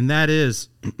 And that is,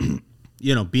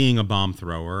 being a bomb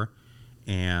thrower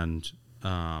and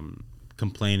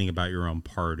complaining about your own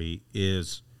party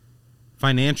is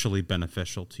financially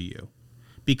beneficial to you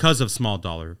because of small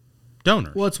dollar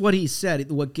donors. Well, it's what he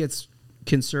said. What gets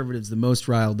conservatives the most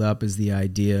riled up is the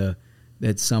idea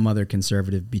that some other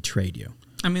conservative betrayed you.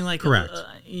 I mean, correct.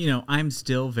 I'm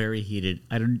still very heated.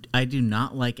 I do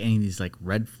not like any of these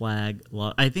red flag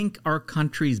law. I think our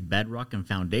country's bedrock and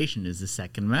foundation is the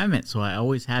Second Amendment, so I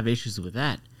always have issues with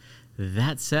that.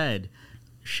 That said,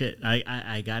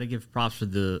 I got to give props for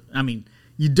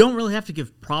you don't really have to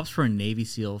give props for a Navy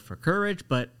SEAL for courage,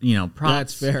 but props.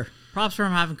 That's fair. Props for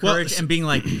him having courage and being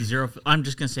zero. I'm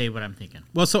just gonna say what I'm thinking.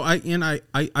 Well, so I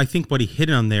think what he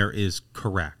hit on there is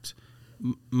correct.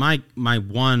 My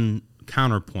one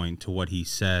counterpoint to what he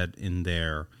said in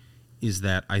there is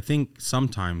that I think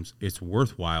sometimes it's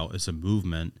worthwhile as a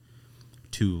movement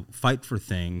to fight for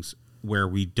things where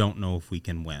we don't know if we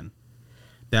can win.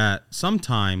 That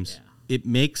sometimes it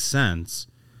makes sense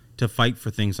to fight for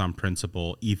things on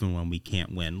principle even when we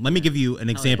can't win. Let me give you an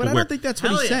example. But I don't think that's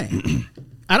what he's saying.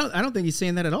 I don't think he's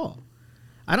saying that at all.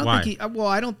 I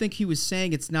don't think he was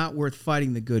saying it's not worth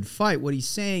fighting the good fight. What he's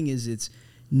saying is it's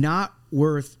not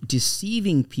worth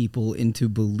deceiving people into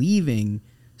believing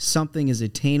something is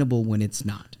attainable when it's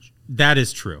not. That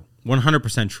is true.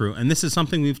 100% true. And this is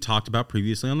something we've talked about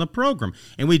previously on the program.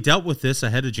 And we dealt with this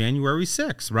ahead of January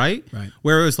 6th, right? Right.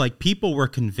 Where it was people were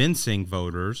convincing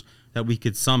voters that we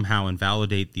could somehow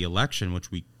invalidate the election,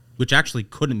 which actually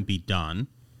couldn't be done,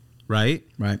 right?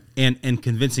 Right. And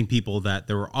convincing people that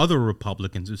there were other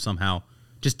Republicans who somehow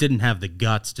just didn't have the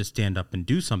guts to stand up and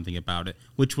do something about it,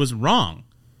 which was wrong,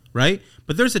 right?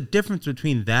 But there's a difference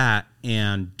between that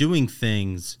and doing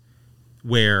things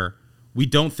where we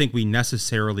don't think we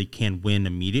necessarily can win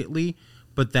immediately,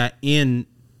 but that in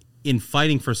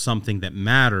fighting for something that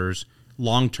matters,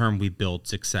 long-term we build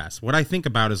success. What I think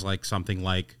about is something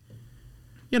like,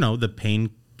 the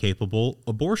pain-capable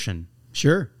abortion.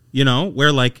 Sure.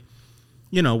 Where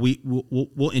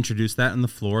we'll introduce that on the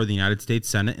floor of the United States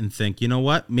Senate and think, you know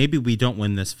what, maybe we don't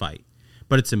win this fight.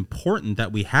 But it's important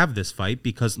that we have this fight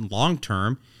because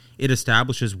long-term it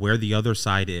establishes where the other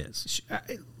side is.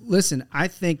 Listen, I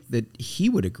think that he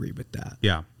would agree with that.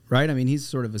 Yeah. Right? I mean, he's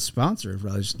sort of a sponsor of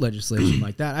legislation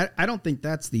like that. I don't think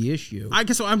that's the issue. I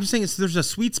guess what I'm just saying is there's a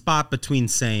sweet spot between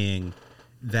saying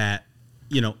that,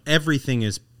 everything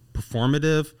is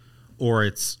performative or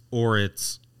it's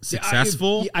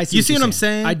successful. I see you see what I'm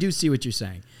saying? I do see what you're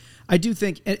saying. I do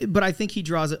think, but I think he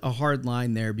draws a hard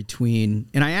line there between,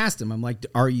 and I asked him, I'm like,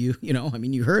 are you,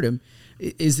 you heard him.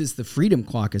 Is this the Freedom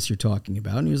Caucus you're talking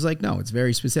about? And he was like, no, it's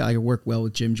very specific. I work well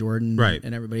with Jim Jordan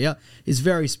and everybody else. It's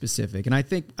very specific. And I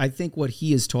think what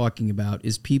he is talking about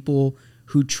is people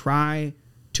who try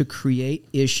to create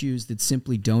issues that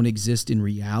simply don't exist in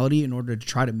reality in order to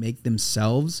try to make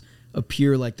themselves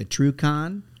appear like the true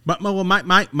con. But the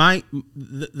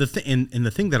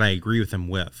thing that I agree with him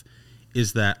with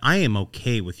is that I am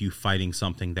okay with you fighting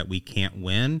something that we can't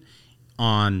win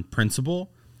on principle.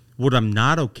 What I'm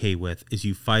not okay with is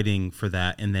you fighting for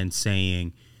that and then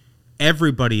saying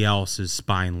everybody else is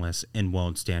spineless and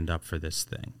won't stand up for this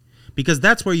thing. Because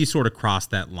that's where you sort of cross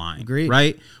that line. Agreed.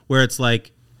 Right? Where it's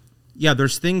like, yeah,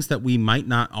 there's things that we might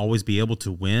not always be able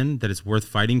to win that it's worth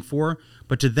fighting for,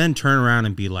 but to then turn around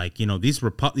and be like, you know,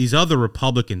 these other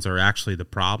Republicans are actually the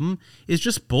problem is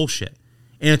just bullshit.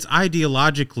 And it's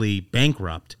ideologically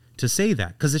bankrupt to say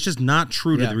that because it's just not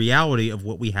true to the reality of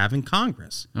what we have in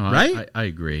Congress. No, right? I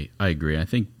agree. I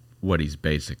think what he's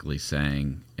basically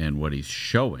saying and what he's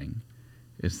showing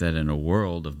is that in a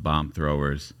world of bomb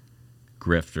throwers,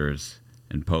 grifters,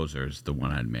 and posers, the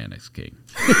one-eyed man is king.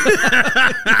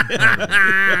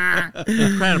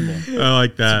 Incredible. I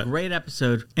like that. It's a great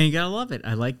episode, and you gotta love it.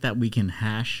 I like that we can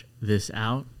hash this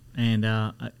out, and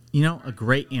a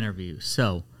great interview.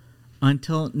 So,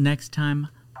 until next time,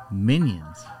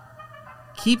 minions,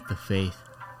 keep the faith,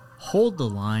 hold the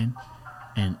line,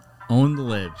 and own the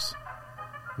libs.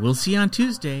 We'll see you on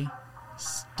Tuesday.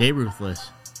 Stay ruthless.